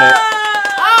have won it.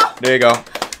 Oh. There you go.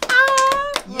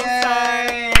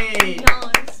 Yay!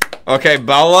 Okay,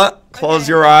 Bella, close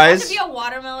your I eyes. should be a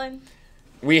watermelon.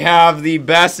 We have the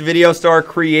Best Video Star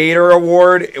Creator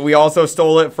Award. We also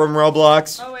stole it from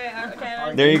Roblox. Oh wait,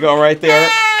 okay. There you go, right there.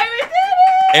 Hey, we did it!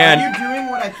 And Are you doing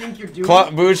what I think you're doing?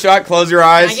 Bootshot, close your Can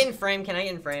I eyes. get in frame? Can I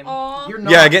get in frame? Aw. You're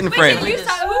not. Yeah, get in Wait, frame. who wrote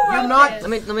You're not.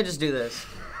 this? Let me just do this.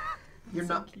 You're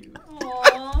not.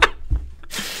 Aww.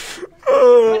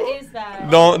 What is that?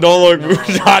 Don't look,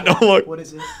 Booshot. Don't look. What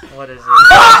is it? What is it?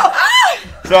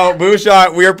 So,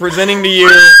 Booshot, we are presenting to you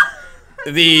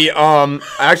the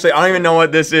Actually, I don't even know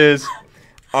what this is.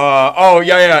 Oh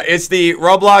yeah. It's the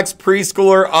Roblox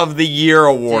Preschooler of the Year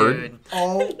Award. Dude.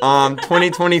 Oh.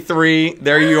 2023.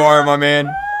 There you are, my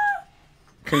man.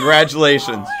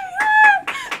 Congratulations.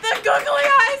 The googly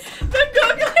eyes. The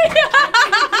googly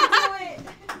eyes.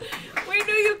 We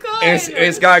knew you could.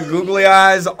 It's got googly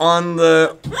eyes on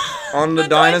the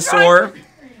dinosaur,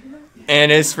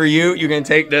 and it's for you. You can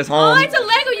take this home. Oh, it's a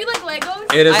Lego. You like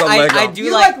Legos? It is a Lego. I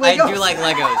do like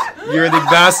Legos. You're the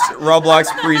best Roblox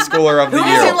preschooler of the Who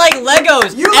year. doesn't like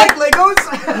Legos? You like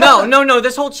Legos? No.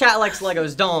 This whole chat likes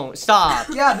Legos. Don't stop.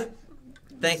 Yeah.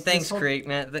 Thanks, Creek,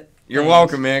 man. You're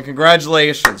welcome, man.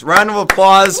 Congratulations. Round of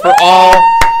applause for all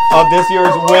of this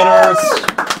year's winners.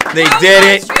 They did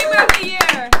it. Streamer of the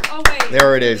year. Oh wait.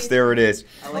 There it is. There it is.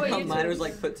 I like how mine was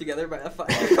like put together by a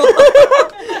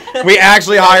 5-year-old. We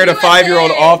actually hired a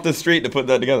 5-year-old off the street to put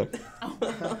that together.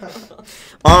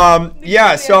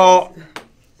 Yeah, so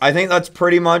I think that's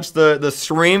pretty much the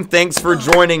stream. Thanks for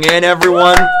joining in,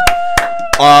 everyone.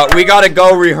 We gotta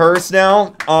go rehearse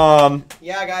now.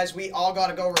 Yeah, guys, we all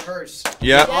gotta go rehearse.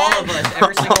 Yep. All of us,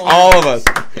 every single one. All of us.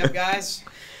 Yep, guys.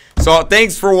 So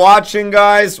thanks for watching,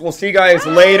 guys. We'll see you guys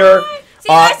later.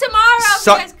 See you guys tomorrow. You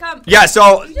guys come. Yeah,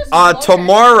 so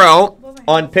tomorrow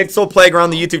on Pixel Playground,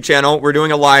 the YouTube channel, we're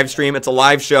doing a live stream. It's a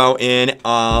live show in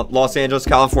Los Angeles,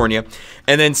 California.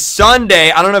 And then Sunday,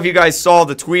 I don't know if you guys saw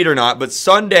the tweet or not, but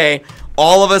Sunday,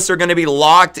 all of us are going to be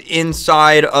locked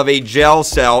inside of a jail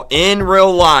cell in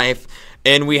real life,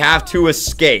 and we have to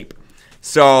escape.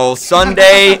 So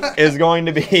Sunday is going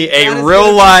to be a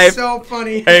real life,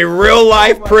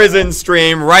 prison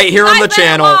stream right here on the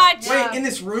channel. Wait, in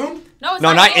this room? No,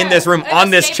 not in this room, on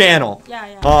this channel.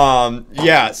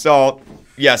 Yeah. So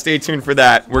stay tuned for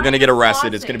that. We're gonna get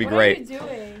arrested. It's gonna be great.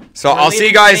 So I'll see you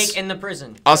Leaving guys Jake in the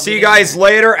prison. I'll see you guys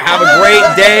later. Have a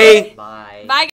great day. Bye. Bye.